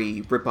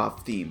library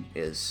ripoff theme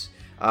is.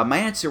 My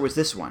answer was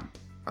this one.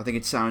 I think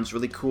it sounds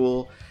really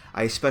cool.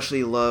 I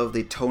especially love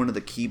the tone of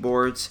the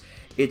keyboards.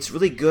 It's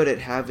really good at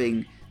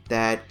having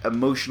that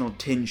emotional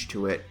tinge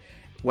to it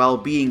while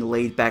being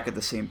laid back at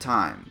the same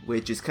time,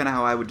 which is kind of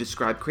how I would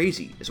describe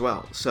Crazy as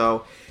well.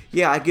 So,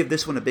 yeah, I give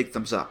this one a big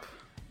thumbs up.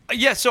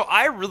 Yeah, so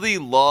I really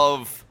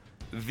love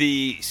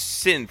the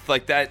synth,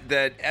 like that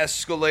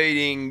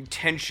escalating,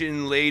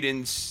 tension-laden,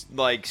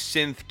 like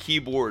synth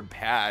keyboard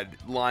pad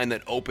line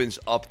that opens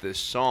up this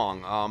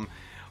song.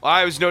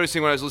 I was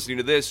noticing when I was listening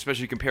to this,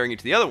 especially comparing it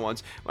to the other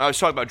ones, when I was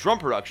talking about drum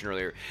production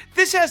earlier,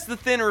 this has the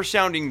thinner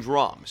sounding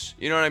drums.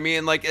 You know what I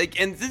mean? Like,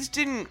 and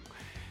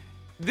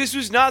this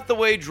was not the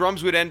way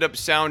drums would end up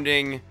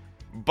sounding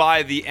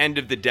by the end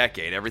of the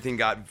decade, everything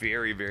got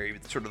very, very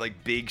sort of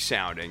like big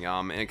sounding.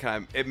 And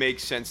it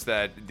makes sense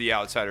that the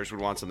Outsiders would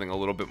want something a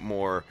little bit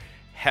more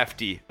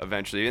hefty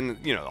eventually. And,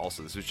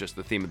 also this was just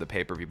the theme of the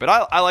pay-per-view.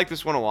 But I like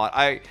this one a lot.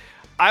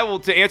 I will,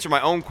 to answer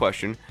my own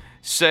question,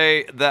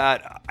 say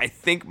that I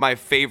think my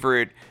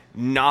favorite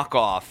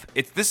knockoff,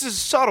 this is a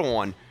subtle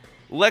one,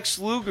 Lex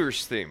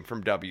Luger's theme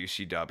from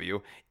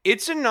WCW.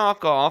 It's a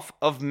knockoff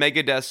of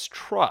Megadeth's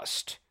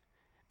Trust.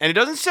 And it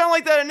doesn't sound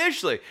like that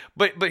initially,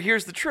 but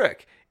here's the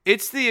trick.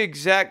 It's the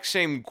exact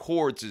same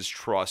chords as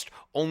Trust,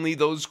 only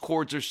those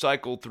chords are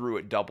cycled through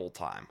at double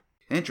time.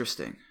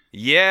 Interesting.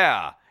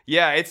 Yeah,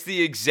 it's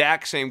the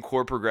exact same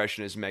chord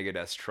progression as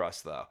Megadeth's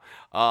Trust, though.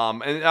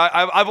 And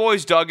I've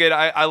always dug it.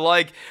 I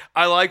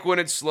like when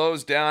it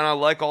slows down. I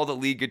like all the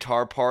lead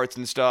guitar parts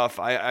and stuff.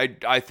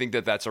 I think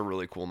that's a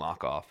really cool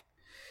knockoff.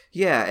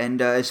 Yeah, and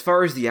as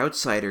far as the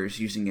Outsiders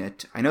using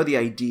it, I know the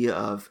idea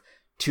of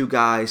two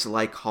guys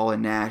like Hall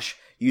and Nash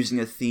using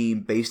a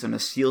theme based on a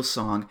Seal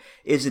song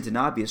isn't an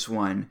obvious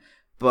one,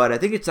 but I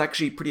think it's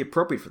actually pretty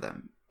appropriate for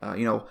them.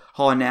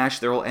 Hall and Nash,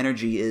 their whole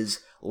energy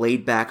is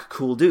laid-back,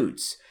 cool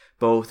dudes,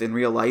 both in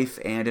real life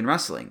and in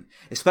wrestling,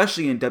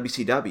 especially in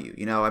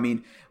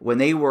WCW. When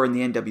they were in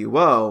the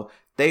NWO,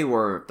 they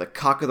were the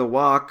cock of the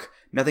walk,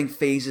 nothing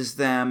phases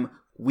them,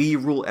 we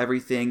rule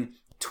everything,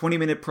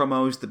 20-minute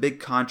promos, the big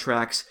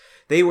contracts.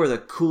 They were the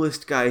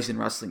coolest guys in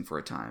wrestling for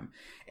a time.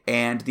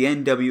 And the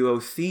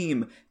NWO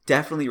theme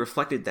definitely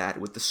reflected that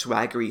with the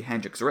swaggery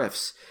Hendrix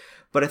riffs.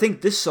 But I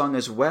think this song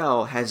as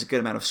well has a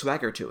good amount of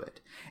swagger to it,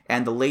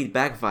 and the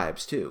laid-back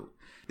vibes too.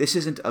 This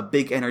isn't a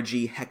big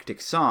energy, hectic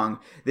song.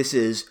 This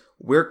is,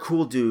 we're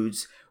cool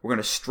dudes, we're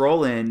going to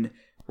stroll in,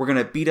 we're going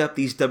to beat up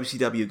these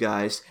WCW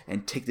guys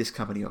and take this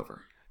company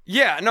over.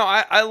 Yeah, no,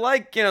 I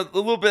like, a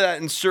little bit of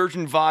that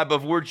insurgent vibe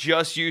of we're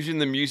just using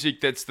the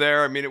music that's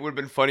there. It would have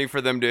been funny for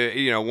them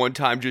to, one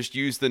time just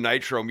use the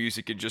Nitro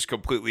music and just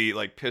completely,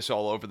 piss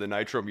all over the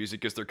Nitro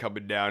music as they're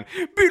coming down.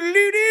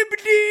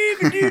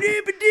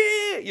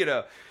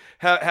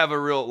 Have a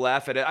real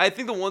laugh at it. I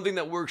think the one thing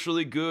that works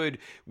really good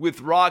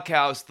with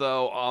Rockhouse,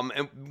 though,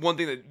 and one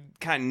thing that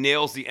kind of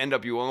nails the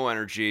NWO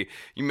energy,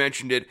 you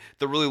mentioned it,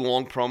 the really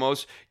long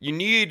promos, you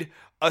need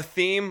a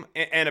theme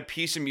and a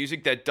piece of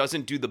music that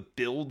doesn't do the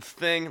build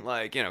thing.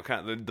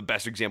 Kind of the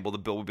best example of the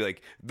build would be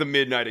like the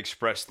Midnight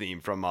Express theme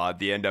from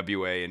the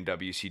NWA and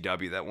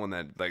WCW. That one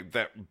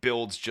that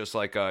builds just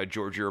like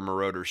Georgia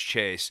Moroder's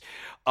Chase.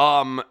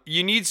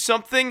 You need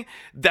something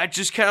that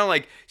just kind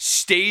of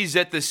stays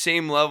at the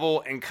same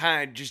level and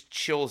kind of just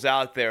chills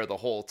out there the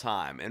whole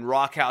time. And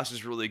Rockhouse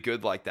is really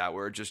good like that,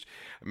 where it just,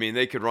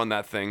 they could run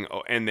that thing,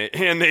 and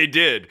they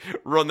did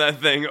run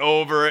that thing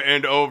over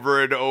and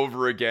over and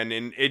over again,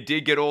 and it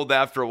did get old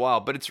after a while,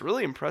 but it's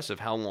really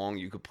impressive how long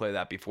you could play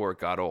that before it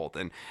got old.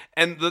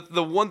 And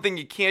the one thing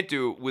you can't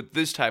do with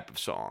this type of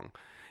song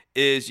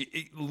is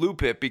you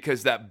loop it,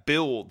 because that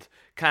build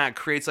kind of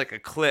creates like a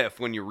cliff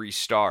when you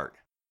restart.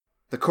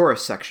 The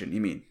chorus section,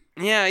 you mean?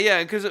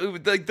 Yeah, because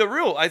the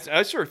real,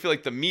 I sort of feel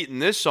like the meat in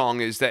this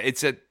song is that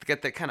it's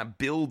got that kind of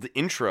build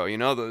intro,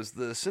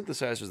 the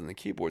synthesizers and the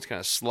keyboards kind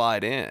of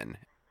slide in.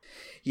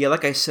 Yeah,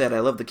 like I said, I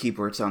love the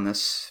keyboards on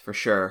this, for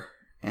sure.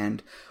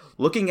 And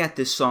looking at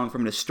this song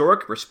from an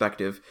historic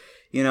perspective,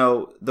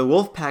 the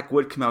Wolfpack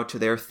would come out to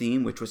their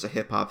theme, which was a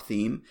hip-hop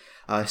theme.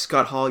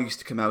 Scott Hall used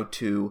to come out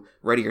to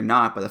Ready or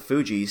Not by the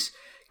Fugees.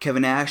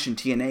 Kevin Nash and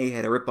TNA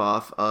had a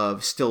ripoff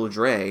of Still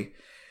Dre.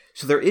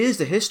 So there is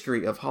the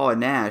history of Hall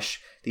and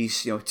Nash,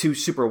 these two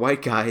super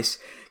white guys,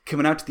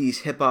 coming out to these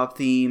hip-hop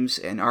themes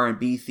and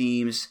R&B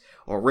themes,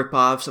 or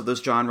ripoffs of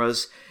those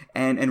genres.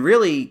 And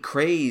really,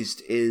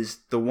 Crazed is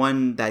the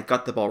one that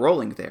got the ball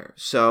rolling there.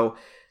 So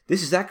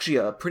this is actually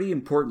a pretty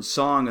important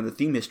song in the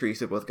theme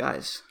histories of both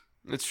guys.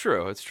 It's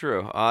true.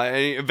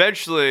 And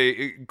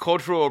eventually,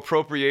 cultural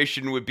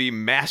appropriation would be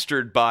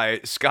mastered by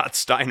Scott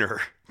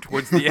Steiner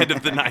towards the end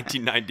of the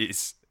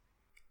 1990s.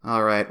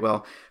 All right,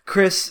 well,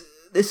 Chris,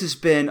 this has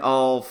been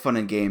all fun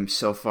and games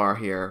so far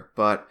here,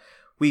 but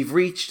we've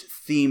reached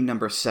theme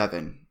number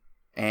 7.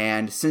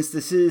 And since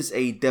this is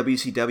a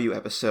WCW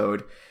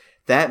episode,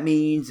 that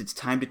means it's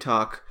time to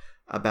talk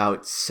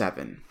about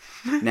 7.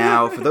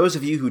 Now, for those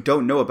of you who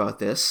don't know about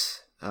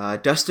this,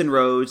 Dustin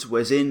Rhodes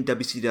was in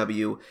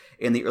WCW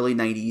in the early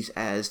 90s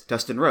as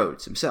Dustin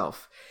Rhodes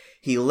himself.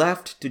 He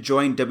left to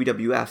join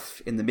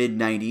WWF in the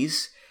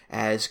mid-90s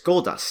as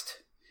Goldust.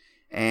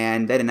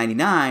 And then in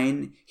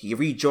 99, he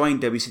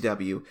rejoined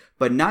WCW,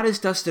 but not as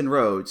Dustin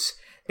Rhodes.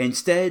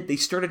 Instead, they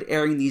started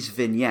airing these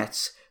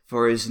vignettes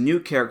for his new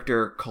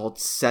character called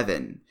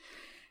Seven.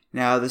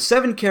 Now, the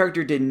Seven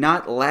character did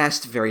not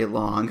last very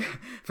long,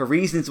 for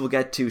reasons we'll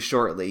get to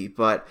shortly,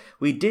 but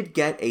we did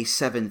get a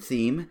Seven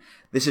theme.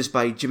 This is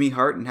by Jimmy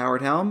Hart and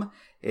Howard Helm.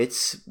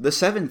 It's the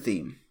Seven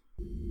theme.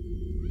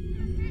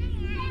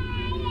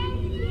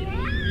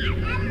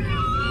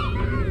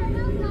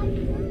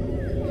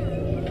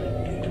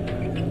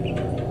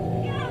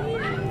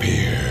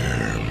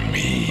 Fear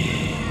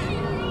me,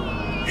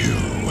 you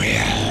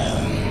will.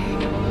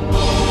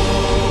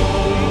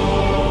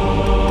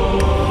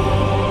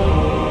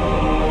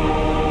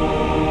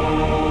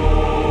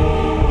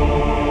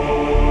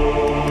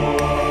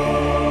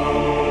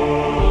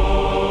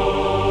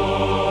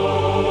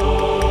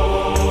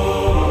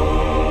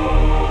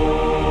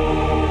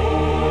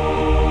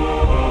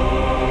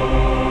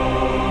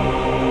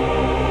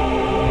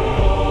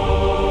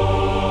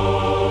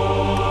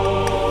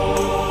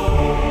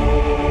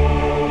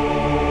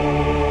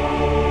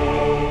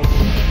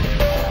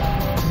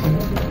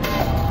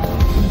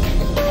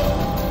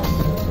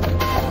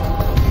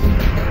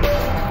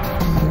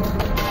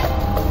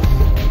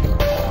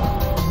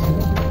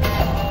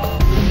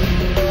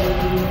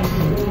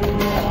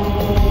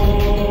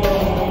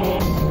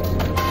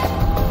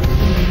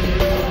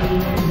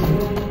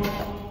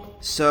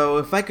 So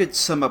if I could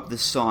sum up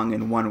this song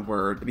in one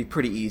word, it'd be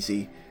pretty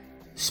easy.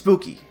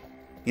 Spooky.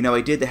 You know,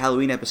 I did the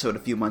Halloween episode a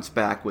few months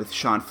back with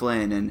Sean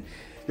Flynn, and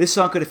this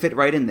song could have fit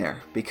right in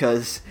there,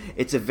 because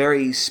it's a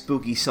very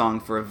spooky song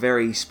for a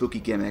very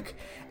spooky gimmick.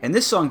 And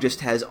this song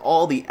just has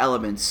all the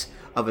elements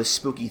of a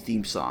spooky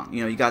theme song.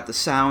 You know, you got the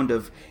sound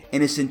of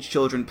innocent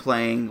children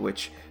playing,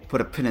 which,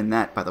 put a pin in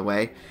that, by the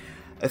way.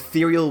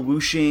 Ethereal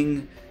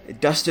whooshing,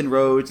 Dustin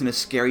Rhodes in a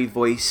scary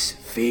voice.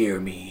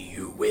 Fear me,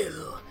 you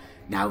will.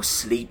 Now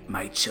sleep,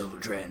 my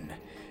children.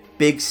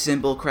 Big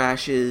cymbal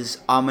crashes,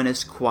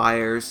 ominous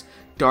choirs,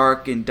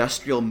 dark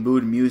industrial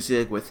mood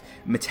music with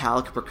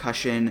metallic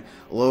percussion,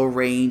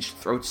 low-range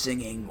throat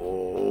singing.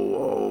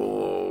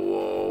 Oh.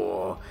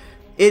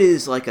 It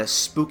is like a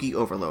spooky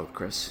overload,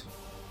 Chris.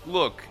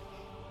 Look,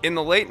 in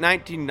the late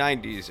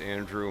 1990s,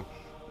 Andrew,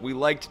 we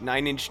liked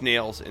Nine Inch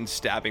Nails and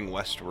Stabbing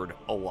Westward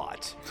a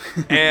lot.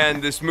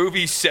 And this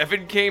movie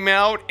 7 came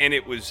out, and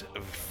it was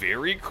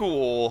very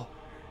cool.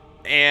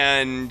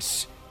 And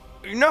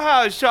you know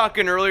how I was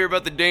talking earlier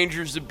about the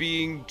dangers of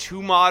being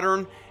too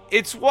modern?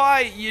 It's why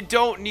you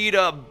don't need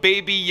a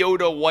Baby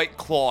Yoda White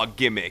Claw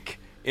gimmick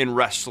in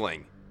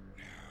wrestling.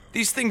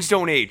 These things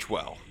don't age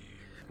well.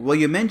 Well,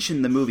 you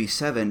mentioned the movie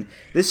 7.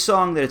 This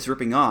song that it's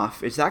ripping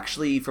off is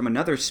actually from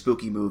another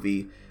spooky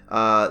movie.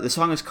 The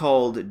song is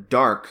called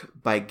Dark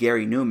by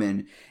Gary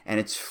Newman, and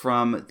it's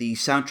from the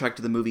soundtrack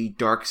to the movie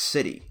Dark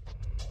City.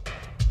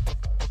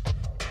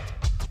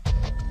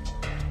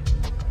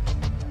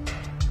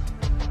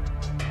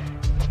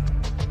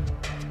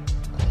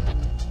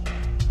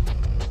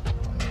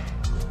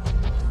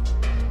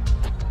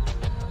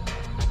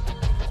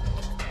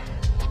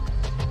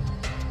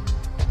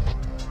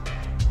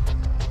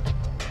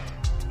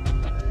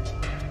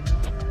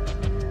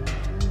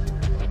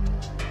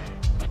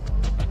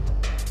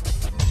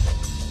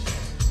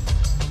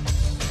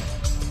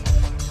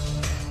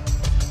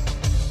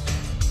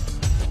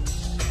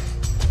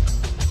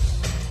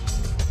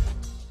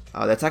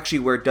 That's actually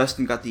where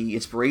Dustin got the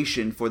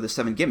inspiration for the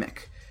 7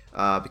 gimmick,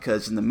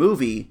 because in the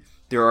movie,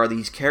 there are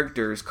these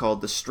characters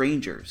called the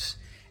Strangers,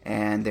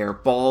 and they're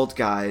bald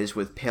guys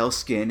with pale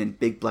skin and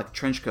big black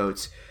trench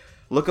coats.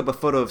 Look up a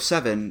photo of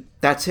 7,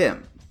 that's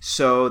him.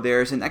 So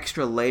there's an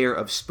extra layer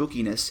of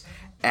spookiness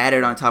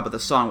added on top of the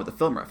song with the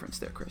film reference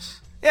there, Chris.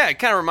 Yeah, it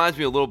kind of reminds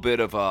me a little bit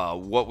of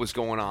what was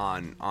going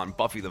on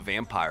Buffy the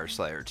Vampire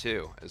Slayer,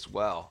 too, as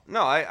well.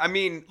 No, I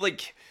mean,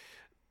 like,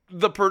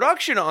 the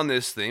production on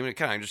this thing, and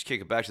kind of just kick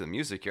it back to the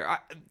music here.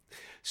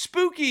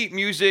 Spooky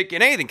music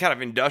and anything kind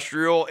of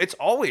industrial, it's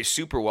always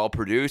super well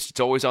produced. It's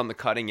always on the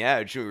cutting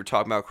edge. We were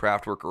talking about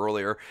Kraftwerk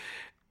earlier.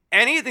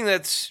 Anything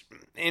that's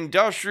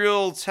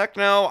industrial,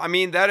 techno, I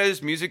mean, that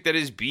is music that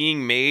is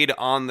being made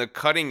on the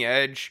cutting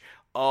edge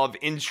of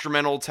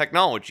instrumental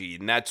technology,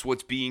 and that's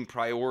what's being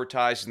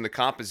prioritized in the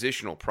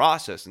compositional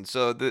process. And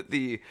so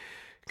the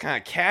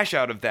kind of cash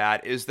out of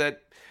that is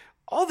that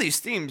all these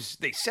themes,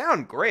 they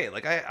sound great.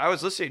 Like, I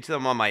was listening to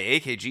them on my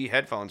AKG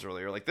headphones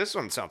earlier. Like, this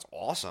one sounds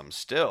awesome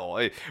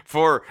still.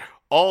 For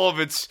all of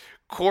its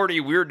corny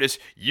weirdness,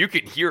 you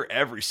can hear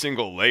every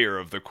single layer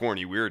of the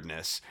corny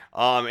weirdness.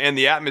 And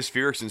the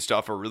atmospherics and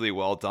stuff are really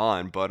well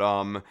done. But,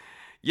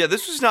 yeah,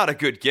 this was not a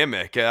good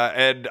gimmick.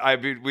 And I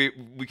mean,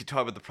 we could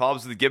talk about the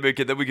problems of the gimmick,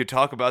 and then we could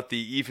talk about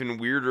the even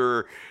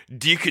weirder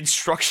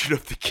deconstruction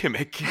of the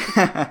gimmick.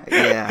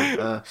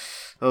 Yeah.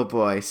 Oh,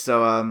 boy.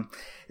 So,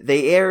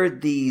 they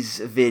aired these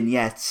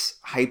vignettes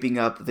hyping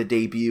up the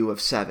debut of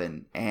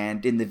 7,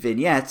 and in the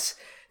vignettes,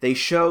 they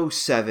show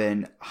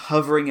 7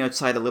 hovering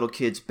outside a little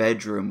kid's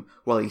bedroom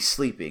while he's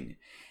sleeping,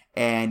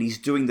 and he's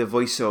doing the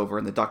voiceover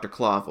in the Dr.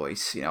 Claw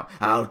voice, you know,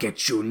 "I'll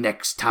get you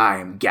next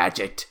time,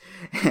 Gadget,"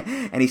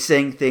 and he's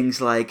saying things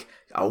like,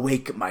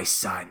 "Awake, my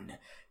son,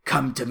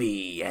 come to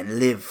me and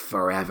live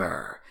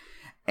forever,"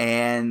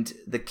 and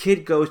the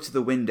kid goes to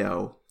the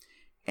window,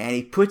 and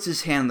he puts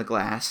his hand on the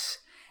glass,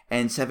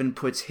 and 7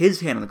 puts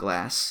his hand on the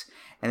glass,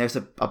 and there's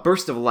a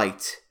burst of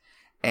light,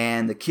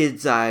 and the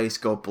kid's eyes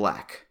go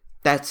black.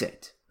 That's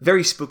it.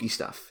 Very spooky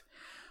stuff.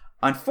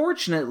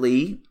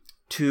 Unfortunately,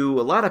 to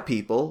a lot of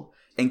people,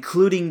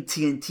 including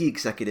TNT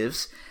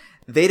executives,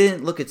 they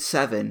didn't look at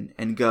 7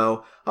 and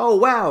go, "Oh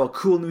wow, a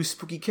cool new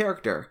spooky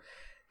character."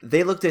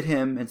 They looked at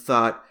him and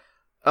thought,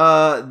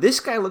 this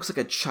guy looks like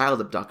a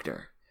child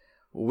abductor.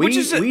 Which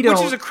is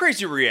a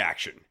crazy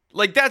reaction.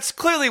 Like, that's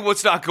clearly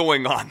what's not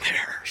going on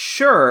there.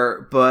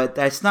 Sure, but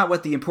that's not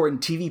what the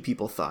important TV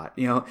people thought.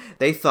 You know,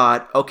 they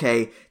thought,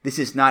 okay, this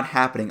is not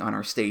happening on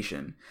our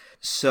station.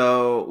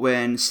 So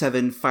when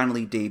 7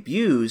 finally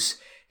debuts,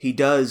 he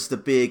does the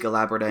big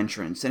elaborate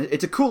entrance. And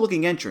it's a cool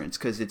looking entrance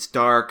because it's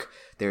dark,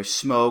 there's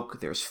smoke,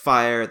 there's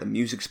fire, the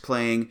music's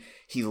playing,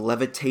 he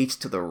levitates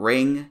to the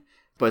ring.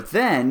 But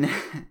then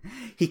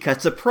he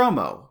cuts a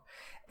promo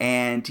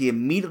and he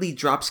immediately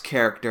drops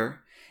character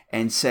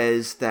and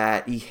says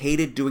that he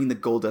hated doing the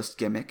Goldust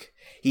gimmick.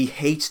 He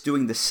hates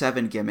doing the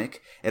 7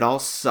 gimmick. It all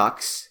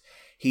sucks.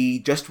 He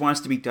just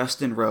wants to be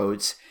Dustin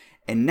Rhodes.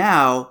 And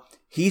now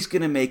he's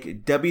going to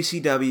make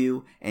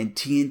WCW and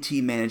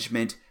TNT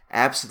management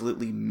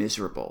absolutely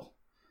miserable.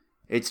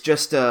 It's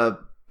just a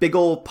big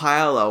old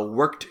pile of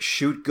worked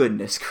shoot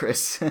goodness,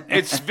 Chris.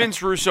 It's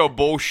Vince Russo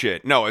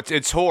bullshit. No,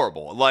 it's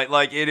horrible.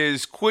 Like it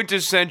is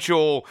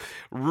quintessential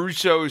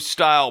Russo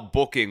style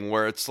booking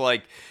where it's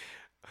like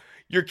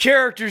your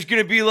character's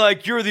gonna be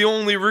like, you're the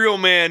only real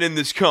man in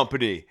this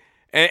company.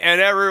 And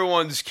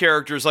everyone's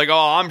character is like,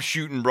 oh, I'm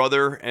shooting,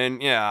 brother.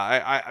 And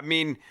yeah, I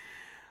mean,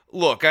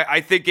 look, I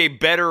think a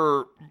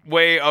better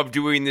way of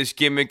doing this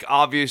gimmick,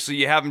 obviously,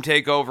 you have him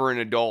take over an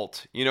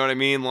adult. You know what I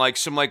mean? Like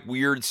some like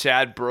weird,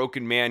 sad,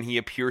 broken man, he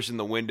appears in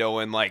the window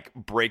and like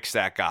breaks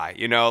that guy,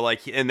 you know,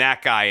 like, and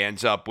that guy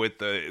ends up with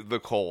the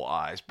coal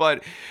eyes.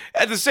 But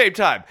at the same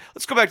time,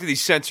 let's go back to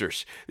these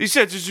censors. These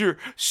censors are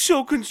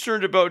so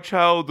concerned about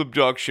child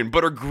abduction,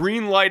 but are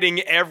green lighting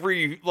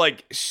every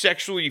like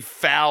sexually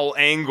foul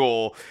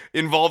angle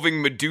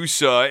involving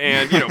Medusa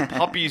and, you know,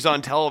 puppies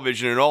on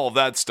television and all of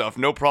that stuff.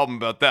 No problem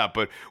about that.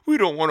 But we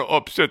don't want to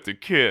upset the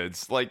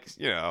kids. Like,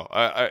 you know,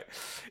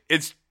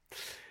 it's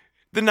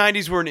the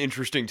 90s were an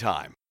interesting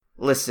time.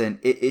 Listen,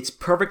 it's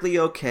perfectly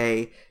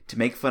okay to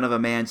make fun of a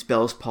man's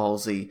Bell's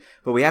palsy,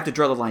 but we have to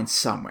draw the line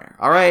somewhere.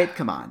 All right,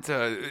 come on.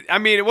 I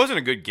mean, it wasn't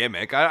a good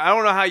gimmick. I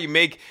don't know how you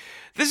make.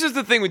 This is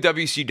the thing with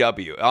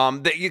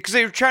WCW, because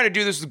they were trying to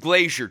do this with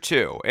Glacier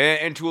too,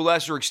 and to a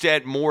lesser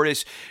extent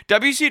Mortis.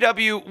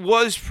 WCW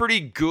was pretty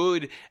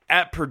good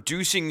at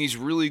producing these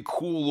really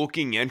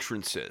cool-looking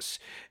entrances.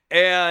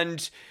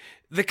 And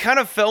they kind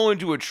of fell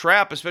into a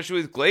trap,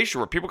 especially with Glacier,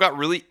 where people got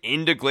really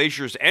into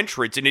Glacier's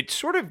entrance, and it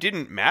sort of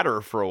didn't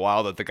matter for a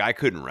while that the guy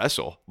couldn't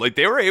wrestle. Like,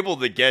 they were able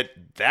to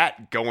get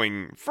that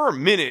going for a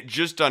minute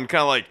just on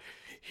kind of like,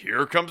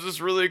 here comes this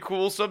really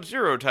cool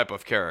Sub-Zero type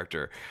of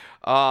character.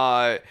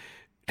 I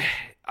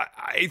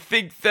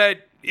think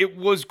that it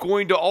was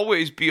going to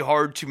always be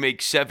hard to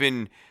make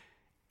Seven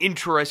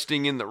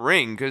interesting in the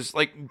ring, because,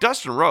 like,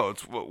 Dustin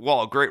Rhodes,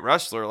 while a great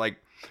wrestler, like,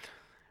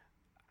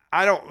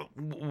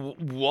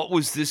 what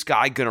was this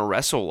guy going to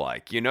wrestle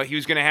like? You know, he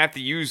was going to have to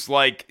use,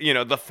 like, you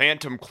know, the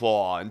Phantom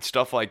Claw and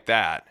stuff like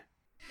that.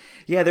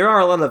 Yeah, there are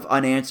a lot of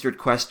unanswered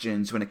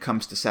questions when it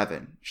comes to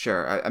Seven.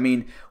 Sure. I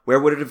mean, where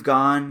would it have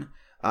gone?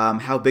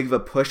 How big of a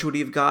push would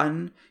he have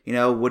gotten? You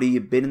know, would he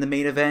have been in the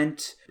main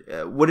event?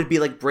 Would it be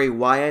like Bray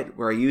Wyatt,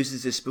 where he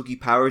uses his spooky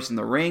powers in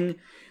the ring?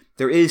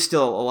 There is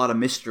still a lot of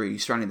mystery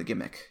surrounding the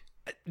gimmick.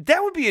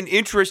 That would be an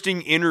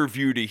interesting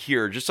interview to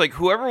hear. Just like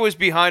whoever was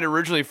behind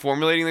originally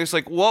formulating this,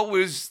 like what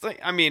was, like,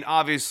 I mean,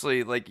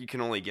 obviously, like you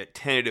can only get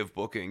tentative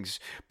bookings,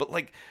 but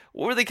like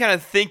what were they kind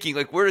of thinking?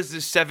 Like, where does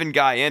this Seven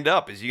guy end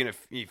up? Is he going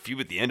to feud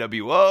with the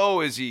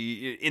NWO? Is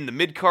he in the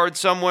mid card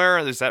somewhere?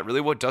 Is that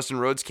really what Dustin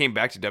Rhodes came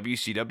back to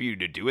WCW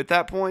to do at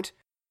that point?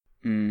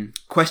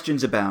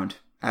 Questions abound.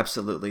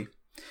 Absolutely.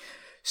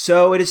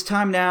 So it is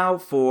time now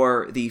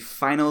for the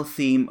final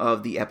theme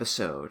of the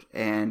episode.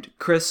 And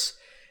Chris,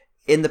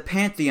 in the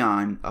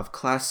pantheon of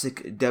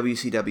classic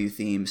WCW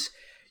themes,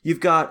 you've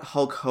got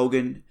Hulk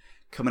Hogan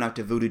coming out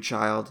to Voodoo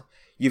Child.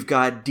 You've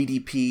got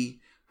DDP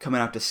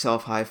coming out to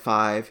Self High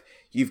Five.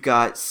 You've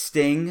got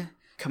Sting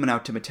coming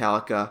out to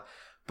Metallica.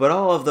 But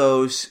all of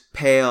those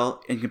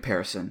pale in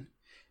comparison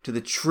to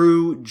the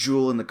true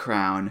jewel in the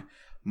crown,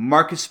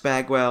 Marcus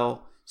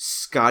Bagwell,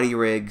 Scotty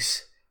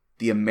Riggs,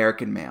 the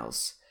American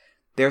Males.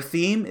 Their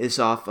theme is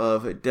off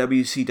of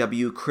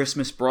WCW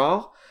Christmas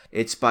Brawl.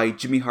 It's by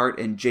Jimmy Hart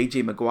and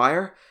JJ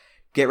Maguire.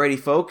 Get ready,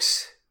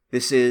 folks.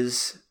 This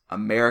is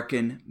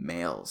American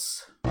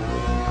Males.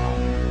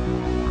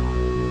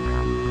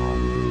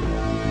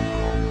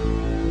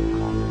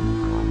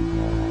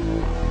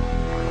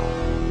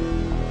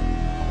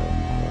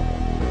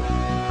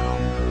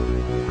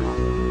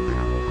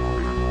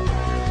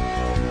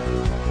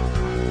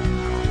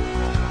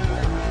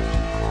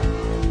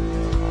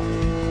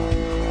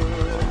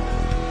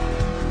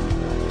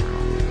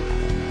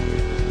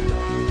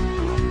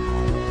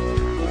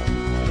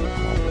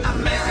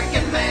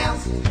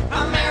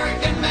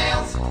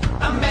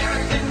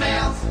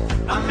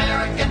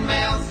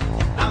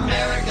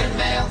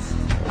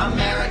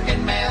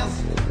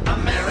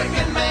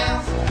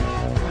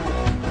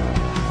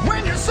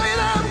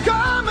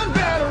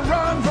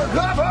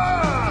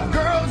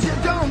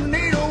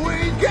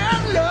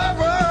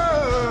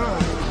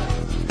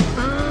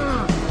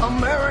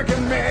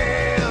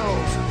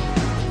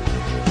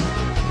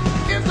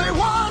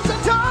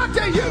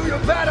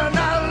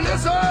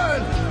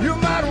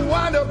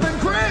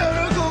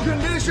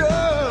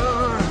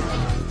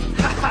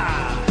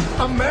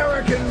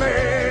 American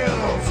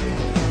Males.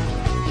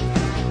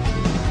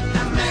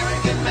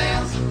 American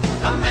Males.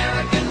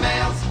 American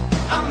Males.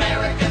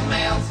 American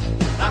Males.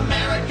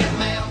 American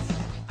Males.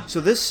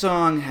 So this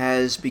song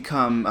has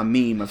become a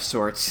meme of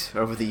sorts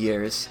over the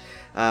years.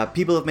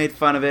 People have made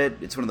fun of it.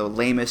 It's one of the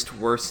lamest,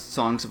 worst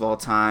songs of all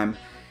time.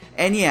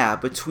 And yeah,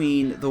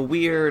 between the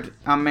weird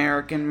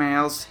American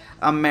Males,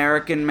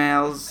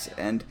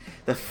 and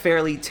the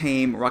fairly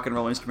tame rock and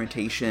roll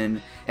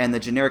instrumentation, and the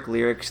generic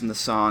lyrics in the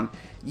song,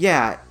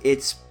 yeah,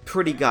 it's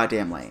pretty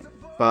goddamn lame.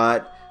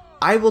 But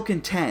I will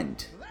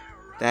contend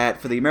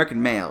that for the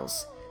American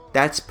Males,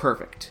 that's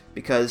perfect,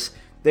 because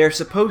they're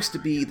supposed to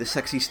be the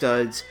sexy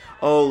studs.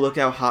 Oh, look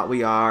how hot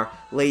we are.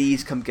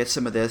 Ladies, come get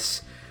some of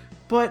this.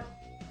 But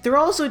they're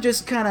also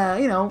just kind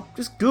of,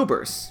 just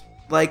goobers.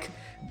 Like,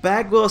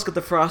 Bagwell's got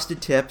the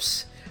frosted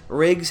tips.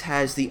 Riggs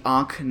has the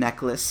Ankh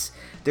necklace.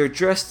 They're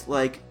dressed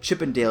like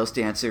Chippendales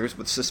dancers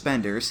with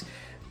suspenders.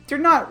 They're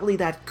not really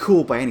that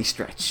cool by any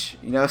stretch,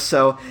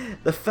 So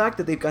the fact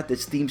that they've got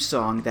this theme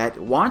song that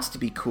wants to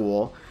be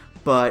cool,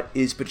 but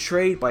is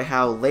betrayed by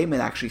how lame it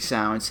actually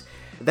sounds,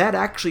 that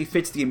actually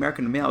fits the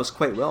American males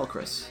quite well,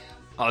 Chris.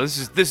 Oh,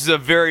 this is a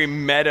very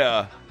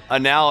meta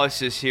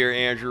analysis here,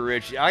 Andrew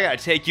Rich. I gotta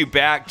take you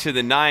back to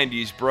the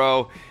 90s,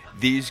 bro.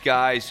 These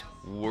guys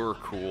were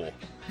cool.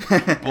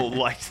 People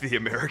liked the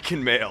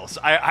American males.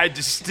 I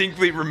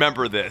distinctly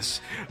remember this.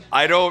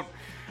 I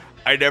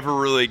never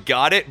really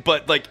got it,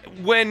 but like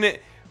when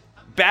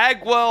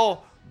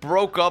Bagwell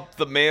broke up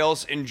the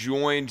males and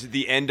joined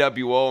the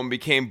NWO and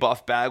became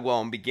Buff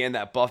Bagwell and began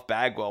that Buff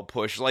Bagwell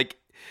push, like,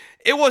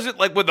 it wasn't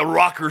like when the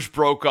Rockers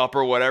broke up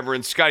or whatever,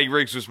 and Scotty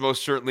Riggs was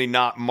most certainly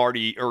not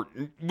Marty, or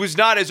was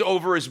not as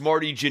over as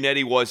Marty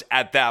Jannetty was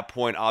at that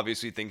point.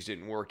 Obviously, things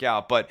didn't work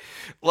out, but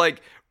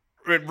like,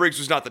 Riggs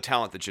was not the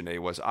talent that Jannetty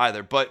was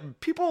either, but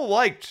people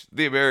liked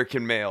the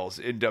American males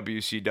in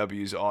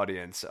WCW's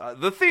audience.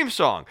 The theme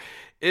song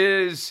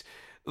is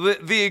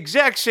the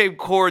exact same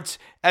chords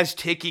as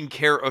Taking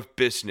Care of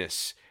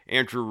Business,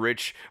 Andrew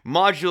Rich,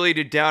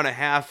 modulated down a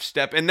half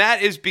step, and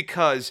that is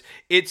because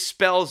it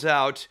spells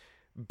out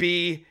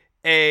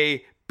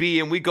B-A-B,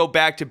 and we go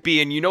back to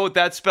B, and you know what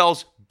that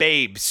spells?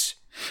 Babes.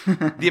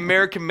 The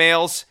American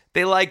males,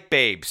 they like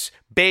babes.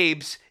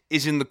 Babes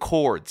is in the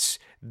chords.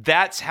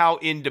 That's how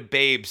into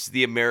babes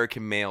the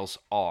American males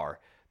are.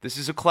 This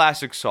is a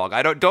classic song.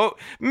 Don't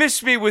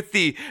miss me with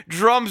the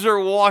drums are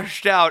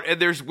washed out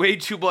and there's way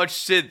too much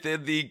synth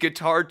in the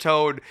guitar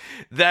tone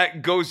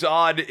that goes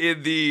on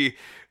in the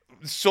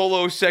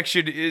solo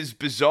section is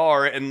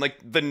bizarre, and like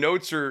the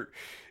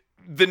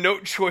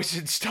note choice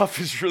and stuff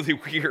is really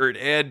weird,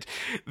 and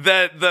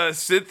that the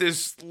synth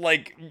is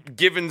like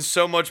given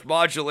so much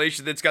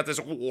modulation that's got this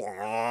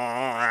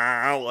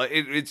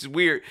it's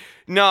weird.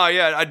 No,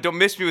 yeah, don't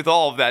miss me with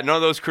all of that. None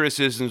of those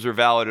criticisms are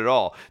valid at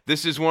all.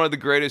 This is one of the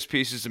greatest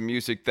pieces of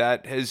music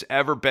that has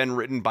ever been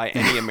written by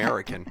any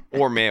American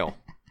or male.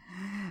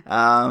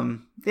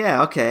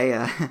 Yeah, okay.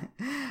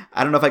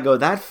 I don't know if I go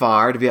that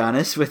far, to be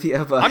honest with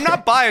you. But I'm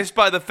not biased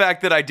by the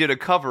fact that I did a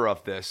cover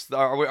of this.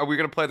 Are we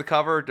going to play the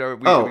cover?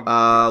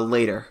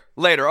 Later.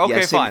 Later. Okay,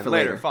 yeah, fine.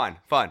 Later. Fine.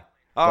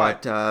 All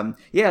right.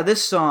 Yeah,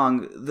 this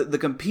song, the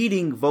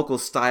competing vocal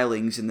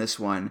stylings in this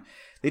one,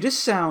 they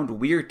just sound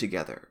weird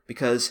together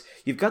because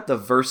you've got the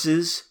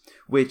verses,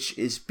 which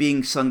is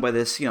being sung by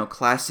this,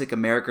 classic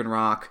American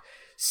rock,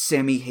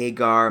 Sammy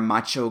Hagar,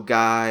 macho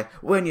guy.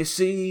 When you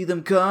see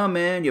them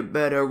coming, you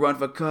better run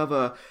for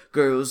cover.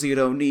 Girls, you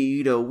don't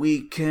need a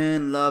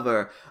weekend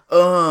lover.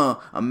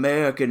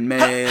 American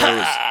males.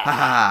 Ha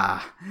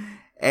ha.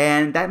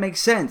 And that makes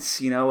sense.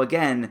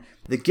 Again,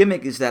 the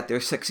gimmick is that they're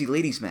sexy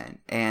ladies men,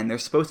 and they're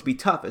supposed to be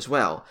tough as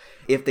well.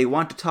 If they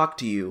want to talk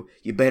to you,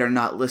 you better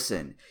not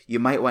listen. You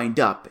might wind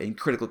up in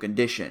critical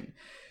condition.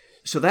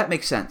 So that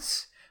makes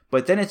sense.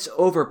 But then it's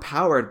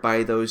overpowered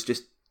by those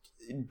just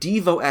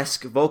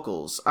Devo-esque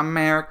vocals.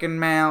 American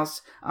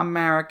males,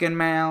 American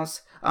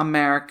males,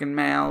 American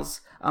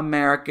males,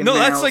 American males.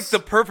 No, that's like the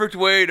perfect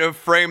way to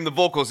frame the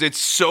vocals. It's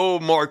so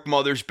Mark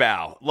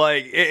Mothersbaugh.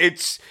 Like,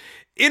 it's,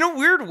 in a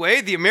weird way,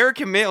 the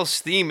American males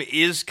theme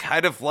is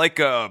kind of like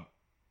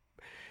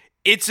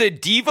it's a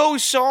Devo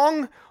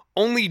song,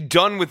 only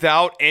done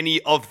without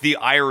any of the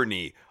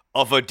irony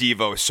of a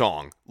Devo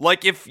song.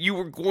 Like if you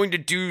were going to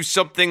do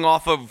something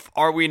off of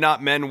Are We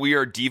Not Men, We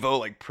Are Devo,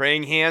 like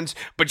Praying Hands,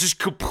 but just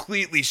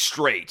completely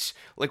straight.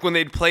 Like when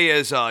they'd play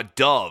as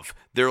Dove,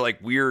 their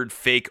like weird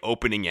fake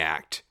opening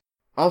act.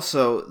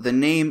 Also, the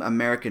name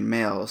American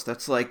Males,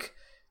 that's like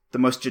the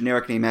most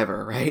generic name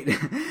ever, right?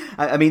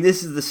 I mean,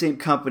 this is the same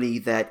company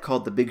that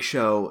called the Big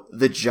Show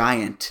The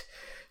Giant.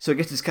 So I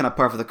guess it's kind of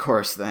par for the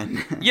course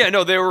then. Yeah,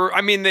 no,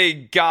 they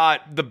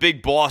got the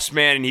Big Boss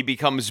Man and he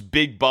becomes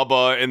Big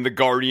Bubba and the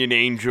Guardian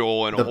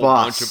Angel and a whole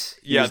bunch of...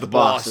 Yeah, the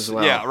boss as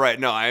well. Yeah, right.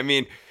 No, I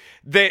mean,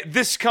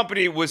 this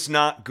company was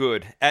not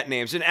good at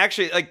names. And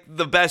actually, like,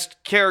 the best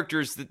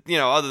characters that,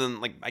 other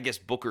than, like, I guess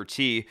Booker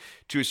T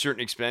to a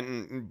certain extent,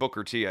 and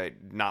Booker T,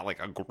 not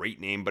like a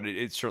great name, but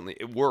it certainly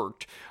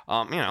worked.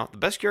 The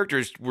best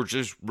characters were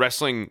just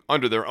wrestling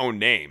under their own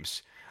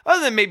names.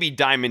 Other than maybe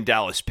Diamond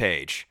Dallas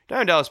Page.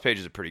 Diamond Dallas Page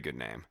is a pretty good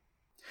name.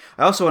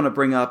 I also want to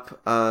bring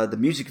up the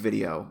music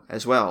video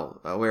as well,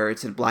 where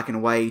it's in black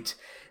and white.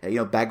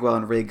 Bagwell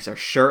and Riggs are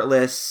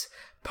shirtless,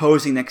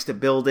 posing next to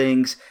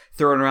buildings,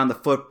 throwing around the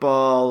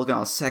football, looking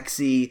all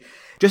sexy.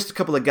 Just a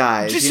couple of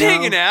guys. Just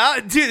hanging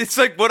out. Dude, it's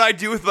like what I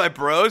do with my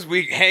bros.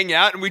 We hang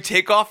out and we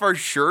take off our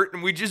shirt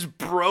and we just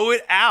bro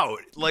it out.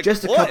 Like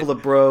just a couple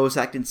of bros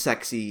acting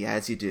sexy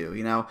as you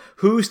do,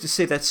 Who's to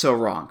say that's so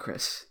wrong,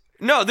 Chris?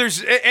 No,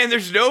 there's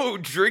no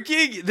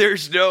drinking,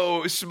 there's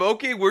no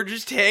smoking. We're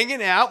just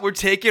hanging out. We're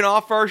taking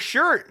off our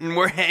shirt and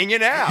we're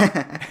hanging out.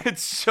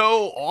 It's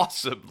so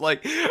awesome.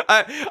 Like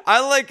I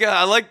like that.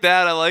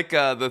 I like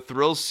the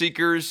Thrill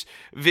Seekers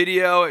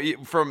video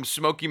from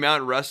Smoky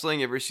Mountain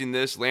Wrestling. Ever seen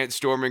this? Lance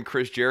Storm and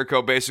Chris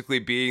Jericho basically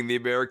being the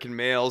American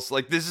males.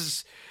 Like, this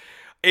is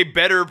a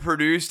better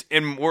produced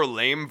and more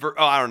lame.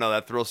 I don't know.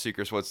 That Thrill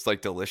Seekers what's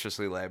like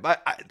deliciously lame.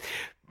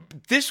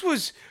 This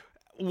was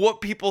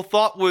what people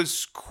thought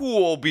was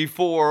cool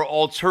before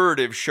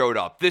alternative showed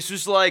up. This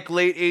was like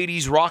late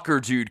 80s rocker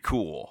dude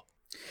cool.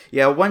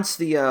 Yeah, once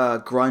the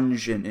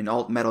grunge and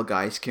alt metal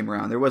guys came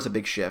around, there was a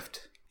big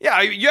shift.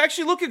 Yeah, you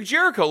actually look at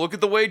Jericho. Look at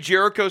the way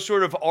Jericho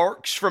sort of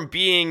arcs from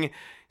being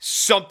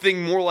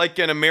something more like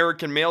an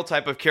American male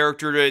type of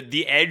character to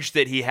the edge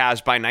that he has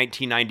by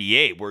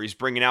 1998, where he's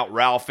bringing out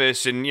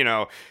Ralphus and, you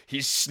know,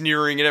 he's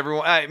sneering at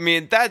everyone. I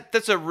mean,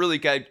 that's a really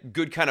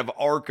good kind of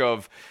arc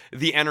of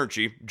the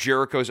energy.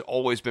 Jericho's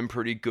always been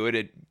pretty good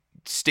at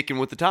sticking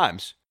with the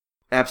times.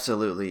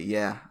 Absolutely,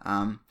 yeah.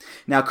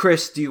 Now,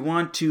 Chris, do you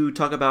want to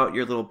talk about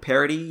your little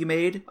parody you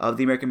made of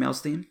the American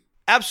Males theme?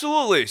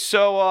 Absolutely.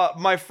 So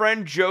my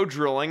friend Joe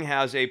Drilling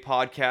has a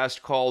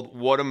podcast called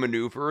What a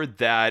Maneuver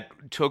that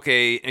took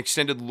an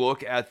extended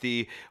look at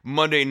the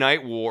Monday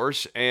Night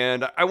Wars.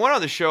 And I went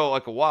on the show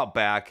like a while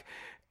back,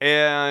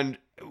 and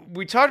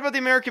we talked about the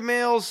American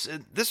Males.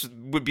 This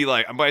would be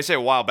like, when I say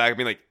a while back, I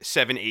mean like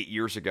 7-8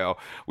 years ago.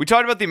 We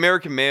talked about the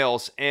American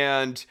Males,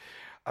 and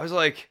I was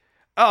like,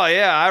 oh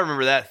yeah, I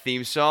remember that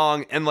theme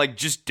song, and like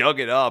just dug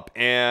it up.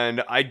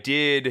 And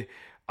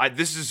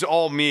this is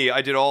all me.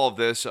 I did all of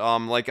this.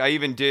 Like I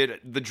even did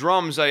the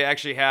drums. I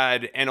actually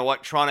had an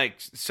electronic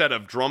set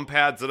of drum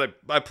pads that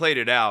I played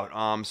it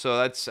out. So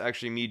that's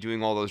actually me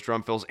doing all those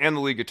drum fills and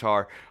the lead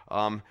guitar.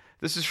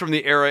 This is from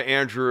the era,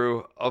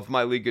 Andrew, of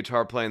my lead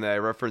guitar playing that I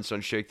referenced on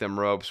Shake Them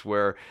Ropes,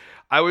 where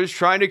I was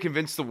trying to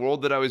convince the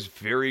world that I was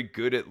very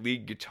good at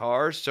lead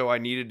guitar, so I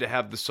needed to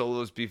have the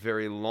solos be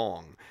very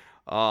long.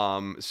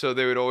 So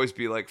they would always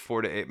be like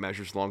 4 to 8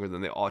 measures longer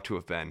than they ought to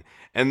have been.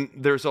 And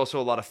there's also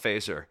a lot of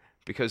phaser,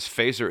 because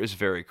phaser is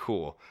very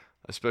cool,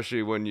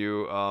 especially when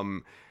you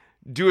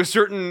do a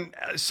certain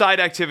side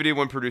activity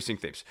when producing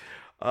themes.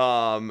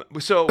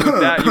 So with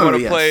that, you want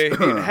to play?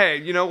 Hey,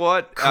 you know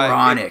what?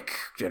 Chronic.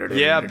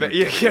 Yeah. Why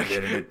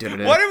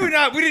did we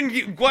not? We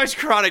didn't. Why is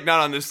Chronic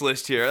not on this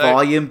list here?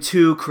 Volume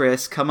 2,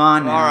 Chris. Come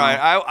on now. All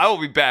right, I will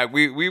be back.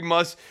 We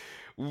must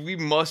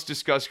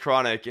discuss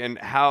Chronic and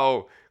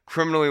how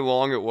criminally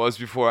long it was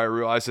before I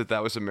realized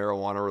that was a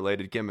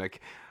marijuana-related gimmick.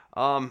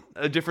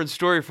 A different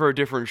story for a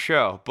different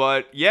show.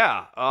 But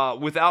yeah,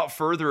 without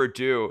further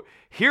ado,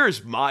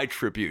 here's my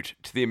tribute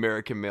to the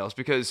American Males,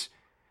 because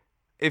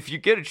if you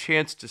get a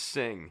chance to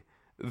sing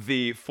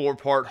the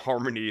 4-part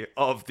harmony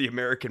of the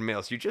American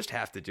Males, you just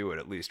have to do it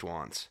at least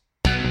once.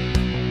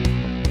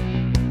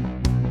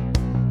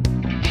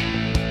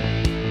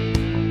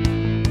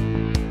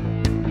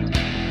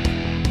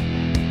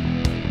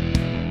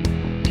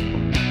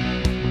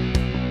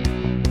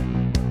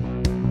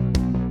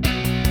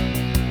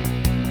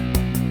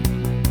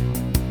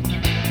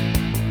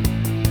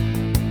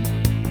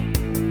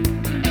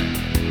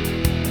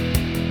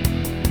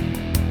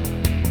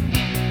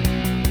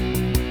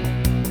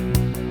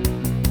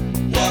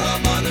 What a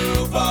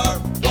maneuver,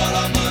 what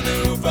a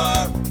maneuver,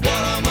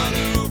 what a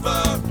maneuver.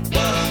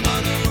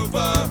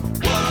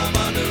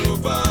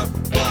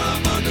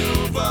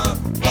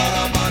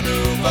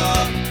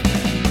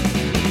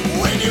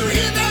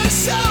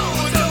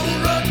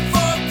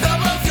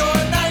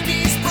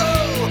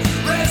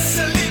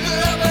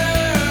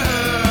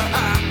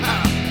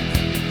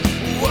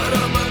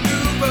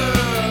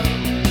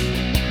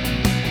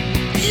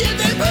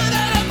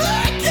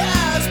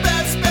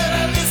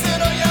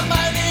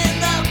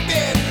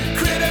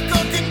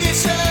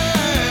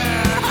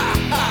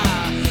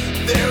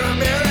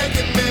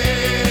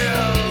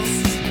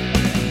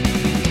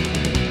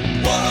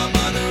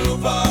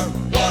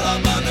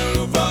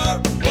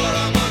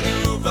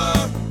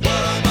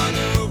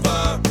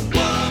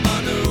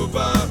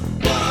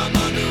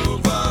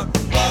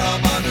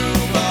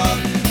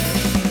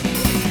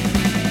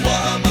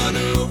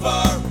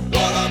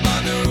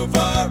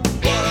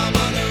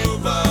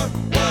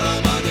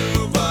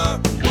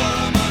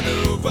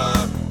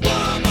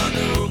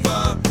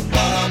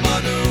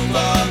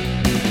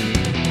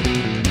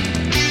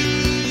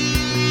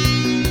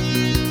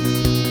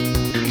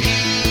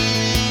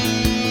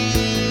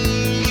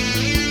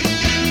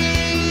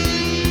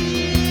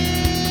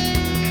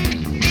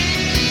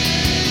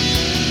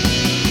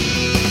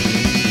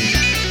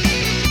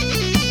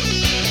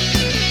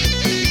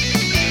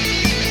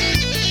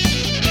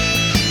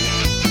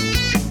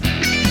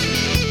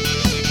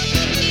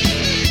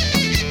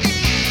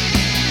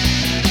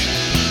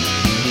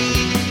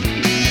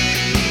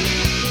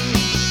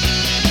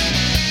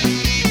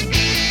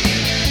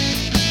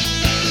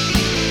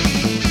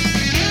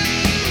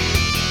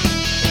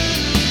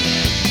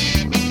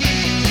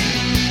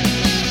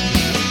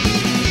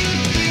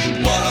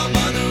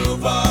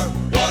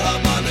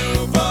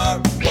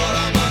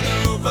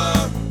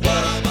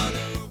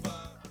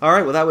 All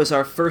right, well, that was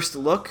our first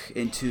look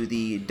into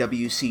the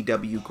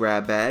WCW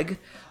grab bag.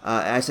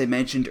 As I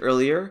mentioned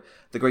earlier,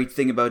 the great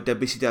thing about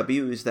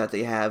WCW is that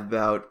they have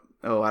about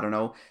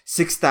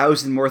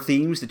 6,000 more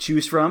themes to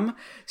choose from.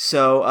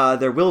 So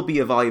there will be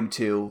a Volume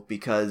 2,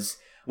 because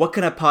what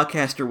kind of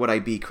podcaster would I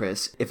be,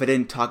 Chris, if I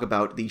didn't talk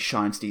about the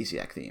Sean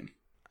Stasiak theme?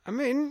 I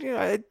mean,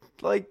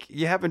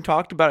 you haven't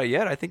talked about it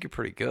yet. I think you're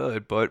pretty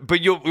good, but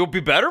you'll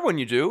be better when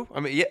you do. I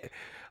mean,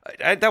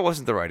 yeah, that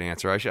wasn't the right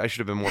answer. I should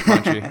have been more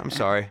punchy. I'm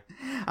sorry.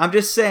 I'm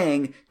just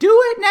saying, do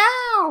it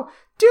now!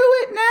 Do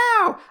it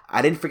now!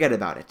 I didn't forget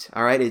about it,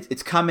 all right?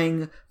 It's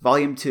coming,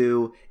 Volume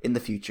 2, in the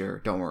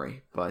future. Don't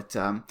worry. But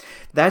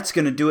that's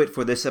going to do it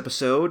for this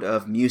episode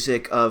of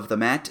Music of the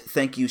Mat.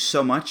 Thank you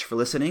so much for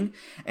listening.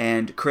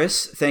 And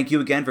Chris, thank you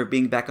again for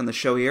being back on the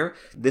show here.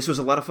 This was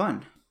a lot of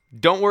fun.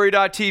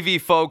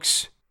 Don'tWorry.tv,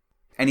 folks.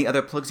 Any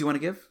other plugs you want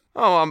to give?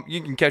 Oh,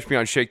 you can catch me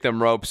on Shake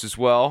Them Ropes as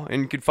well.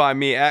 And you can find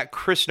me at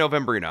Chris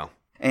Novembrino.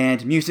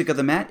 And Music of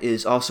the Mat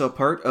is also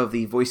part of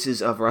the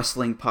Voices of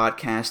Wrestling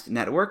podcast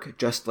network,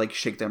 just like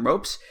Shake Them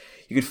Ropes.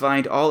 You can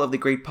find all of the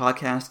great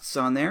podcasts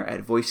on there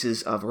at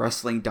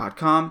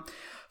voicesofwrestling.com.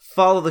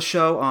 Follow the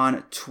show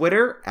on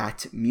Twitter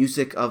at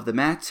Music of the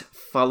Mat.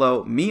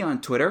 Follow me on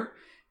Twitter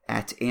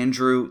at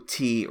Andrew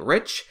T.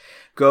 Rich.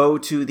 Go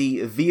to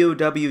the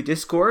VOW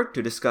Discord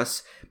to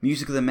discuss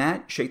Music of the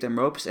Mat, Shake Them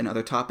Ropes, and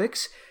other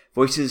topics.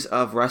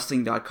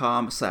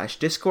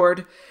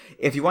 voicesofwrestling.com/Discord.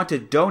 If you want to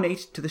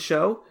donate to the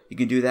show, you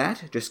can do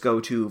that. Just go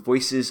to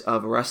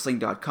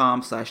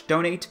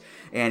voicesofwrestling.com/donate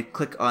and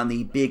click on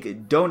the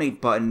big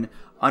donate button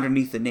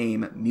underneath the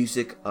name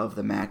Music of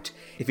the Mat.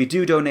 If you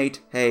do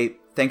donate, hey,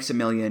 thanks a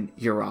million.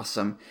 You're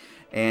awesome.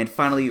 And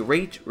finally,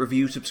 rate,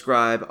 review,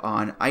 subscribe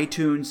on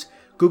iTunes,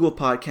 Google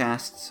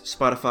Podcasts,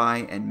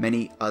 Spotify, and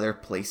many other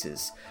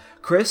places.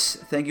 Chris,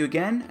 thank you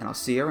again, and I'll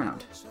see you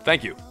around.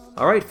 Thank you.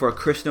 All right, for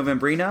Chris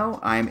Novembrino,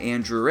 I'm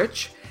Andrew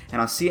Rich,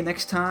 and I'll see you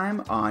next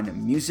time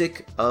on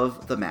Music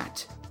of the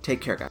Mat. Take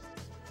care, guys.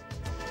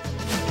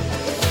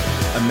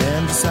 A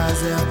man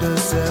decides after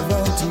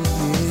 70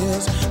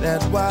 years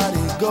that what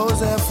he goes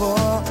there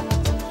for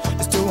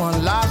is to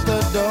unlock the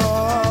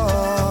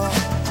door.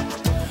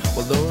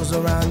 Well, those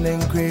around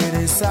him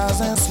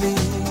criticize and sleep.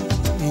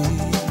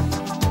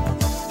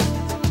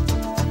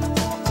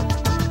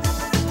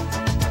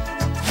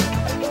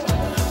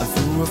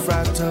 A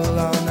fractal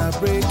on a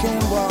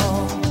breaking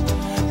wall,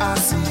 I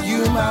see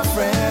you, my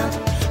friend,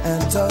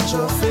 and touch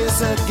your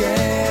face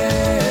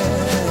again.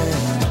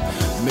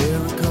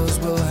 Miracles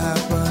will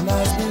happen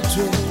as we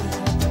dream.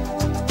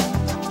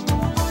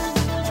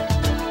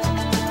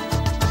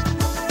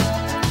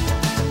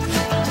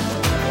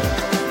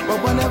 But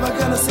we're never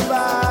gonna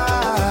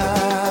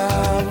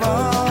survive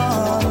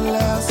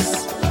unless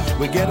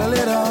we get a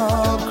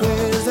little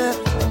crazy.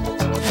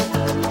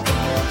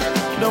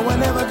 No, we're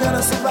never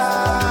gonna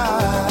survive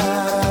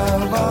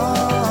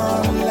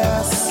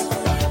unless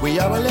we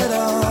are a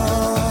little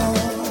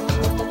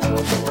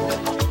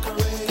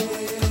crazy.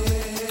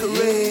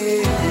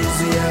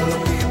 Yellow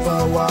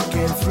people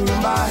walking through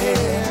my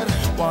head.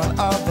 One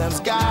of them's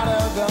got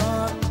a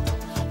gun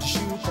to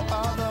shoot the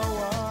other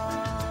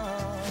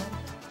one.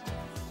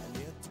 And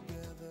yet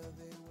together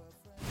they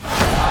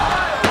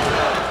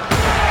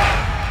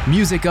were.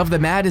 Music of the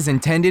Mat is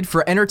intended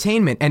for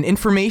entertainment and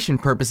information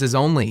purposes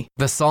only.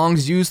 The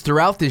songs used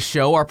throughout this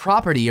show are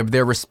property of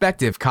their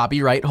respective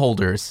copyright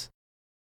holders.